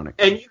electronic.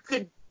 And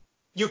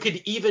you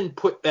could even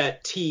put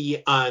that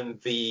T on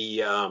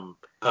the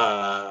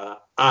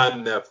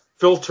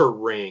filter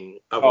ring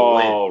of a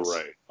lens.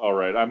 All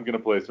right. I'm going to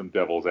play some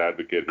devil's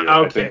advocate here.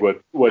 Okay. I think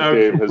what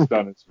Dave has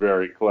done is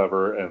very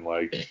clever and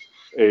like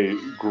a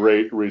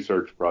great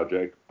research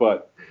project.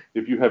 But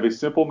if you have a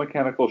simple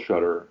mechanical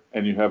shutter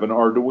and you have an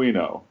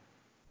Arduino,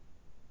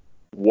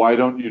 why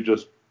don't you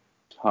just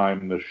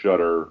time the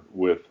shutter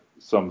with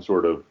some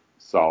sort of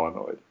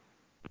solenoid?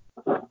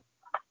 All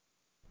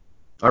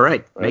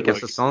right, make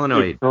us a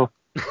solenoid. Like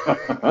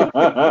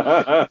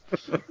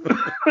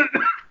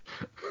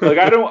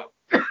I don't.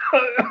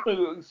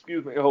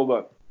 Excuse me. Hold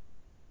on.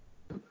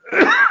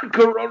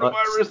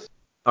 Coronavirus.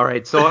 All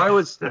right, so I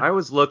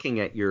was looking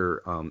at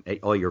your at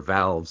all your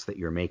valves that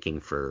you're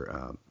making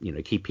for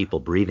keep people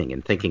breathing,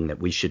 and thinking that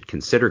we should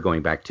consider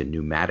going back to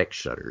pneumatic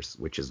shutters,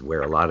 which is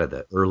where a lot of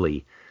the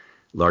early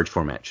large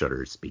format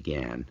shutters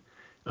began,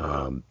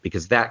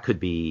 because that could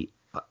be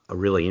a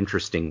really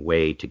interesting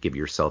way to give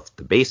yourself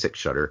the basic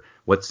shutter.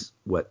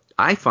 What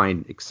I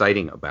find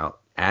exciting about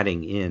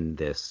adding in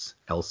this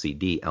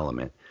LCD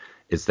element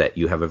is that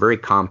you have a very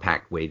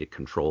compact way to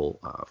control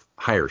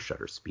higher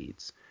shutter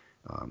speeds.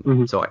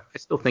 So I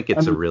still think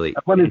it's a really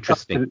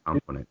interesting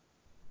component.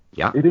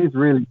 Yeah, it is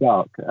really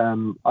dark.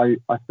 I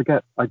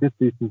forget. I did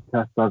do some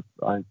tests.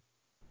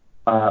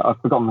 I've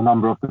forgotten the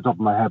number off the top of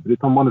my head, but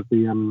it's on one of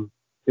the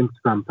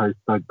Instagram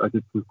posts. I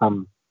did some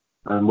sums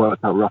and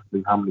worked out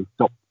roughly how many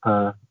stops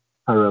per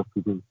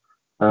LCD.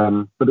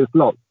 But it's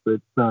lots.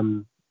 It's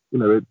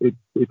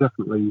it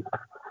definitely,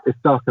 it's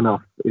dark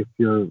enough if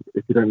you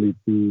don't leave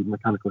the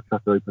mechanical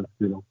shutter open for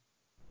too long.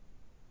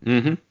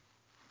 Mm-hmm.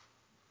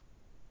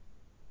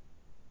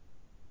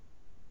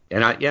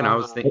 And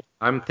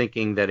I'm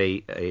thinking that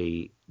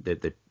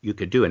that you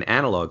could do an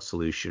analog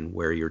solution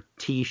where your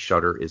T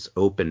shutter is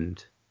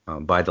opened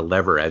by the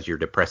lever as you're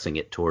depressing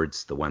it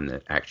towards the one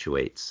that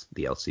actuates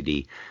the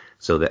LCD.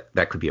 So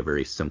that could be a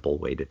very simple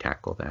way to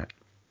tackle that.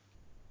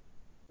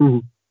 Mm-hmm.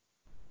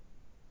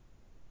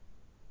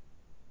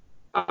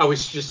 I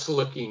was just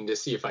looking to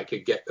see if I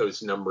could get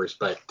those numbers,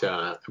 but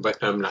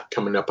I'm not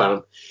coming up on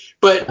them.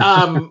 But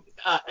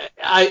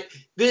I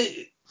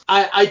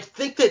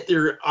think that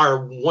there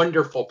are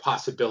wonderful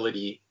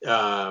possibilities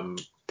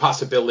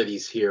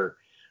here,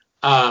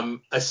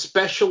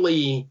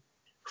 especially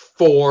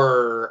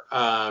for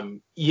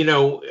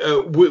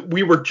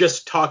we were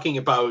just talking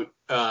about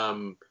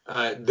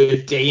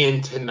the day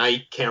into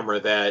night camera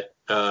that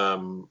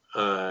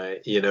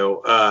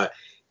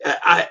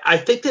I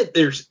think that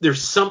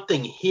there's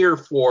something here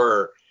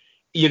for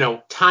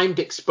timed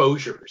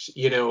exposures,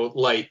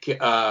 like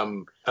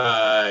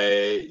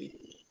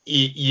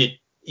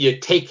you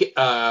take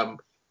a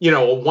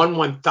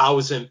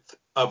 1/1000th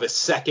of a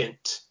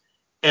second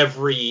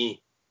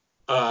every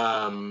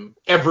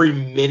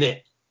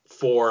minute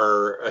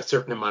for a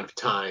certain amount of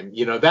time,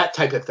 that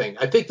type of thing.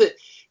 I think that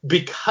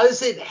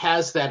because it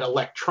has that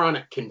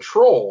electronic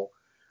control,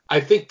 I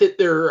think that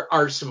there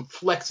are some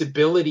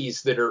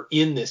flexibilities that are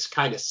in this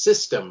kind of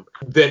system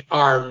that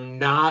are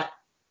not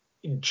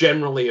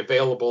generally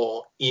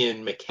available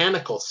in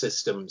mechanical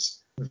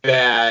systems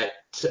that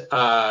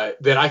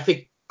I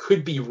think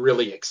could be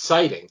really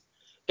exciting.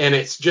 And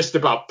it's just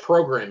about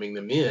programming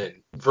them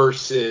in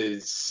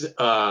versus,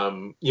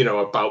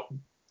 about,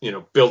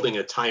 building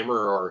a timer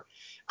or,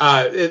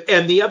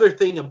 and the other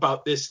thing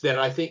about this that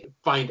I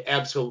find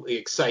absolutely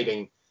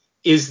exciting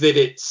is that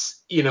it's,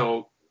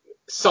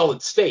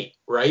 solid state,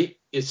 right?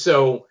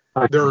 So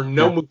there are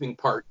no moving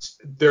parts.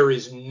 There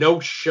is no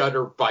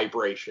shutter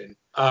vibration.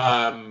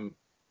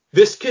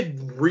 This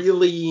could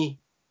really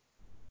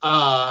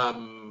I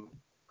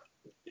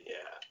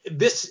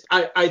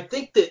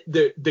think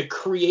that the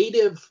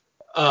creative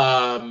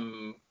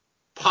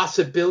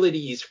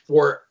possibilities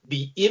for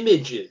the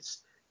images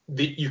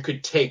that you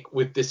could take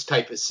with this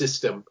type of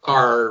system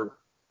are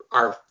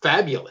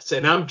fabulous.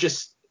 And I'm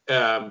just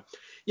I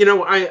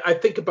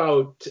think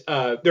about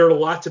there are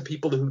lots of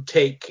people who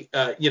take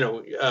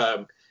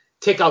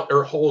take out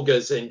their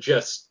Holgas and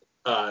just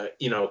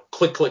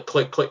click click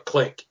click click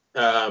click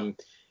and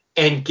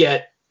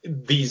get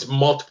these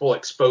multiple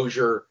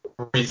exposure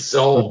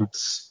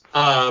results.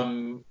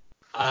 But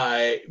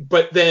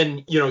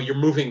then, you're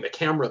moving the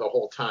camera the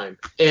whole time.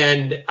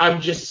 And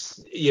I'm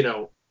just,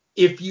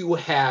 if you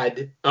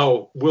had,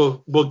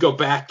 we'll go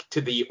back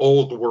to the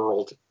old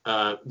world,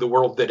 the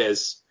world that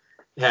has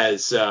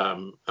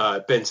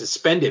been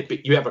suspended,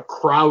 but you have a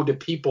crowd of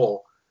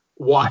people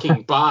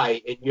walking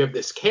by and you have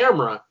this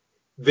camera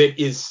that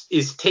is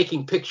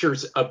taking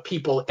pictures of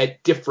people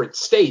at different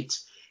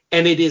states.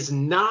 And it is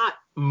not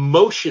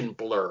motion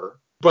blur,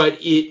 but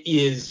it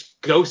is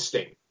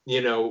ghosting,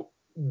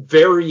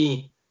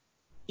 very,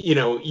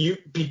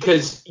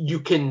 because you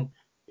can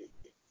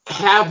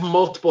have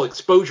multiple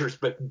exposures,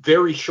 but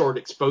very short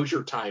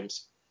exposure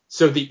times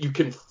so that you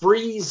can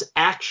freeze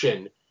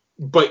action,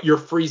 but you're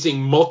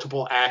freezing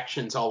multiple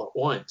actions all at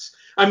once.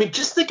 I mean,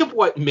 just think of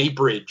what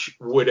Maybridge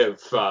would have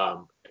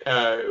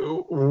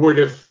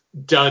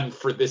done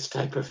for this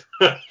type of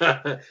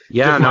device.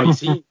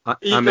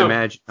 I'm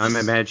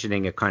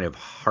imagining a kind of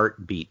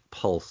heartbeat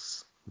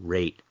pulse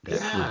rate that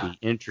would be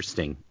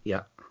interesting.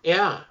 Yeah.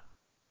 Yeah.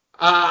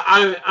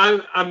 I'm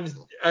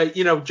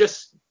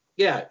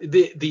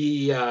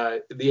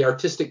the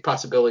artistic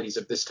possibilities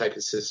of this type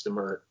of system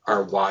are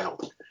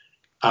wild.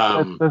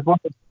 There's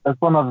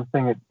one other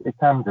thing it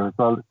can do as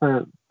well.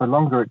 For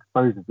longer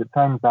exposures, it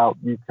turns out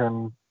you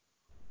can,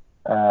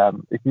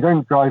 if you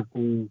don't drive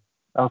the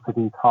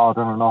LCDs hard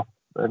on and off,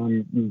 and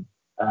you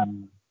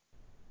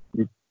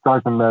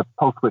drive them the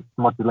pulse width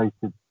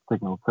modulated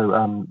signal. So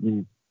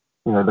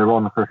they're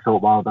on for a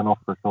short while, then off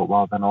for a short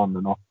while, then on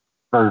and off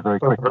very, very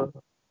quickly.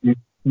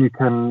 You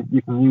can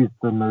use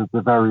them as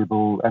a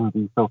variable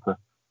ND filter,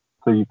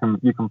 so you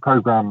can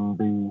program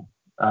the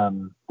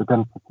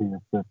density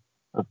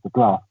of the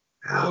glass.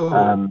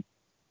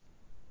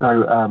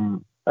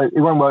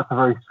 It won't work for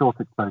very short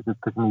exposures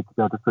because you need to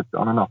be able to switch it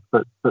on and off.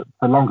 But for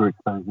longer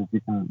exposures,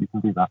 you can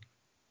do that.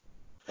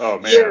 Oh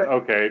man! Yeah.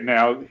 Okay,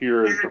 now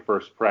here is the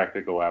first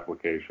practical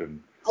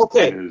application.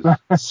 Okay, is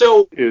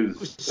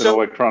an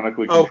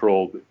electronically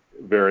controlled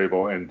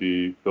variable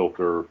ND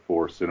filter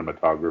for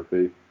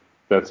cinematography.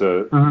 That's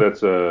a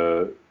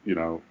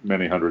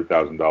many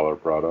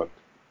 $100,000 product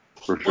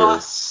for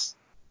sure.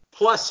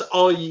 Plus,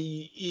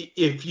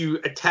 if you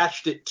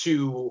attached it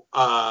to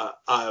a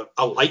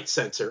light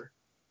sensor,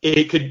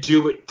 it could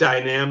do it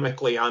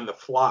dynamically on the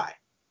fly.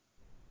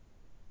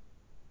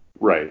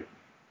 Right.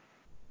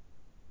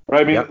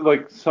 I mean,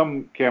 like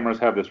some cameras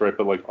have this, right?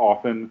 But like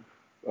often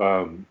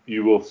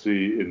you will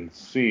see in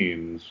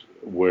scenes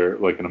where,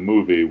 like in a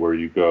movie, where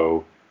you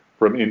go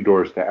from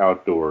indoors to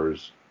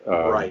outdoors.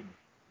 Right.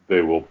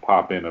 They will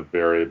pop in a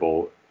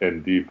variable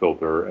ND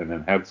filter and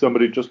then have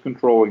somebody just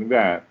controlling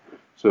that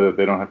so that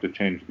they don't have to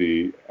change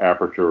the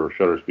aperture or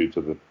shutter speed so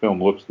the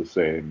film looks the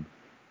same,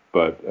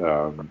 but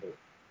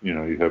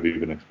you have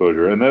even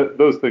exposure. And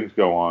those things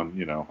go on,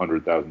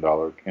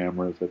 $100,000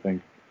 cameras, I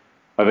think.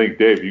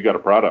 Dave, you got a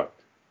product.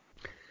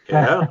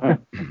 Yeah.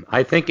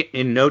 I think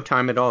in no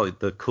time at all,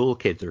 the cool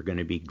kids are going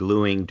to be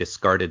gluing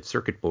discarded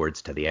circuit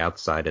boards to the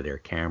outside of their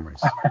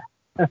cameras.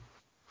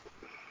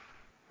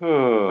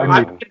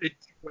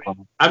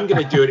 I'm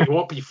gonna do it. It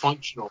won't be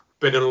functional,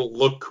 but it'll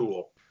look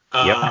cool.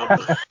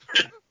 I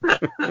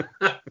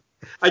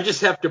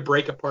just have to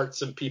break apart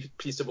some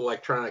piece of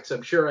electronics.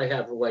 I'm sure I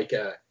have like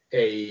a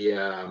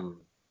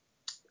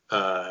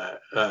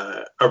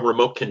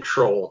remote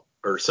control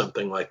or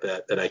something like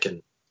that I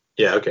can.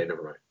 Yeah. Okay.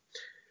 Never mind.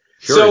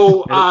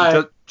 Sure.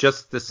 So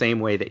just the same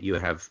way that you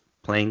have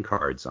playing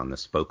cards on the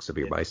spokes of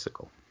your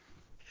bicycle.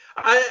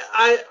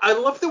 I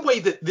love the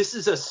way that this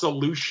is a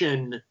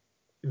solution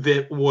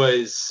that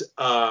was,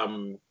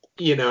 that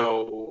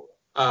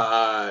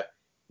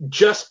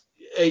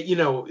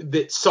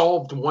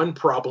solved one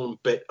problem,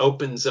 but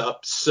opens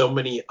up so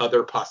many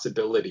other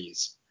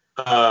possibilities.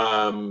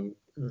 That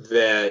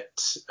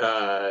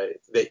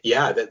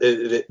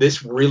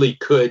this really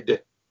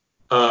could,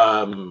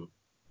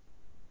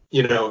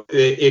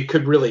 it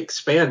could really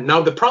expand.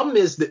 Now, the problem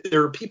is that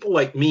there are people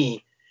like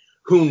me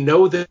who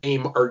know the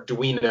name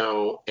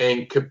Arduino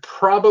and could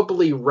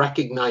probably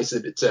recognize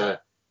that it's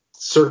a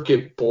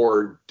circuit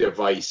board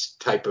device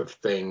type of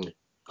thing.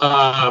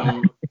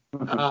 But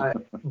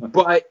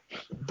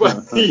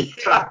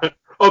yeah.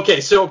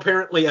 Okay, so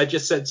apparently I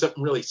just said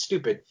something really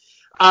stupid.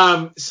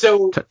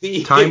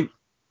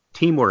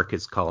 Teamwork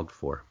is called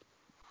for.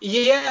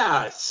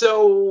 Yeah.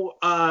 So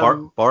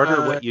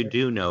barter what you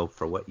do know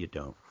for what you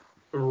don't.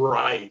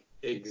 Right.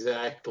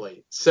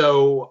 Exactly.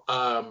 So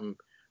I'm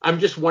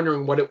just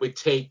wondering what it would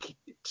take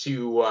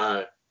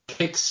to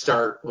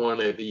kickstart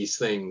one of these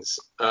things.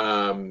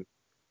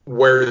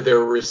 where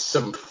there was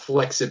some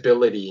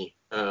flexibility.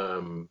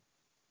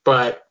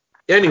 But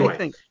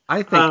anyway,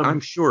 I think I'm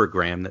sure,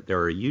 Graham, that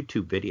there are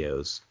YouTube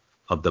videos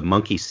of the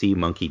monkey see,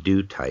 monkey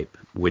do type,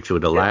 which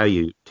would allow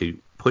you to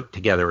put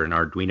together an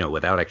Arduino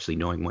without actually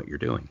knowing what you're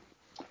doing.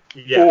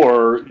 Yeah.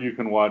 Or you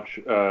can watch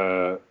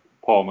Paul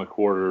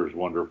McWhorter's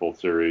wonderful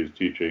series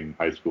teaching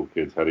high school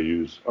kids how to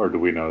use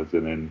Arduinos,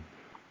 and in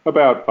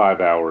about 5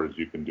 hours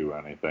you can do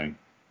anything,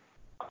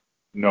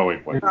 knowing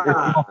what It's you're doing.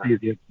 not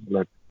easy.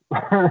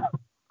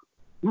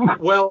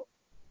 Well,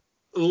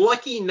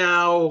 lucky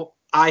now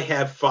I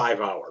have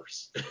 5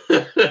 hours.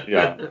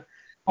 Yeah.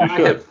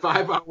 I have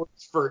 5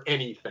 hours for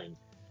anything.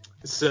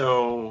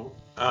 So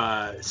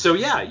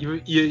yeah,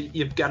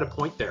 you've got a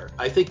point there.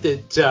 I think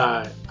that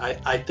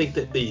I think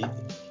that the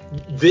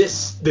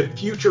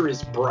future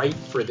is bright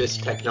for this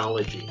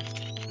technology.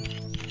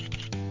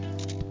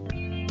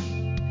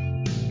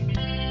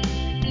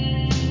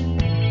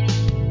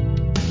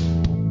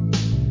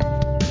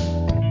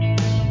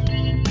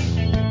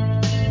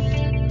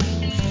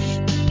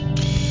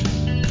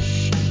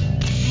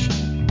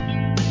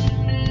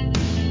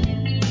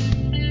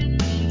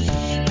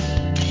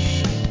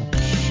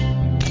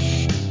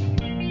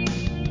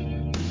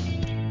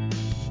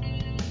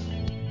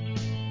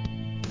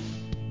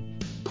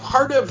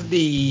 Part of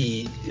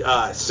the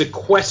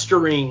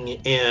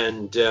sequestering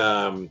and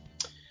that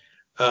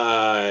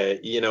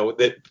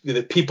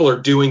people are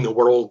doing the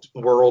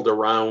world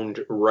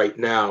around right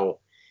now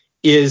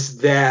is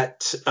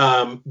that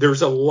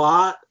there's a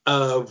lot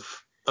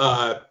of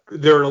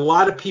there are a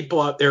lot of people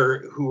out there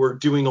who are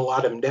doing a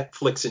lot of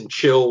Netflix and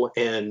chill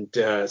and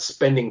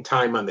spending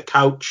time on the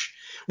couch,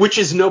 which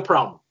is no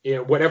problem.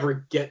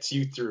 Whatever gets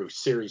you through,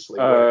 seriously.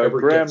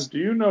 Graham, do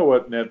you know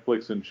what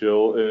Netflix and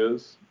chill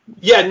is?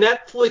 Yeah,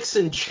 Netflix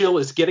and chill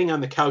is getting on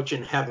the couch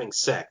and having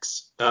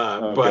sex.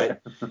 Okay. But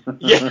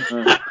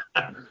yeah,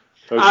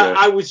 Okay.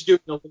 I was doing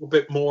a little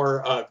bit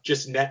more of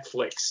just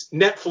Netflix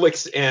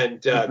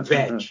and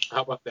veg.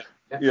 How about that?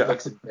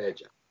 Netflix and veg.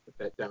 I'll put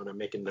that down. I'm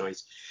making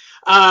noise.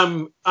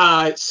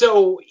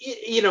 So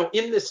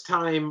in this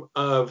time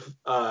of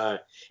and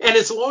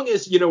as long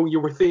as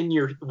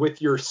you're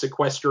with your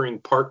sequestering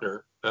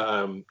partner,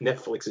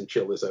 Netflix and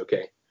chill is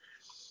okay.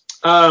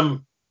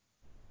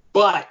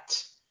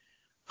 But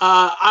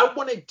I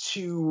wanted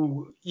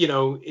to,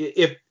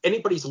 if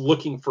anybody's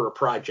looking for a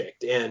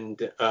project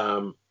and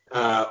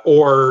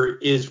or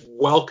is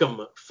welcome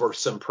for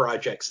some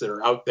projects that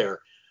are out there,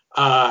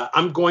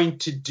 I'm going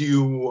to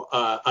do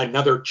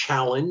another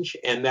challenge,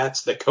 and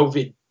that's the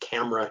COVID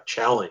camera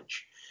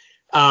challenge.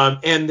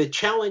 And the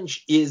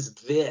challenge is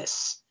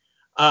this.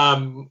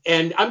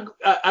 And I'm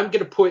going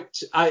to put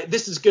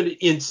this is going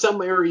to, in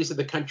some areas of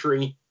the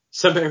country,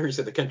 some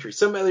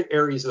other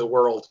areas of the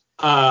world.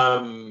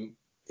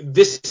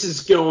 This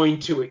is going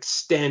to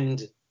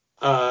extend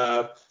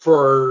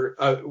for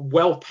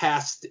well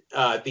past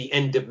the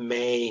end of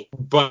May,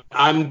 but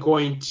I'm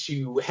going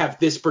to have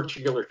this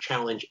particular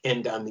challenge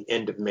end on the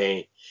end of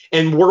May,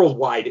 and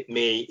worldwide it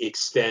may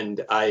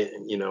extend.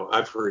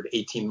 I've heard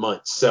 18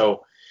 months.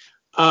 So,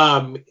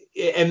 and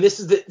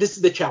this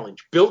is the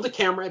challenge: build a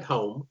camera at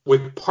home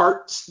with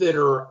parts that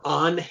are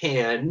on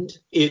hand.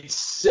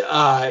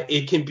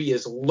 It can be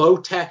as low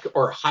tech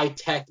or high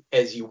tech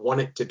as you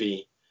want it to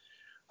be.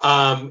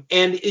 And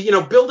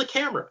build a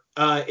camera.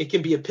 It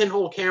can be a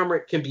pinhole camera.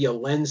 It can be a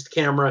lensed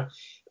camera.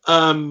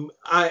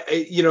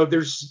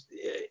 There's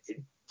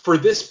for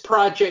this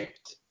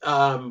project,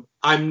 I'm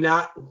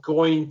not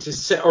going to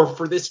set, or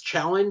for this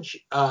challenge,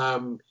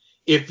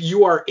 if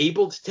you are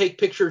able to take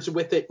pictures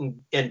with it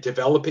and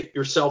develop it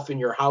yourself in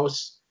your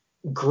house,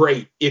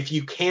 great. If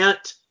you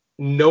can't,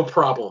 no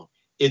problem.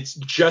 It's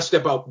just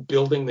about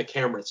building the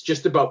camera. It's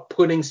just about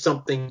putting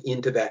something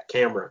into that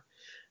camera.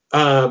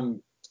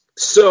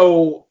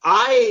 So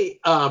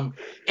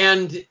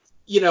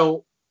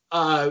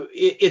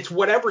it's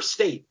whatever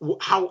state,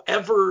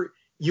 however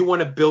you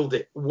want to build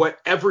it,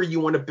 whatever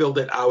you want to build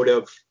it out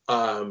of.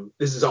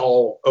 This is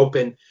all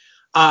open.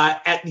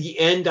 At the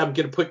end, I'm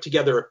going to put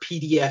together a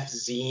PDF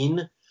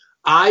zine.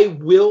 I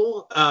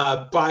will,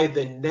 by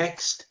the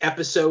next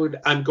episode,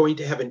 I'm going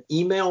to have an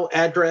email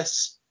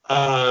address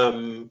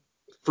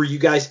for you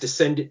guys to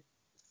send it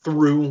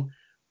through.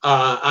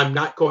 I'm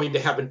not going to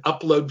have an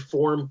upload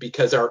form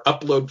because our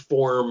upload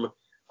form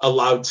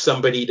allowed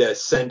somebody to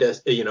send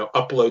us,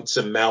 upload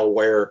some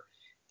malware,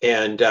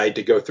 and I had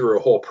to go through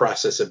a whole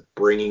process of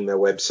bringing the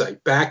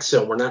website back.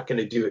 So we're not going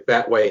to do it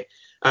that way.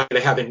 I'm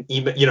going to have an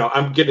email,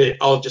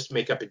 I'll just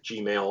make up a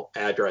Gmail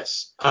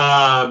address.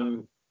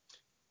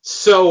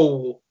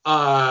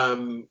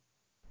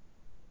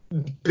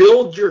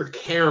 Build your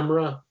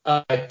camera,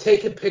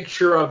 take a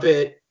picture of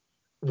it,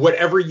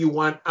 whatever you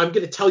want. I'm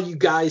going to tell you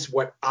guys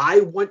what I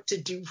want to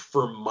do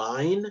for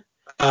mine.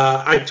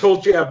 I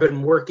told you I've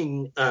been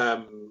working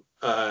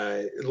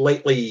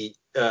lately,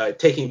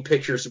 taking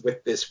pictures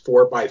with this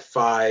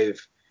 4x5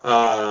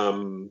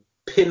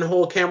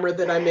 pinhole camera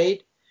that I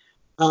made.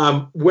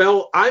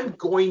 Well, I'm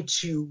going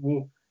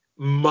to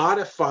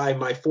modify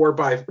my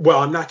 4x. Well,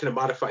 I'm not going to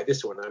modify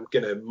this one. I'm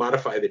going to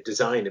modify the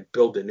design and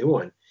build a new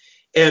one.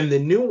 And the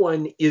new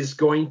one is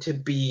going to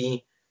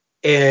be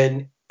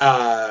a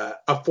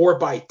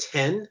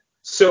 4x10.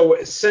 So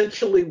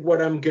essentially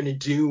what I'm going to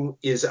do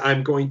is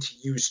I'm going to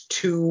use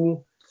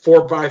two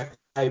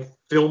 4x5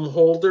 film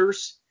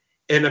holders,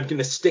 and I'm going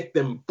to stick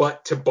them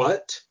butt to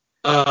butt.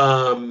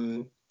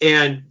 And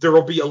there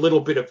will be a little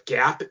bit of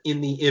gap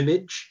in the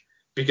image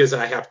because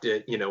I have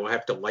to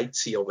light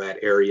seal that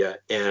area,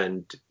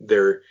 and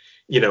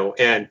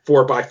and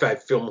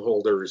 4x5 film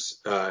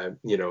holders,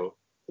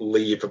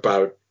 leave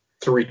about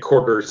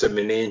 3/4 of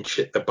an inch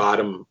at the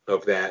bottom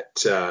of that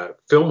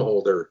film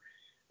holder,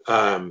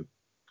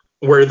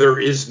 where there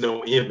is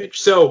no image.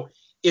 So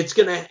it's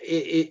going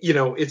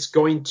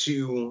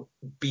to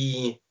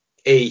be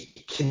a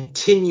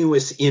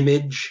continuous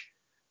image,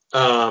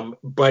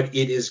 but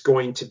it is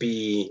going to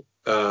be,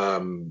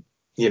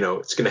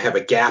 it's going to have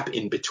a gap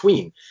in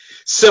between.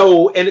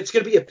 So, and it's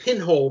going to be a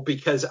pinhole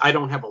because I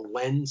don't have a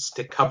lens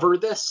to cover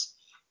this,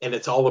 and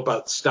it's all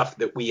about stuff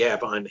that we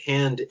have on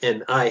hand,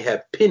 and I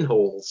have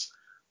pinholes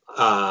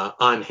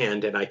on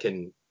hand, and I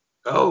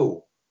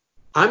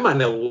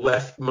might have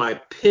left my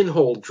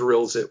pinhole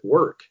drills at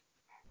work.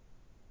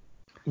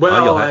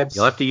 Well, you'll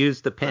have to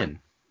use the pin.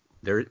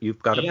 There,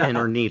 you've got a pin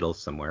or needle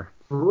somewhere.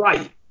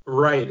 Right,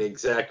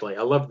 exactly.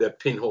 I love the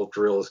pinhole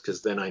drills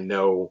because then I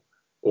know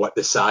what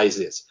the size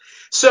is.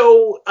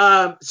 So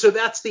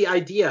that's the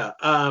idea.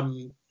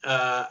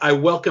 I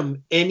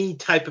welcome any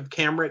type of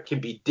camera. It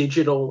can be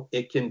digital.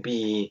 It can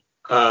be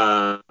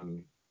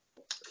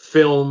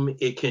film.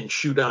 It can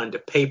shoot onto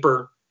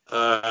paper.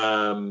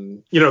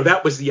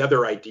 That was the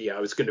other idea. I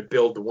was going to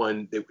build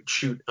one that would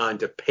shoot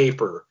onto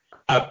paper.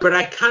 But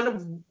I kind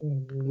of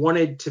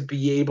wanted to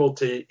be able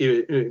to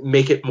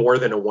make it more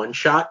than a one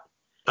shot.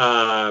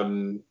 Therefore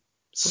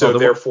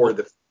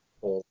the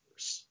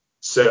folders.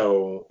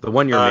 So the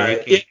one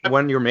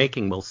you're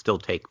making will still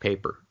take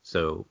paper.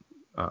 So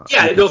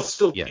it'll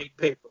still take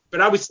paper.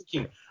 But I was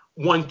thinking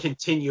one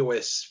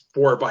continuous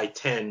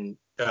 4x10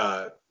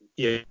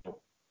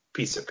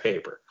 piece of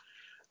paper.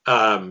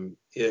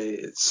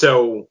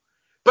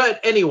 But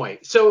anyway,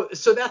 so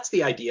that's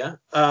the idea.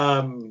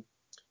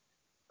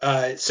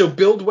 So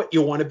build what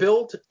you want to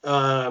build.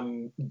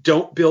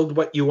 Don't build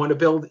what you want to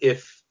build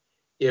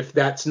if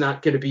that's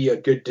not going to be a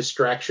good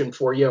distraction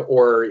for you,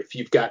 or if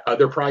you've got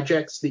other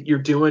projects that you're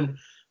doing,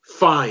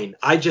 fine.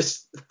 I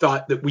just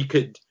thought that we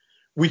could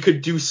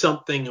do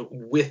something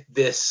with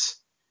this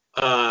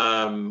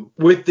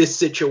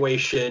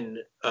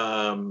situation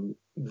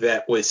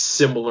that was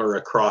similar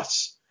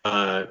across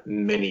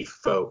many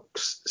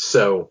folks.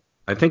 So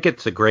I think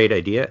it's a great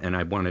idea, and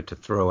I wanted to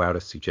throw out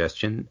a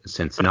suggestion,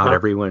 since not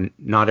everyone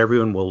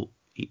will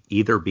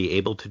either be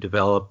able to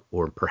develop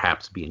or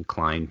perhaps be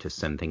inclined to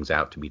send things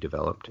out to be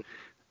developed.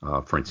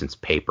 For instance,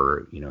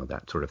 paper,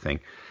 that sort of thing.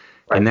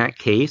 Right. In that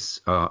case,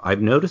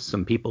 I've noticed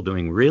some people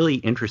doing really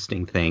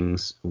interesting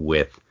things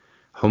with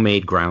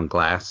homemade ground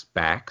glass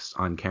backs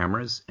on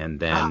cameras, and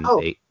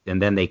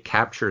then they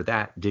capture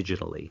that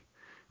digitally.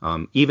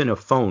 Even a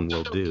phone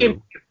will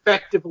do.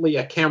 Effectively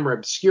a camera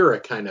obscura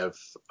kind of.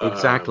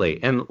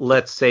 Exactly. And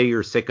let's say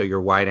you're sick of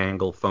your wide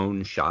angle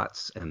phone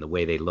shots and the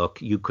way they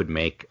look. You could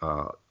make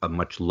a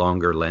much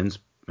longer lens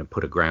and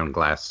put a ground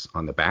glass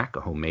on the back, a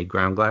homemade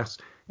ground glass,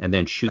 and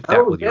then shoot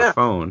that with your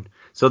phone.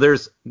 So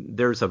there's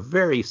a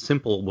very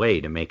simple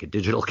way to make a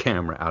digital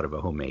camera out of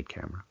a homemade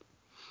camera.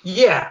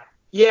 Yeah,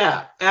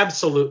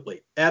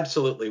 absolutely.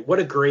 What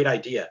a great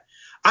idea.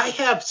 I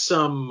have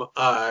some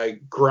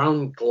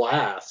ground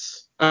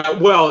glass.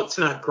 It's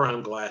not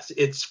ground glass.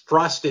 It's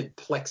frosted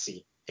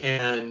plexi.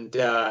 And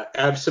I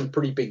have some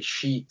pretty big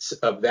sheets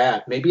of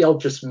that. Maybe I'll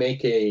just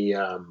make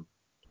a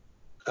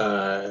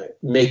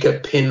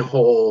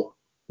pinhole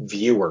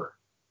viewer.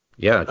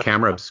 Yeah,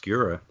 camera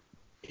obscura.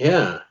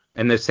 Yeah.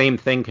 And the same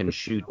thing can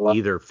shoot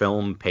either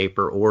film,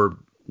 paper, or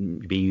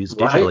be used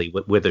digitally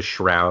with a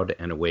shroud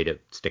and a way to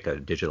stick a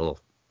digital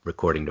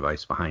recording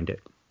device behind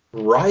it.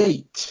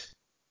 Right.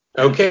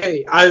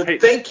 Okay.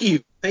 Thank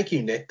you,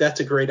 Nick. That's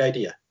a great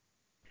idea.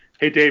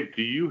 Hey, Dave,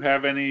 do you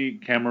have any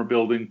camera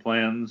building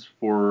plans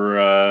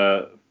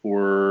for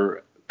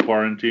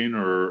quarantine,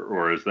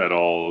 or is that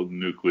all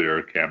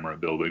nuclear camera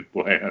building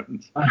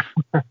plans?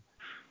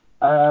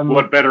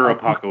 What better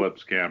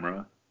apocalypse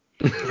camera?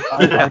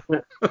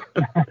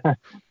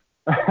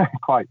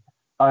 Quite.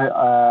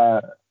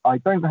 I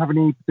don't have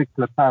any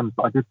particular plans,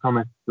 but I did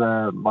promise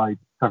my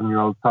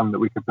 7-year-old son that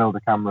we could build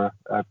a camera,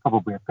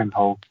 probably a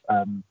pinhole,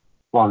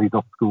 while he's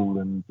off school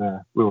and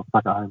we're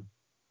stuck at home.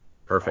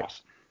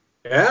 Perfect.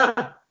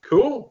 Yeah,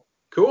 cool.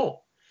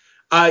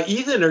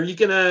 Ethan, are you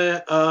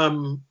gonna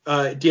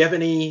do you have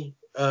any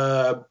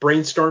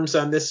brainstorms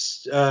on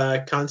this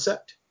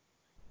concept?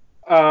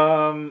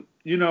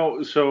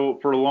 So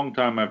for a long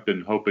time I've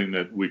been hoping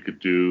that we could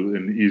do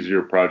an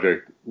easier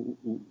project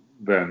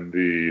than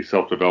the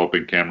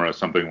self-developing camera,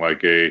 something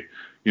like a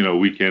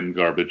weekend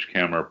garbage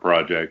camera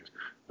project.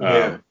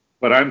 But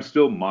I'm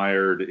still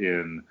mired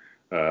in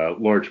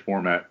large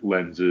format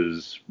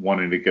lenses,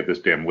 wanting to get this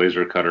damn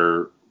laser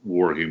cutter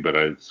working, but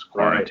it's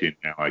quarantined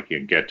now. I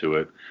can't get to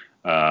it.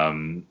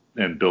 And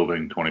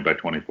building 20 by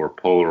 24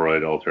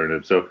 Polaroid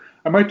alternative. So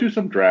I might do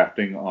some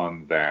drafting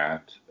on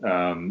that.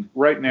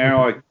 Right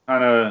now,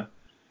 I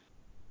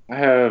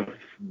have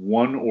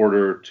one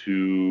order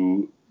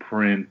to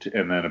print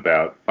and then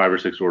about 5 or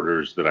 6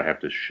 orders that I have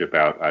to ship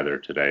out either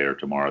today or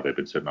tomorrow. They've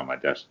been sitting on my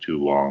desk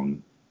too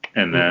long.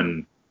 And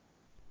then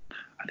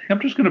I think I'm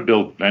just going to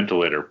build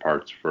ventilator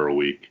parts for a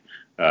week.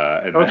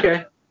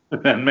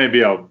 Then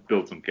maybe I'll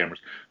build some cameras.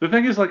 The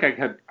thing is, like,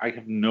 I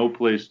have no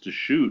place to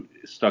shoot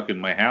stuck in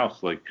my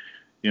house. Like,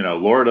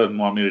 Laura doesn't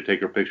want me to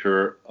take a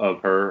picture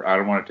of her. I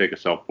don't want to take a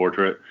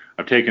self-portrait.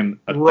 I've taken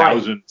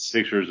 1,000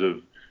 pictures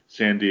of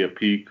Sandia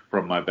Peak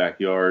from my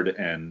backyard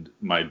and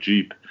my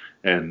Jeep,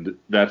 and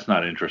that's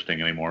not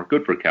interesting anymore.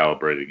 Good for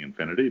calibrating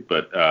Infinity,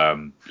 but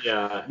man,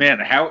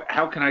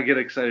 how can I get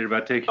excited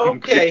about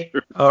taking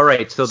pictures? All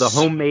right, so the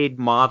homemade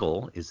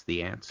model is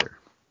the answer.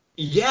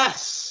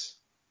 Yes.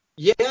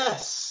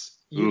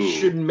 You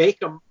should make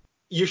them.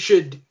 You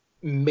should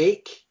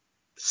make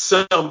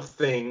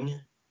something.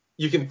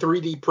 You can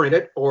 3D print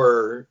it,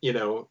 or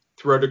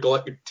throw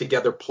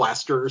together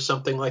plaster or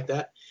something like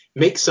that.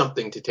 Make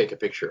something to take a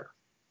picture of.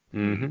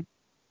 Mm-hmm.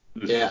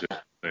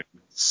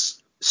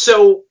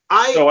 So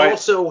I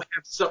also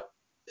have some.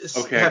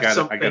 Okay, I got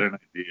an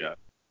idea.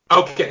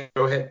 Okay,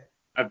 go ahead.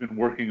 I've been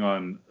working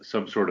on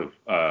some sort of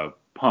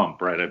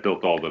pump, right? I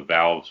built all the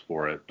valves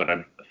for it, but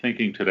I'm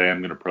thinking today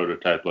I'm going to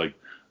prototype like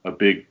a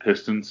big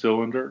piston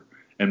cylinder,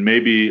 and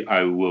maybe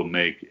I will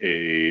make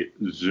a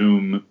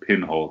zoom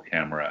pinhole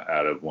camera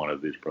out of one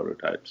of these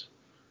prototypes.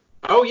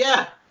 Oh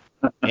yeah.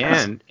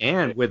 And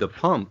with a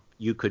pump,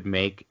 you could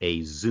make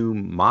a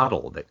zoom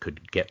model that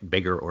could get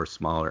bigger or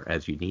smaller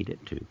as you need it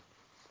to.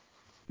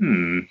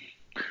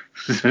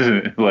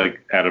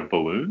 Like out of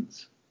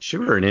balloons?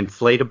 Sure, an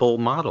inflatable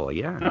model,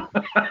 yeah.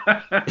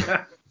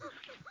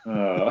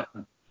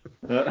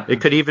 It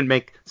could even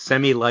make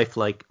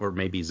semi-lifelike or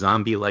maybe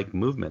zombie-like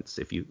movements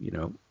if you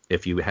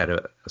had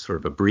a sort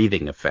of a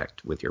breathing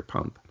effect with your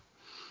pump.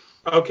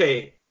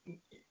 Okay.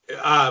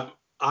 I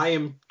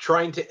am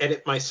trying to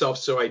edit myself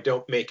so I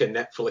don't make a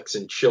Netflix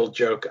and chill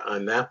joke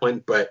on that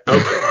one, but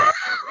okay.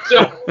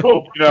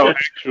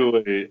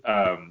 Actually,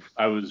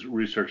 I was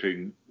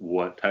researching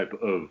what type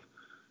of,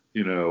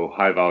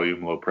 high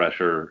volume, low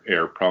pressure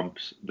air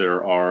pumps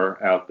there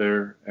are out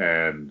there,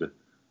 and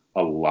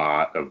a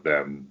lot of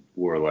them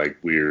were like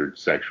weird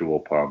sexual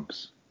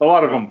pumps. A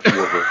lot of them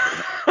were.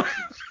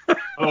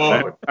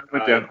 I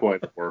went down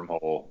quite a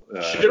wormhole.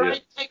 Should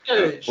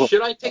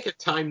I take a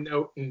time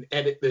note and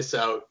edit this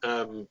out?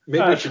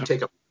 Maybe I should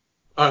take a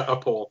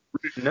poll.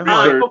 No,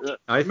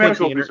 I think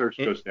medical research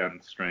goes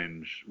down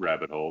strange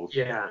rabbit holes.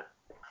 Yeah,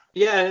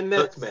 and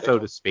that's medical, so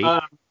to speak.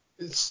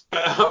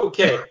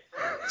 Okay,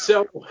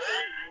 so.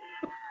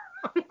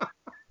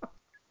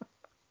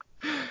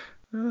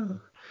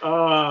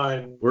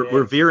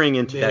 We're veering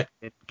into that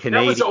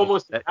Canadian. That was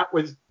almost.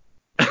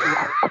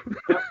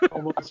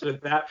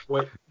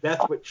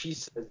 That's what she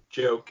says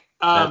joke.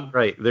 That's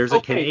right. There's a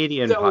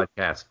Canadian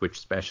podcast which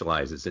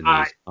specializes in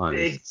these puns.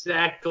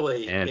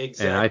 Exactly. And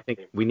I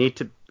think we need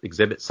to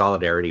exhibit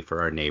solidarity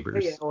for our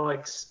neighbors. Hey,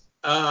 Alex.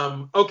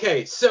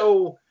 Okay,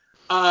 so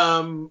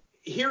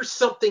here's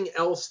something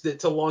else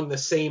that's along the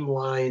same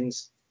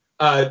lines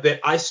that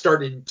I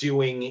started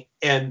doing,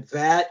 and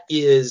that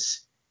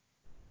is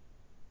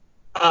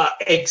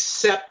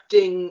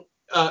accepting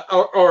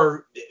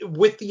or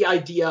with the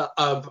idea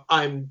of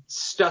I'm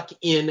stuck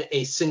in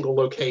a single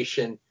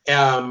location.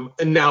 Now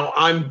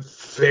I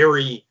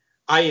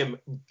am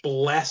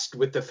blessed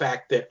with the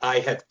fact that I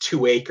have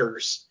 2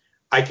 acres.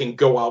 I can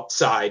go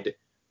outside.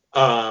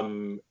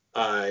 I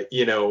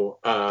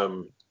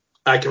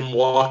can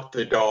walk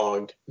the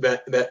dog,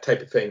 that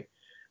type of thing.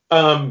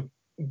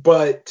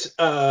 But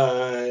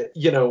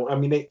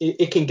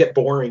it can get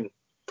boring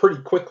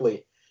pretty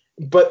quickly.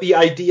 But the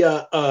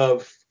idea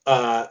of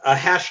a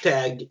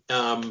hashtag,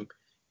 and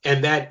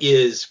that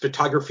is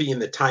photography in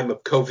the time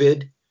of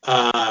COVID,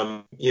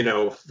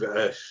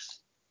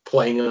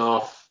 playing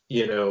off,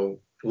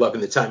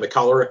 loving the time of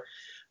cholera,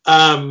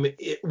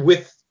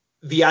 with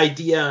the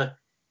idea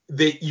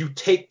that you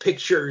take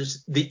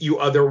pictures that you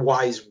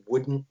otherwise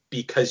wouldn't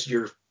because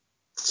you're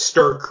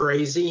stir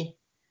crazy,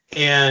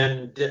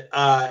 and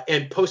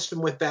post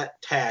them with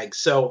that tag.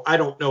 So I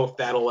don't know if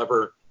that'll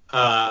ever.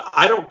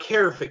 I don't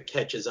care if it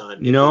catches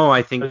on. No,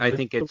 I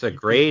think it's a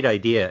great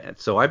idea.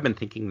 So I've been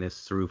thinking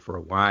this through for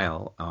a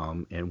while.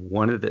 And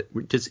one of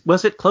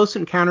was it Close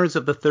Encounters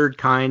of the Third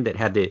Kind that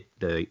had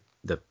the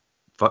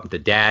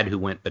dad who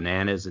went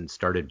bananas and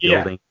started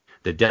building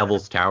the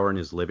Devil's Tower in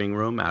his living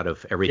room out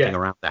of everything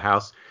around the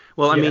house?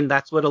 Well, I mean,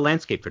 that's what a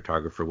landscape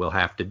photographer will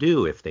have to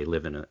do if they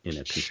live in a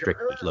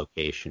constricted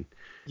location.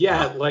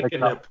 Yeah, like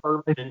an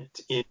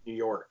apartment in New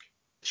York.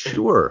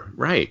 Sure,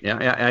 right.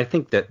 I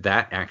think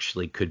that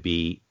actually could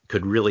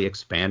really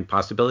expand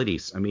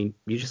possibilities. I mean,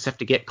 you just have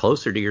to get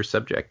closer to your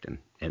subject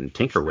and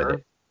tinker with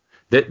it.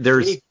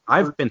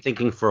 I've been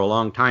thinking for a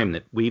long time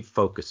that we've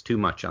focused too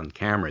much on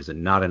cameras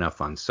and not enough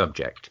on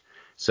subject.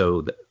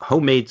 So the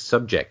homemade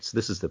subjects,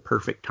 this is the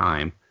perfect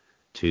time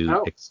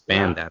to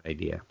expand that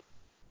idea.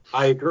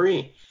 I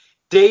agree.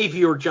 Dave,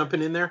 you were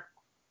jumping in there?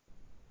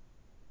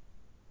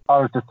 I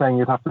was just saying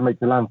you'd have to make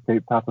the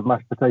landscape out of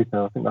mashed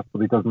potato. I think that's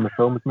what he does in the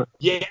film, isn't it?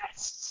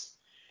 Yes.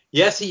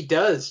 Yes, he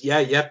does. Yeah,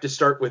 you have to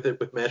start with it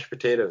with mashed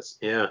potatoes.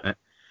 Yeah.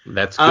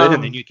 That's good,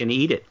 and then you can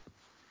eat it.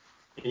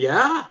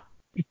 Yeah.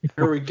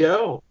 There we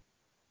go.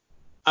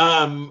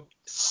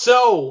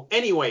 So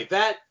anyway,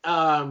 that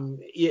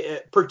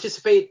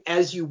participate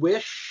as you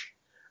wish.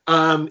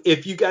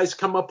 If you guys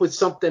come up with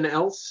something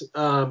else,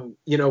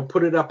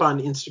 put it up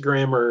on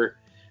Instagram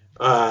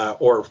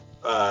or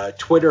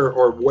Twitter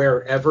or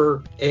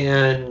wherever,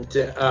 and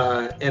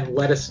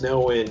let us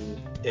know.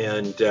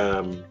 And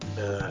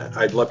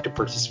I'd love to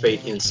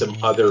participate in some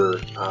other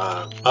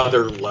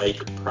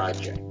like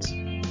projects.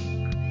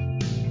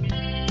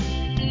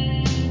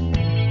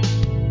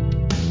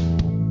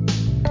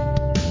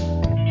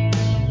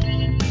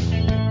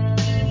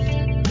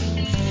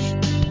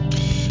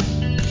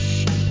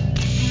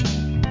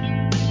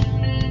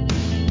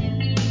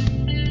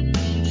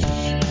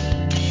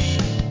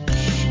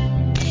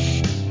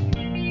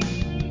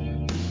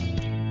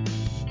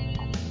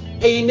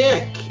 Hey,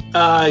 Nick,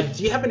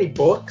 do you have any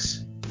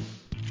books?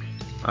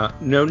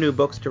 No new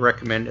books to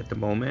recommend at the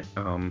moment.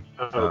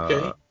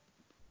 Okay.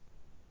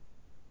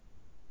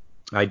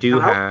 I do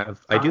have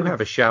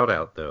a shout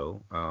out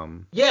though.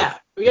 Yeah.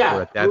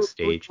 We're at that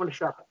stage. Who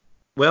shout out?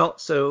 Well,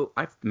 so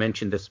I've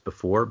mentioned this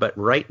before, but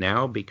right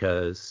now,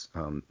 because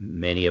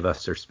many of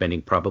us are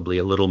spending probably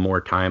a little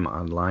more time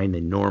online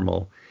than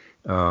normal,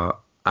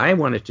 I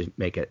wanted to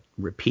make a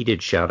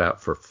repeated shout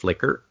out for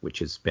Flickr, which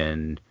has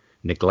been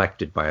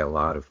neglected by a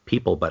lot of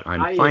people, but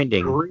I'm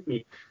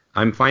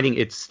finding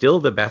it's still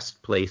the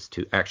best place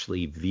to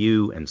actually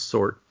view and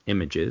sort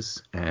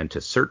images and to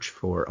search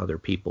for other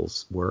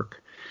people's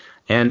work.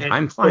 And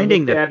I'm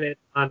finding that at it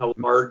on a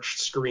large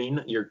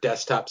screen, your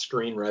desktop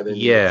screen, rather than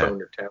your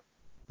phone or tablet.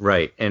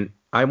 Right. And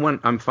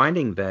I'm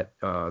finding that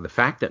the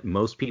fact that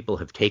most people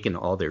have taken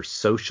all their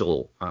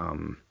social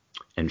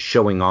and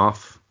showing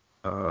off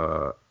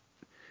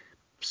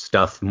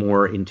stuff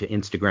more into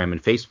Instagram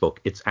and Facebook,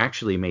 it's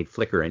actually made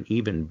Flickr an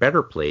even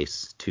better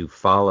place to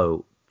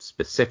follow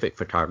specific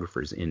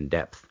photographers in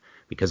depth,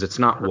 because it's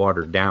not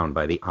watered down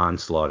by the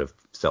onslaught of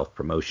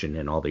self-promotion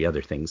and all the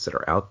other things that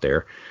are out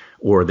there,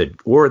 or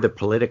the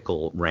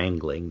political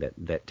wrangling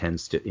that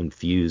tends to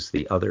infuse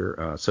the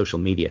other social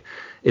media.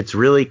 It's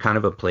really kind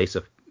of a place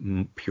of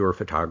pure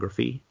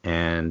photography,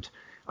 and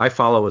I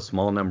follow a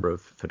small number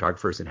of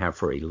photographers and have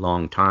for a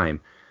long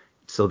time,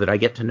 so that I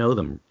get to know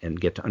them and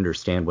get to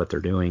understand what they're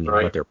doing and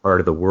what their part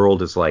of the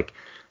world is like.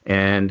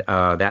 And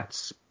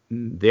that's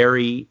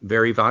very,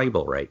 very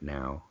valuable right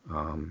now,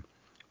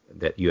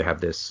 that you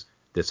have this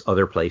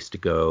other place to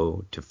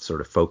go to sort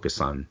of focus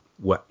on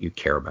what you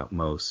care about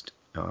most.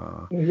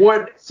 I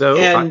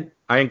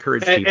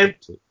encourage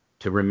people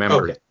to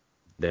remember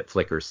that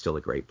Flickr is still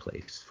a great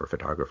place for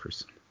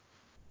photographers.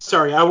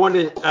 Sorry,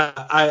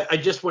 I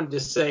just wanted to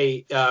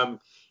say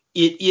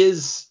it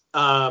is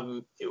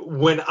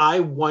when I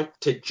want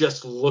to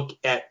just look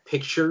at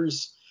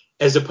pictures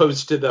as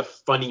opposed to the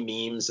funny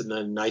memes and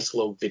the nice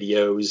little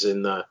videos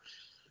and the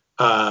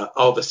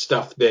all the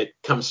stuff that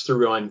comes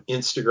through on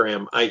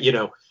Instagram. I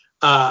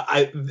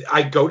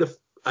go to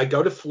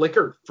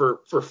Flickr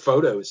for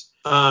photos,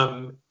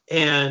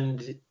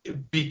 and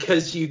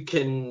because you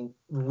can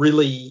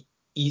really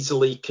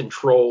easily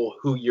control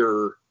who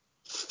you're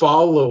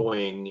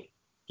following,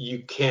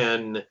 you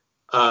can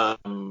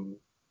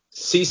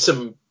see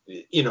some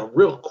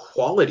real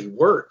quality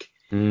work.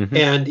 Mm-hmm.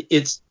 And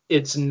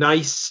it's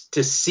nice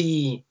to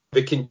see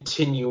the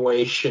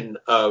continuation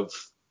of,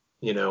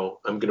 I'm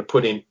going to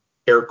put in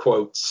air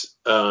quotes,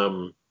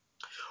 or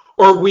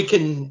we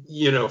can,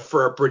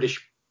 for our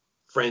British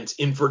friends,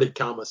 inverted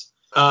commas,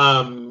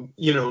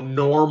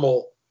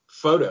 normal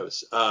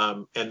photos.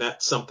 And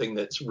that's something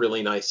that's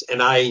really nice.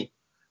 And I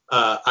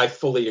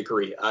fully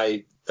agree.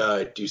 I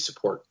do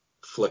support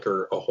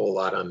Flickr a whole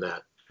lot on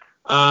that.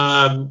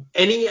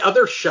 Any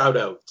other shout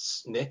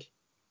outs, Nick?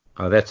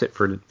 That's it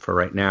for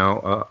right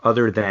now,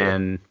 other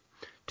than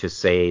to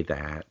say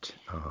that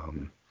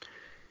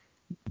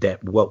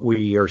that what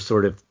we are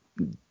sort of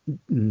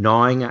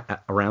gnawing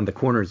around the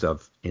corners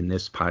of in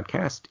this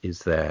podcast is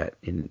that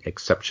in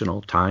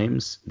exceptional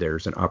times,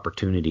 there's an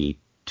opportunity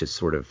to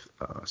sort of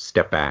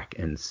step back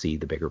and see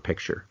the bigger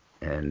picture.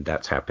 And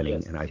that's happening.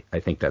 Yes. And I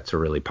think that's a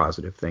really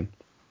positive thing.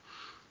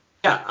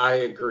 Yeah, I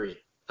agree.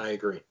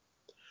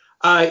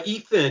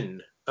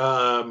 Ethan.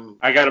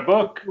 I got a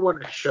book. You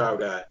want to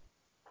shout at?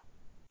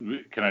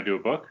 Can I do a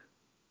book?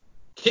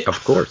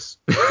 Of course.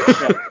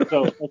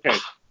 Okay.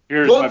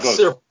 Here's Books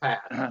my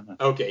book.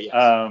 Okay,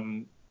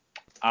 yes.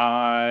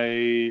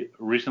 I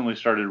recently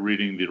started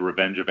reading The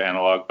Revenge of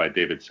Analog by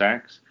David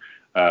Sachs.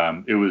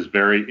 It was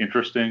very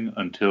interesting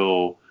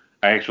until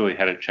I actually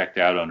had it checked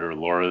out under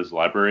Laura's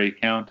library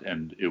account,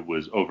 and it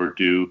was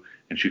overdue,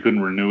 and she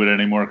couldn't renew it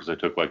anymore because I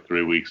took like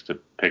 3 weeks to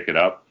pick it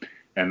up.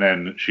 And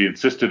then she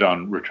insisted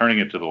on returning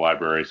it to the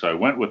library, so I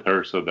went with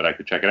her so that I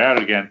could check it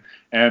out again,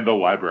 and the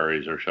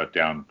libraries are shut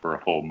down for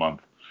a full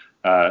month.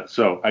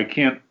 So I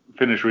can't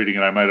finish reading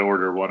it. I might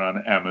order one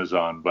on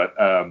Amazon, but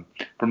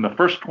from the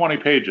first 20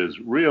 pages,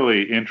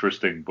 really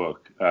interesting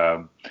book.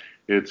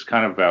 It's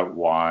kind of about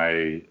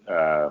why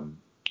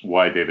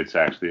David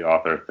Sachs, the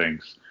author,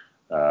 thinks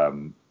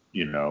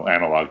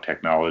analog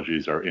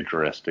technologies are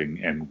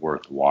interesting and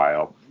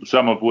worthwhile.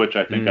 Some of which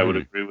I think I would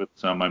agree with.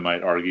 Some I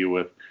might argue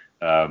with.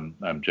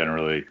 I'm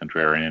generally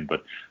contrarian,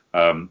 but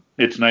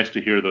it's nice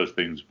to hear those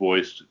things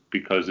voiced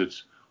because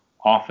it's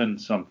often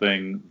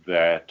something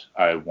that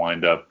I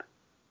wind up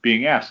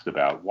being asked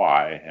about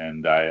why,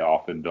 and I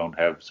often don't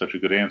have such a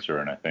good answer.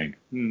 And I think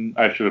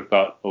I should have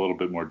thought a little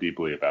bit more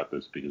deeply about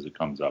this because it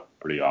comes up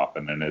pretty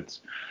often, and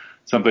it's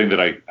something that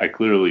I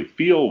clearly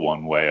feel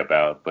one way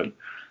about, but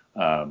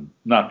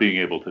not being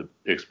able to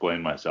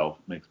explain myself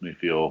makes me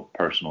feel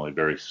personally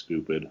very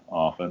stupid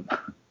often.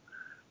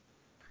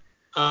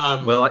 I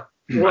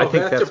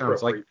think that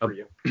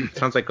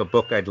sounds like a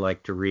book I'd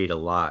like to read a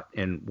lot.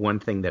 And one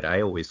thing that I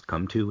always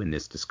come to in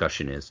this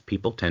discussion is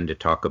people tend to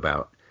talk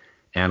about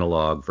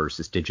analog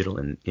versus digital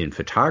in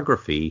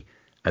photography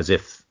as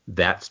if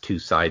that's two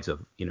sides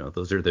of,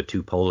 those are the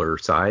two polar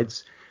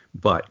sides.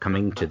 But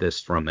coming to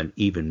this from an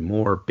even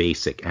more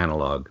basic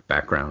analog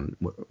background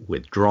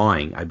with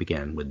drawing, I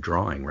began with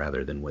drawing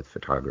rather than with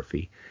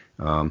photography.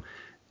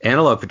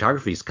 Analog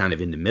photography is kind of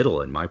in the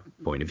middle in my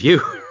point of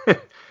view.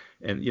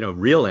 And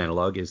real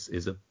analog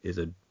is a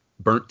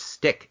burnt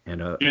stick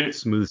and a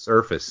smooth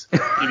surface.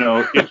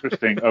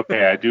 Interesting.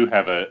 Okay, I do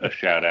have a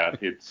shout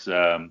out. It's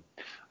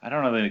I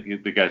don't know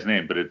the guy's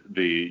name, but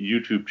the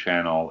YouTube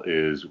channel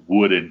is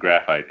Wood and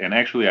Graphite, and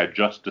actually I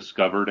just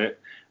discovered it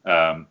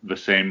the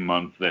same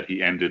month that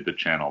he ended the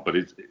channel. But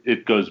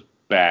it goes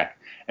back,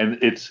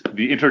 and it's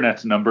the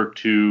internet's number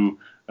 2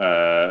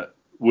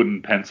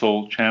 wooden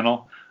pencil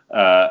channel.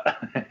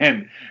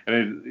 And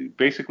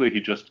basically he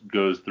just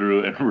goes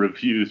through and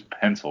reviews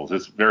pencils.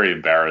 It's very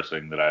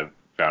embarrassing that I've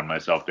found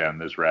myself down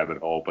this rabbit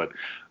hole, but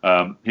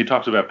he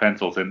talks about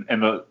pencils and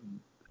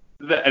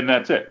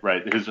that's it,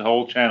 right? His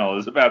whole channel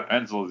is about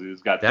pencils.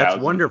 He's got that's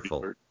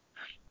wonderful.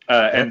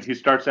 And he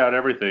starts out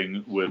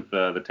everything with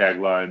the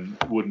tagline,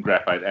 "Wood and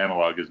Graphite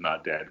Analog is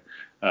not dead,"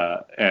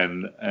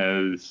 and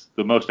as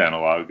the most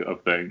analog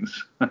of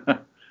things,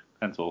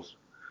 pencils.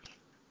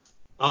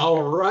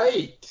 All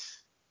right.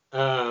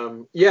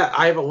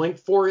 I have a link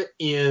for it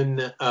in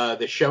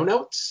the show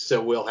notes,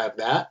 so we'll have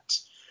that.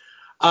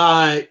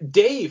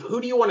 Dave, who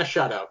do you want to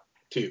shout out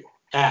to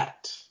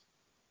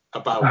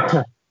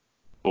about?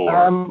 I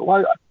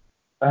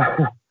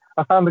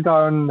found a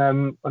guy on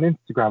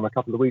Instagram a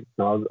couple of weeks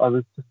ago. I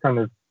was just kind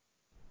of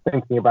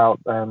thinking about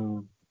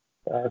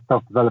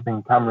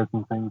self-developing cameras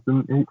and things,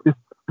 and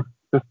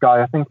this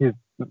guy, I think his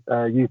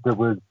user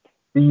was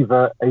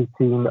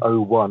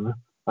Beaver1801,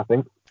 I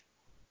think.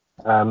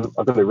 I've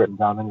got it written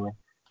down anyway.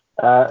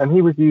 And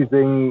he was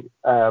using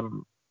a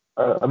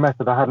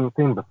method I hadn't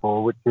seen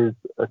before, which is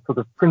a sort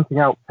of printing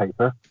out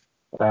paper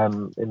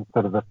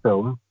instead of a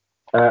film.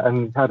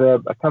 And had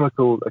a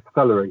chemical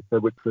accelerator,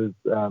 which was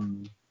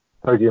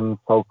sodium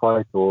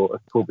sulfite or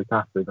ascorbic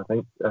acid, I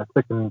think,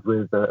 thickened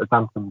with a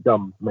xanthan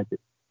gum to make it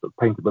sort of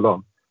paintable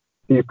on.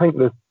 So you paint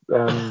this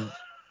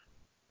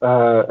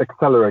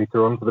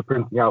accelerator onto the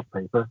printing out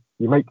paper,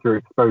 you make your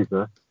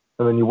exposure,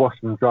 and then you wash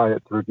and dry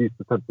it to reduce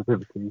the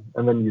sensitivity,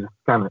 and then you just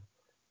scan it.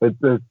 I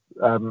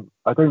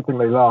don't think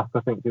they last. I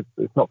think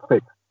it's not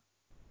fixed.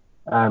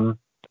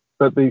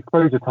 But the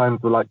exposure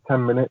times were like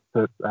 10 minutes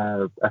at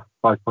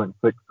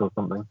f5.6 or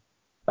something.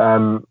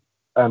 And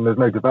there's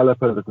no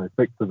developer, there's no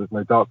fixer, there's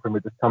no darkroom.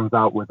 It just comes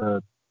out with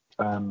a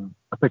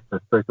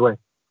picture straight away,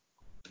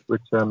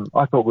 which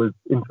I thought was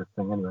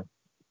interesting anyway.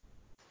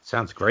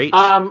 Sounds great.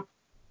 I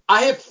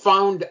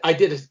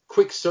did a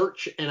quick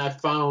search and I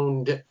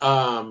found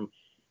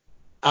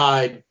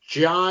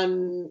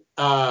John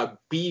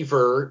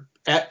Beaver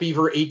at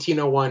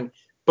Beaver1801,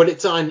 but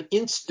it's on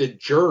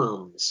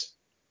Instagerms,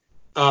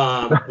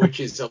 which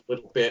is a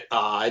little bit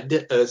odd.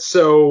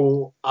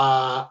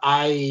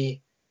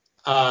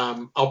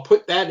 I'll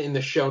put that in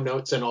the show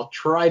notes, and I'll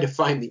try to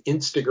find the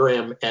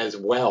Instagram as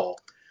well.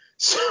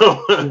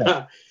 So,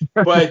 yeah.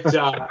 But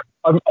I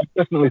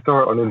definitely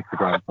saw it on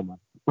Instagram somewhere.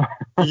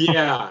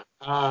 Yeah.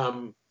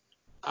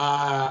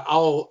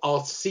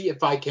 I'll see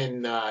if I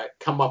can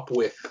come up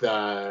with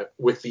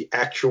the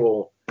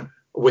actual,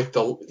 with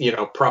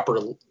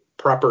the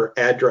proper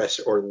address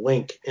or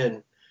link.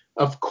 And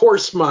of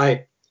course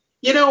here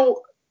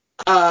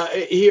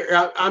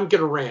I'm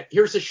gonna rant.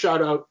 Here's a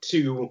shout out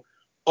to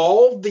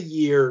all the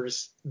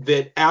years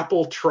that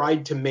Apple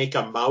tried to make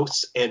a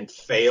mouse and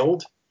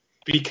failed,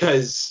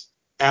 because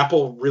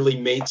Apple really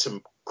made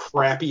some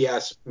crappy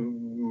ass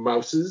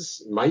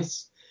mice.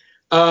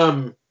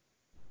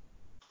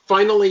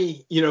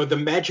 Finally, the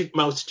Magic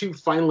Mouse 2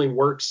 finally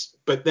works,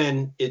 but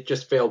then it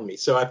just failed me.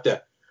 So I have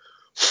to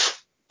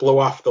blow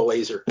off the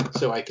laser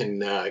so I can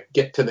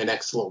get to the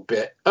next little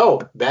bit.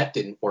 Oh, that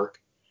didn't work.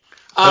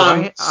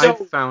 I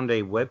found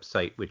a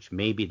website which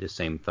may be the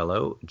same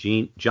fellow,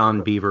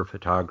 John Beaver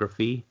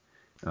Photography,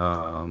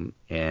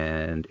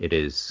 and it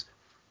is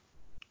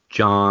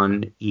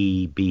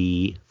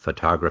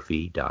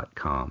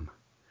johnebphotography.com.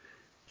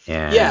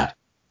 And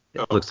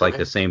it looks like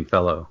the same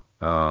fellow.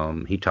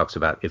 He talks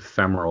about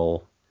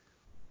ephemeral.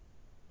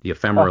 The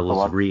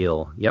ephemeral is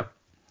real. Yep.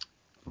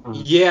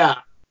 Yeah.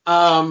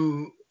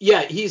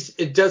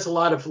 It does a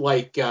lot of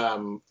like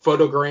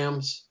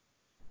photograms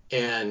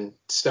and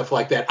stuff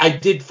like that. I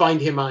did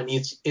find him on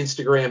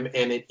Instagram,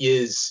 and it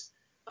is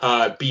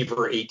Beaver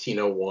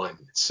 1801.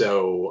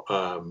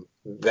 So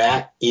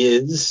that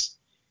is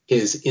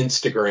his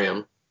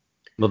Instagram.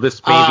 Well,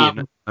 this may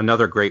be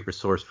another great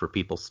resource for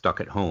people stuck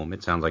at home.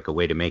 It sounds like a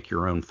way to make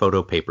your own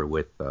photo paper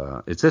with.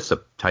 Is this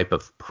a type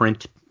of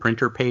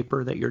printer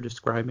paper that you're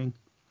describing?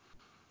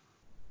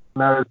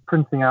 No, it's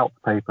printing out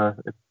paper.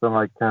 It's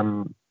like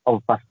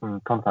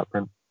old-fashioned contact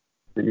print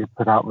that you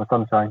put out in the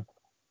sunshine.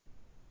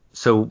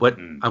 So what?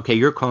 Okay,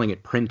 you're calling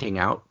it printing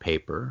out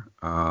paper.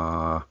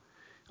 I'm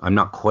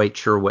not quite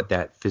sure what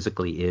that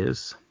physically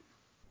is.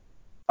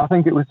 I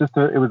think it was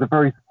a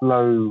very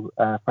slow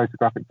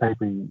photographic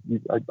paper.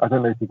 I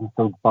don't know if you can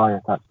still buy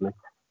it actually.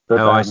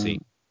 But, I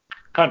see.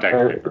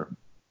 Contact paper.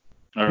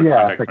 Or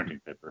contact printing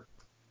paper.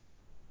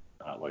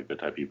 Not like the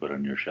type you put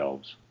on your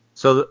shelves.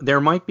 So there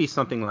might be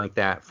something like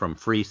that from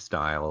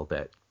Freestyle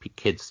that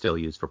kids still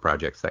use for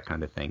projects, that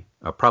kind of thing.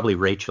 Probably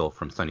Rachel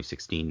from Sunny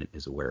 16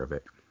 is aware of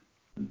it.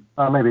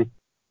 Maybe.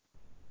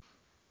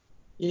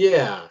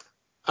 Yeah.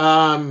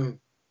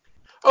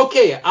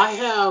 Okay, I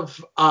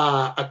have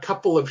a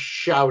couple of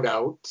shout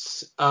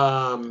outs.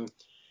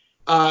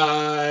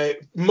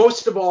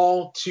 Most of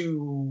all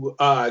to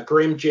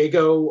Graham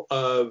Jago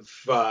of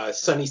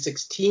Sunny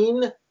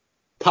 16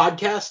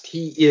 podcast.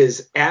 He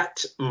is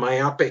at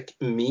Myopic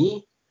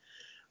Me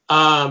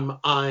on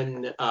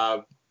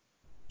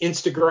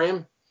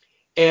Instagram.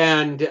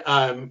 And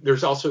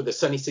there's also the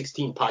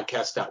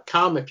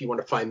sunny16podcast.com if you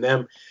want to find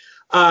them.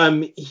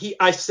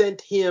 I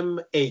sent him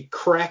a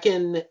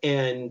Kraken,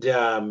 and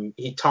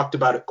he talked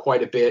about it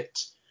quite a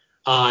bit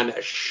on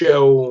a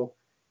show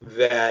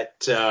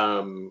that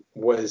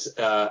was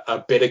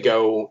a bit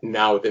ago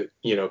now, that,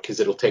 because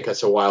it'll take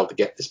us a while to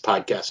get this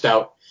podcast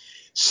out.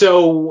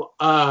 So,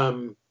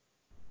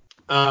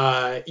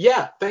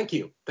 thank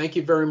you. Thank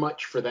you very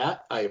much for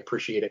that. I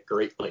appreciate it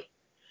greatly.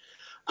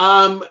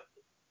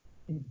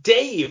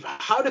 Dave,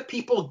 how do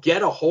people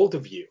get a hold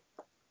of you?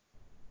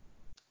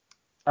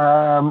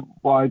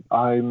 Well,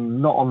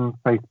 I'm not on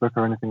Facebook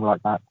or anything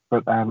like that,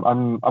 but I'm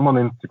on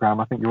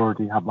Instagram. I think you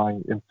already have my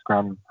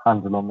Instagram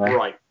handle on there.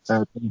 Right.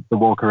 The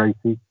Walker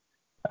 80,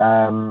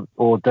 or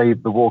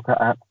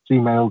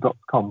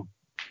davethewalker@gmail.com.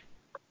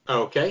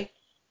 Okay.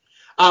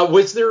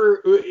 Was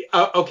there?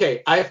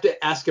 Okay, I have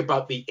to ask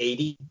about the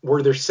 80.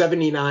 Were there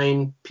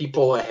 79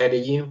 people ahead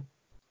of you?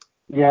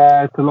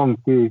 Yeah, it's a long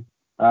queue.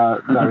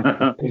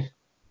 No, it's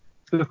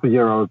just the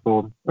year I was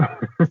born.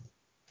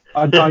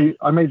 I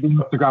made the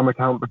Instagram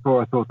account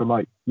before I thought I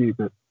might use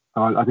it,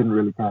 so I didn't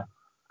really care.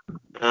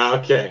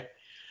 Okay.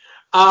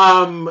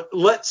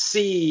 Let's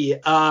see.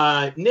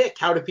 Nick,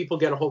 how do people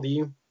get a hold of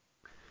you?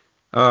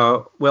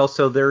 Well,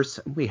 so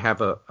we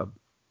have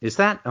is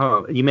that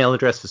email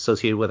address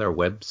associated with our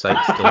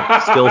website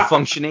still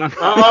functioning?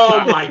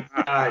 Oh my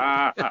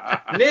God.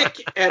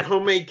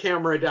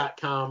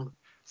 Nick@homemadecamera.com.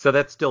 So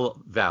that's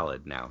still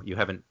valid now. You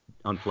haven't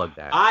unplugged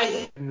that. I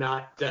have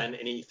not done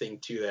anything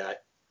to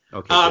that.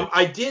 Okay.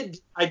 I did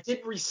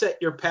reset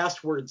your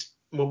passwords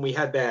when we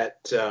had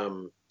that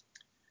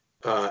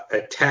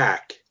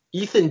attack.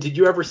 Ethan, did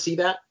you ever see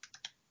that?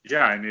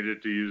 Yeah, I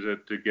needed to use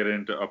it to get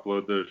in to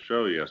upload the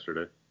show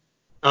yesterday.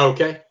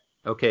 Okay.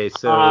 Okay,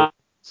 so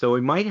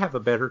we might have a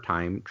better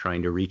time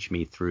trying to reach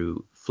me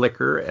through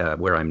Flickr,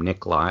 where I'm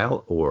Nick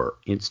Lyle, or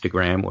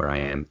Instagram, where I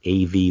am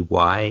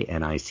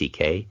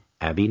AVYNICK,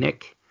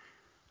 AbbyNick,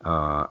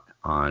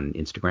 on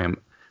Instagram.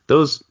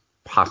 Those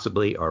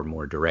possibly are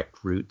more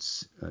direct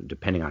routes,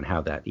 depending on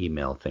how that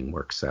email thing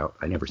works out.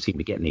 I never seem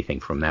to get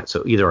anything from that.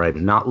 So either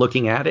I'm not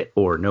looking at it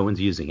or no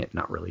one's using it.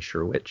 Not really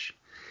sure which.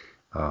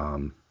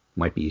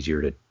 Might be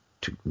easier to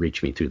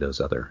reach me through those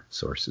other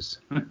sources.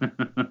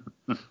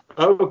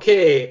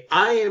 Okay.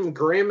 I am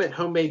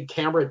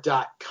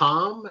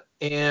Graham@homemadecamera.com,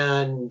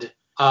 and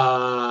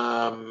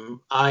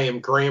I am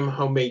Graham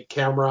Homemade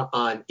Camera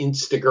on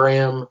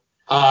Instagram.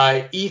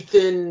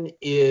 Ethan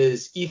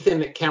is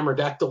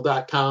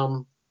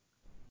Ethan@cameradactyl.com.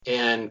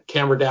 and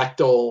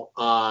Cameradactyl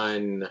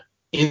on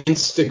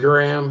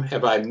Instagram.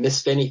 Have I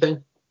missed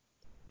anything?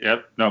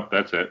 Yep. No,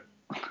 that's it.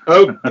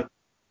 Oh.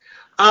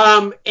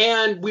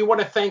 And we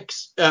want to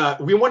thanks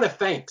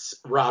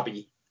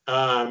Robbie.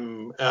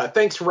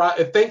 Thanks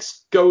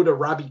go to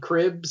Robbie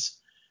Cribbs.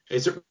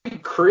 Is it Robbie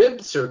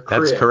Cribbs or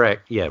Cribb? That's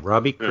correct. Yeah,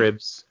 Robbie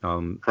Cribbs.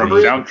 From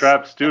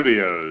Soundtrap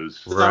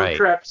Studios. Right.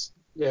 Soundtrap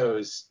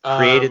Studios.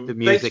 Created the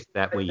music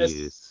that we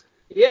use.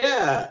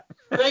 Yeah.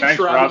 Thanks,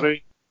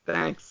 Robbie.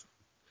 Thanks.